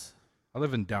Dallas? I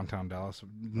live in downtown Dallas,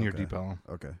 near Deep Ellum.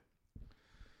 Okay.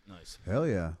 Nice. Hell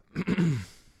yeah.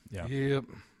 Yeah. Yep.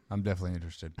 I'm definitely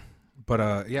interested. But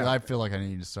I feel like I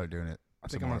need to start doing it. I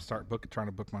think I'm gonna start trying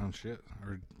to book my own shit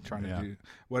or trying to do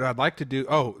what I'd like to do.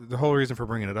 Oh, the whole reason for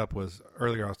bringing it up was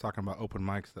earlier I was talking about open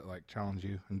mics that like challenge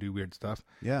you and do weird stuff.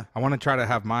 Yeah. I want to try to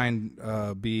have mine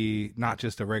be not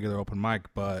just a regular open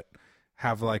mic, but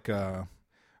have like a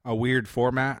weird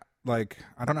format. Like,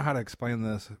 I don't know how to explain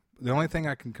this. The only thing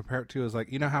I can compare it to is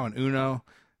like, how in Uno,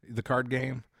 the card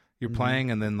game, you're playing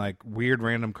and then like weird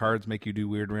random cards make you do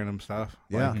weird random stuff.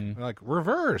 Yeah. Like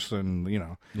reverse and,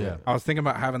 Yeah. I was thinking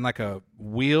about having like a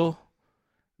wheel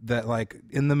that like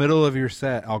in the middle of your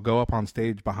set, I'll go up on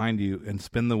stage behind you and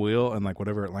spin the wheel and like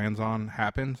whatever it lands on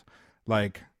happens.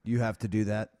 Like you have to do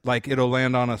that. Like it'll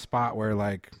land on a spot where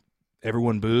like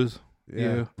everyone boos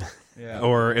you. Yeah.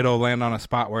 Or it'll land on a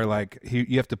spot where like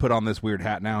you have to put on this weird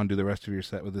hat now and do the rest of your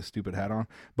set with this stupid hat on.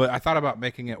 But I thought about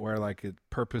making it where like it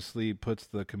purposely puts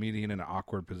the comedian in an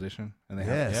awkward position, and they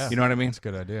have, you know what I mean? That's a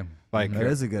good idea. Like that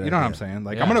is a good idea. You know what I'm saying?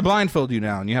 Like I'm gonna blindfold you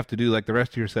now, and you have to do like the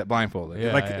rest of your set blindfolded.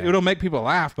 It'll make people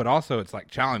laugh, but also it's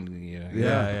like challenging you.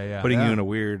 Putting you in a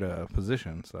weird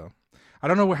position. So. I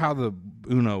don't know how the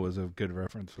Uno was a good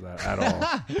reference for that at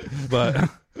all, but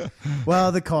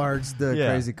well, the cards, the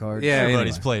crazy cards. Yeah,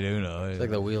 everybody's played Uno. It's like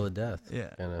the Wheel of Death. Yeah,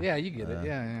 kinda. Yeah, you get it.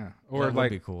 Yeah. Or that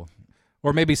like, would be cool.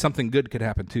 Or maybe something good could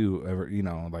happen too.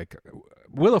 Like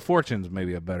Wheel of Fortune's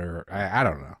maybe a better. I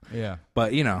don't know. Yeah,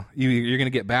 but you're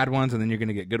gonna get bad ones and then you're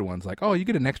gonna get good ones. Like, oh, you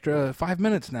get an extra 5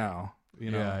 minutes now.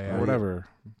 Or whatever.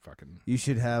 Fucking. You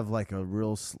should have like a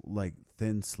real like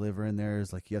thin sliver in there.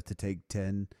 Is like you have to take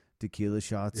 10 tequila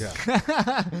shots.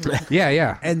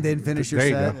 Yeah. And then finish your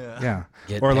set. Yeah.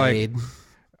 Get or paid. like,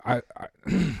 I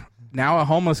now a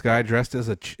homeless guy dressed as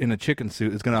in a chicken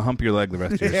suit is gonna hump your leg the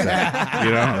rest of your set.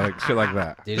 Like shit like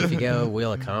that. Dude, if you go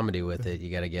Wheel of Comedy with it, you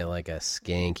got to get like a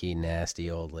skanky, nasty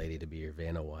old lady to be your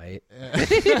Vanna White.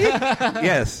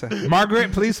 Yes,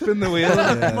 Margaret, please spin the wheel.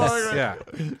 Yes. Yeah,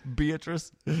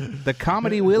 Beatrice. The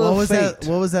comedy wheel of fate.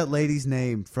 What was that lady's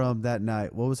name from that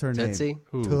night? What was her Tootsie?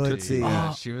 name? Tootsie.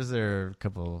 Yeah, she was there a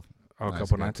couple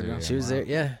nights ago. She was there,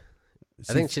 yeah.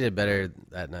 I think she did better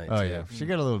that night. Oh too. yeah, she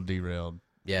got a little derailed.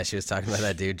 Yeah, she was talking about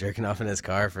that dude jerking off in his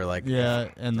car for like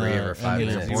and 3 or 5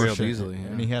 minutes. Abortion, easily,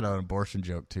 and he had an abortion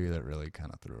joke too that really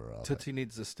kind of threw her off. Tootsie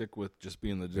needs to stick with just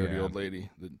being the dirty old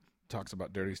lady that talks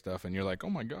about dirty stuff, and you're like, oh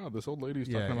my god, this old lady's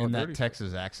talking about in dirty that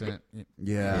Texas accent.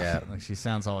 Yeah, like she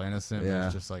sounds all innocent. Yeah,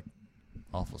 it's just like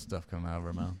awful stuff coming out of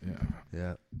her mouth.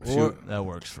 Yeah. That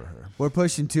works for her. We're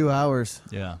pushing 2 hours.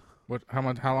 Yeah.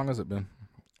 How long has it been?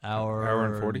 Hour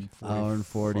and 40. Hour and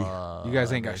 40. You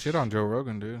guys ain't got shit on Joe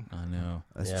Rogan, dude. I know.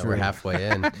 That's true. We're halfway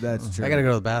in. That's true. I gotta go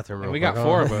to the bathroom. And we got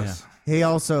 4 of us. He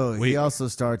also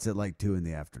starts at like 2 in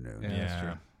the afternoon. Yeah, that's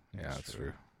true. Yeah, that's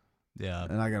true. Yeah,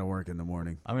 and I gotta work in the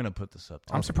morning. I'm gonna put this up.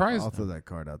 I'm surprised. I'll throw that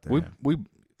card out there. We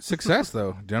success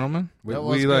though, gentlemen. We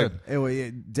good.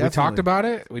 We talked about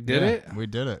it. We did it. We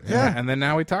did it. Yeah. And then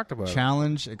now we talked about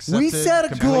challenge accepted. We set a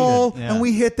completed. goal and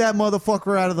we hit that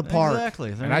motherfucker out of the park.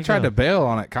 Exactly. And I tried to bail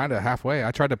on it kind of halfway.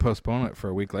 I tried to postpone it for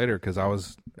a week later because I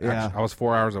was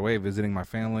 4 hours away visiting my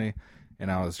family,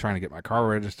 and I was trying to get my car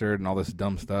registered and all this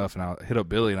dumb stuff. And I hit up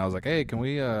Billy and I was like, "Hey, can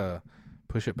we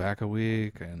push it back a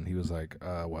week, and he was like,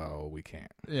 well, we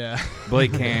can't. Yeah.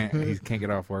 Blake can't. He can't get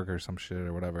off work or some shit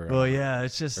or whatever. Well, yeah,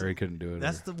 it's just or he couldn't do it.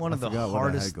 That's one of the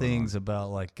hardest things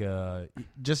about like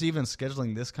just even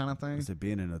scheduling this kind of thing. Is it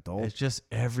being an adult? It's just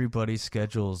everybody's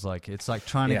schedules. Like it's like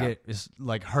trying to get. It's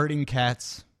like herding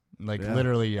cats. Like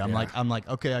literally, I'm like,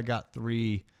 okay, I got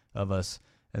 3 of us,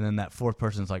 and then that 4th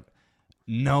person's like,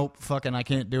 nope, fucking, I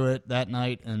can't do it that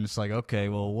night. And it's like, okay,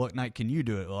 well, what night can you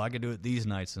do it? Well, I can do it these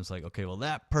nights. And it's like, okay, well,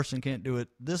 that person can't do it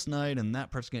this night, and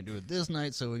that person can't do it this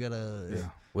night, so we gotta. Yeah.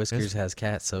 Whiskers has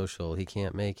cat social. He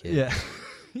can't make it.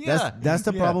 Yeah. That's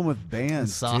the problem with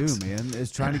bands too, man.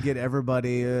 Is trying to get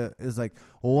everybody is like,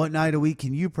 well, what night of week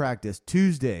can you practice?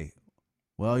 Tuesday.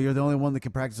 Well, you're the only one that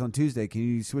can practice on Tuesday. Can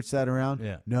you switch that around?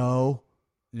 Yeah. No.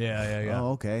 Yeah.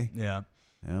 Oh, okay. Yeah.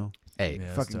 You know, hey,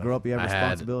 fucking grow up. You have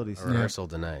responsibilities. I had a rehearsal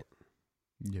tonight.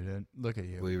 You did. Look at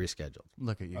you. We rescheduled.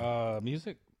 Look at you.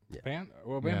 Music? Yeah. Band?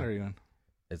 What band are you in?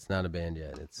 It's not a band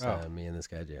yet. It's me and this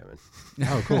guy jamming.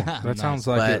 Oh, cool. That sounds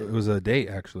like it was a date,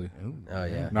 actually. Oh,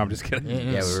 yeah. No, I'm just kidding.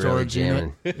 Yeah, we were really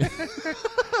jamming.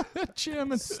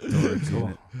 Jamming. Storage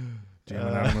cool.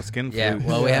 Jamming out on the skin flute. Yeah,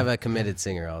 well, we have a committed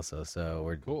singer also, so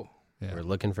we're cool. Yeah. We're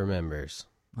looking for members.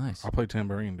 Nice. I'll play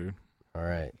tambourine, dude. All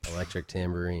right. Electric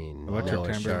tambourine. Electric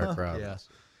tambourine. Shark Robbins.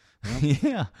 Yes.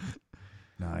 Yeah.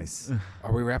 Nice.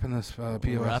 Are we wrapping this POS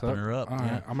We're wrapping her up. All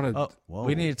right. I'm going to...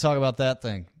 we need to talk about that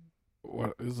thing.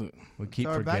 What is it? We keep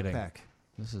it's our forgetting. Backpack.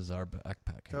 This is our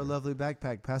backpack. It's our lovely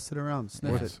backpack. Pass it around.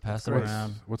 Sniff it. Pass it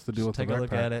around. What's the deal with the backpack? Take a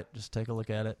look at it. Just take a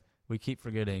look at it. We keep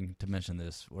forgetting to mention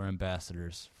this. We're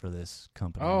ambassadors for this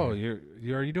company. Oh, are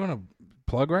you doing a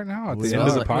plug right now at the end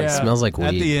of the podcast? It smells like weed.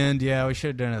 At the end, yeah. We should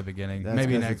have done it at the beginning. That's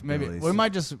maybe 'cause next. it's Maybe Billy's. we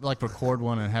might just like record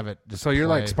one and have it. Just So you're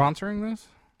like play. sponsoring this?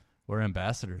 We're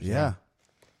ambassadors. Yeah.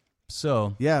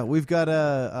 So yeah, we've got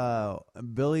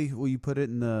Billy. Will you put it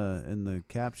in the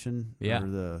caption? Yeah. Or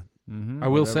the. I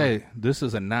will say this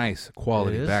is a nice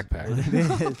quality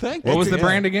backpack. Thank What you. was the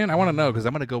brand again? I want to know because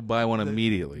I'm going to go buy one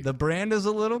immediately. The brand is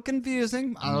a little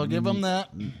confusing. I'll give them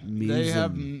that. They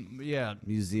have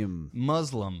museum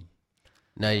Muslim.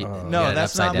 No,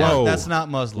 that's not. Whoa. That's not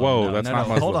Muslim. Whoa, no, that's no, not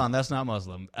no. Muslim. Hold on, that's not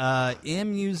Muslim.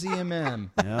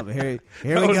 M-U-Z-M-M. Yeah, but here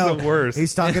That we was go. the worst.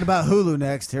 He's talking about Hulu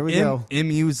next. Here we go.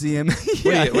 M-U-Z-M.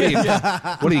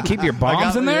 What do you keep your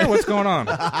bombs in there? What's going on?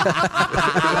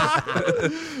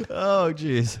 Oh,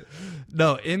 jeez.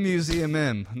 No,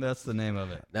 M-U-Z-M-M. That's the name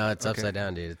of it. No, it's upside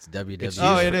down, dude. It's WW.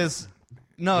 Oh, it is.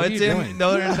 No, What are it's you M. doing?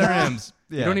 No, they're M's.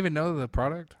 Yeah. You don't even know the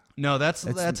product? No,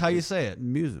 that's how you say it.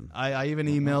 Museum. I even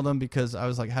emailed them because I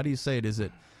was like, how do you say it? Is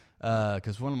it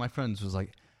because one of my friends was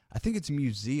like, I think it's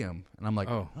museum, and I'm like,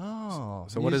 oh.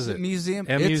 So what is it? Museum.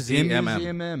 M-U-Z-M-M. It's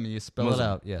M-U-Z-M-M. You spell Muslim. it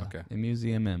out. Yeah. Okay.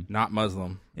 M-U-Z-M-M. Not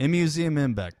Muslim.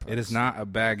 M-U-Z-M-M backpack. It is not a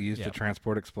bag used to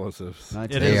transport explosives.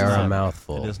 They are a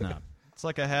mouthful. It is not. It's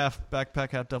like a half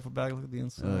backpack, half duffel bag. Look at the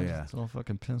inside. Oh, yeah. It's all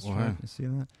fucking pinstripe. Wow. You see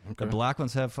that? Okay. The black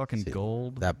ones have fucking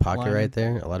gold. That pocket lining. right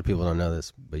there. A lot of people don't know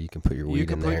this, but you can put your weed You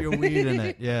can in put there. your weed in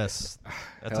it. Yes,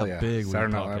 that's Hell a yeah. big weed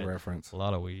Saturday Night pocket. Live reference. A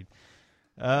lot of weed.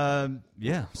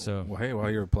 Yeah. So Well, hey, while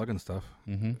you're plugging stuff,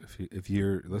 if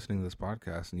you're listening to this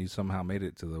podcast and you somehow made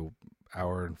it to the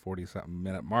hour and 40-something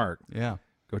minute mark, yeah,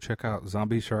 go check out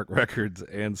Zombie Shark Records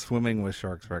and Swimming with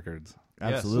Sharks Records.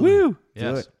 Absolutely. Woo! yes,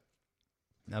 Do it.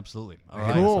 absolutely.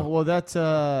 All Cool. right. Well,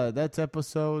 that's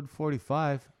episode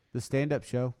 45, the stand-up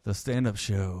show. The stand-up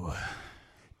show.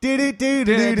 Do.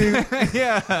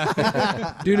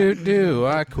 Yeah. Do.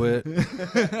 I quit.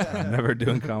 I'm never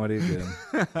doing comedy again.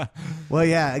 Well,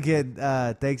 yeah. Again,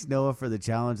 thanks Noah for the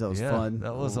challenge. That was Yeah, fun.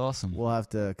 that was awesome. We'll have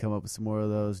to come up with some more of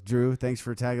those. Drew, thanks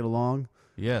for tagging along.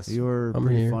 Yes. You were I'm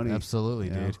pretty here. funny. Absolutely,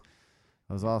 Yeah. dude.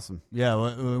 That was awesome. Yeah,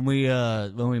 when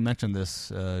we mentioned this,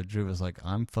 Drew was like,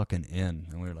 "I'm fucking in,"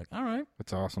 and we were like, "All right,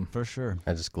 That's awesome. for sure."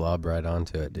 I just globbed right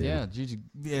onto it, dude. Yeah, Gigi,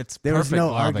 it's There was perfect no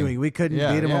lobbing. arguing. We couldn't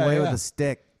Yeah, beat him yeah, away yeah. with a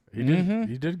stick. You did.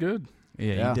 You did good.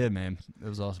 Yeah, Yeah. you did, man. It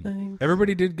was awesome.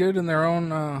 Everybody did good in their own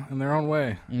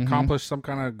way. Mhm. Accomplished some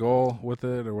kind of goal with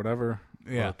it or whatever.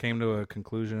 Yeah. Or came to a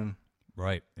conclusion.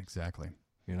 Right, exactly.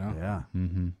 You know. Yeah.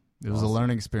 Mm-hmm. It was a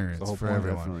learning experience The whole for point,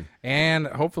 everyone. Definitely. And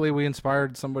hopefully we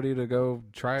inspired somebody to go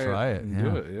try it and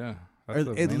do it. Yeah. That's Or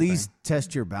the at main least thing.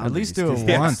 test your boundaries. At least do it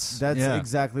 'cause once. That's Yeah.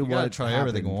 exactly You what gotta try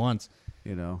everything happened, once.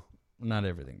 You know. Not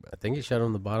everything, I but think you shot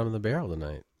on the bottom of the barrel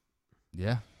tonight.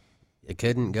 yeah, It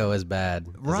couldn't go as bad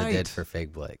as Right. it did for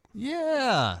Fake Blake.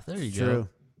 yeah. There you It's go. true.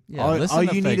 Yeah, all listen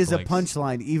to you need Fake is a Blakes.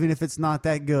 punchline, even if it's not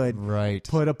that good. Right.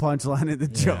 Put a punchline in the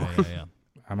joke. Yeah.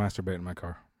 I masturbate in my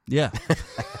car. Yeah.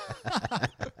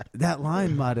 That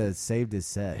line might have saved his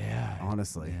set. Yeah.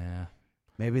 Honestly. Yeah.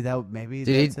 Maybe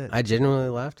that's it. I genuinely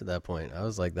laughed at that point. I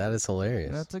was like, that is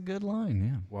hilarious. That's a good line,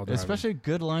 yeah. Well, especially a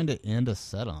good line to end a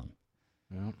set on.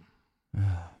 Yeah.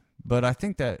 But I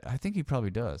think he probably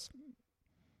does.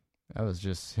 That was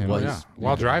just him.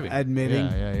 While driving. Admitting.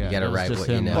 Yeah. You gotta write what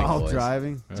you know. While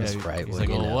driving. Just write He's what like,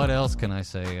 you well, know. what else can I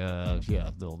say?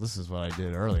 Well, this is what I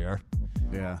did earlier.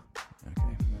 Yeah.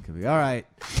 Okay. Could be. All right.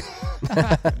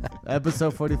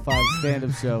 Episode 45,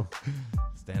 stand-up show.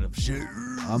 Stand-up show.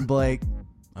 I'm Blake.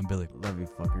 I'm Billy. Love you,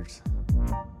 fuckers.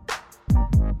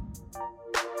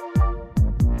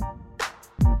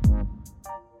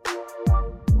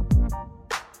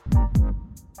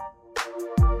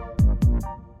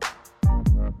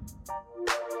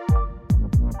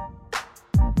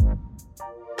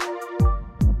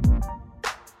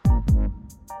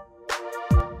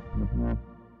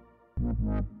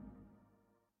 Mm-hmm.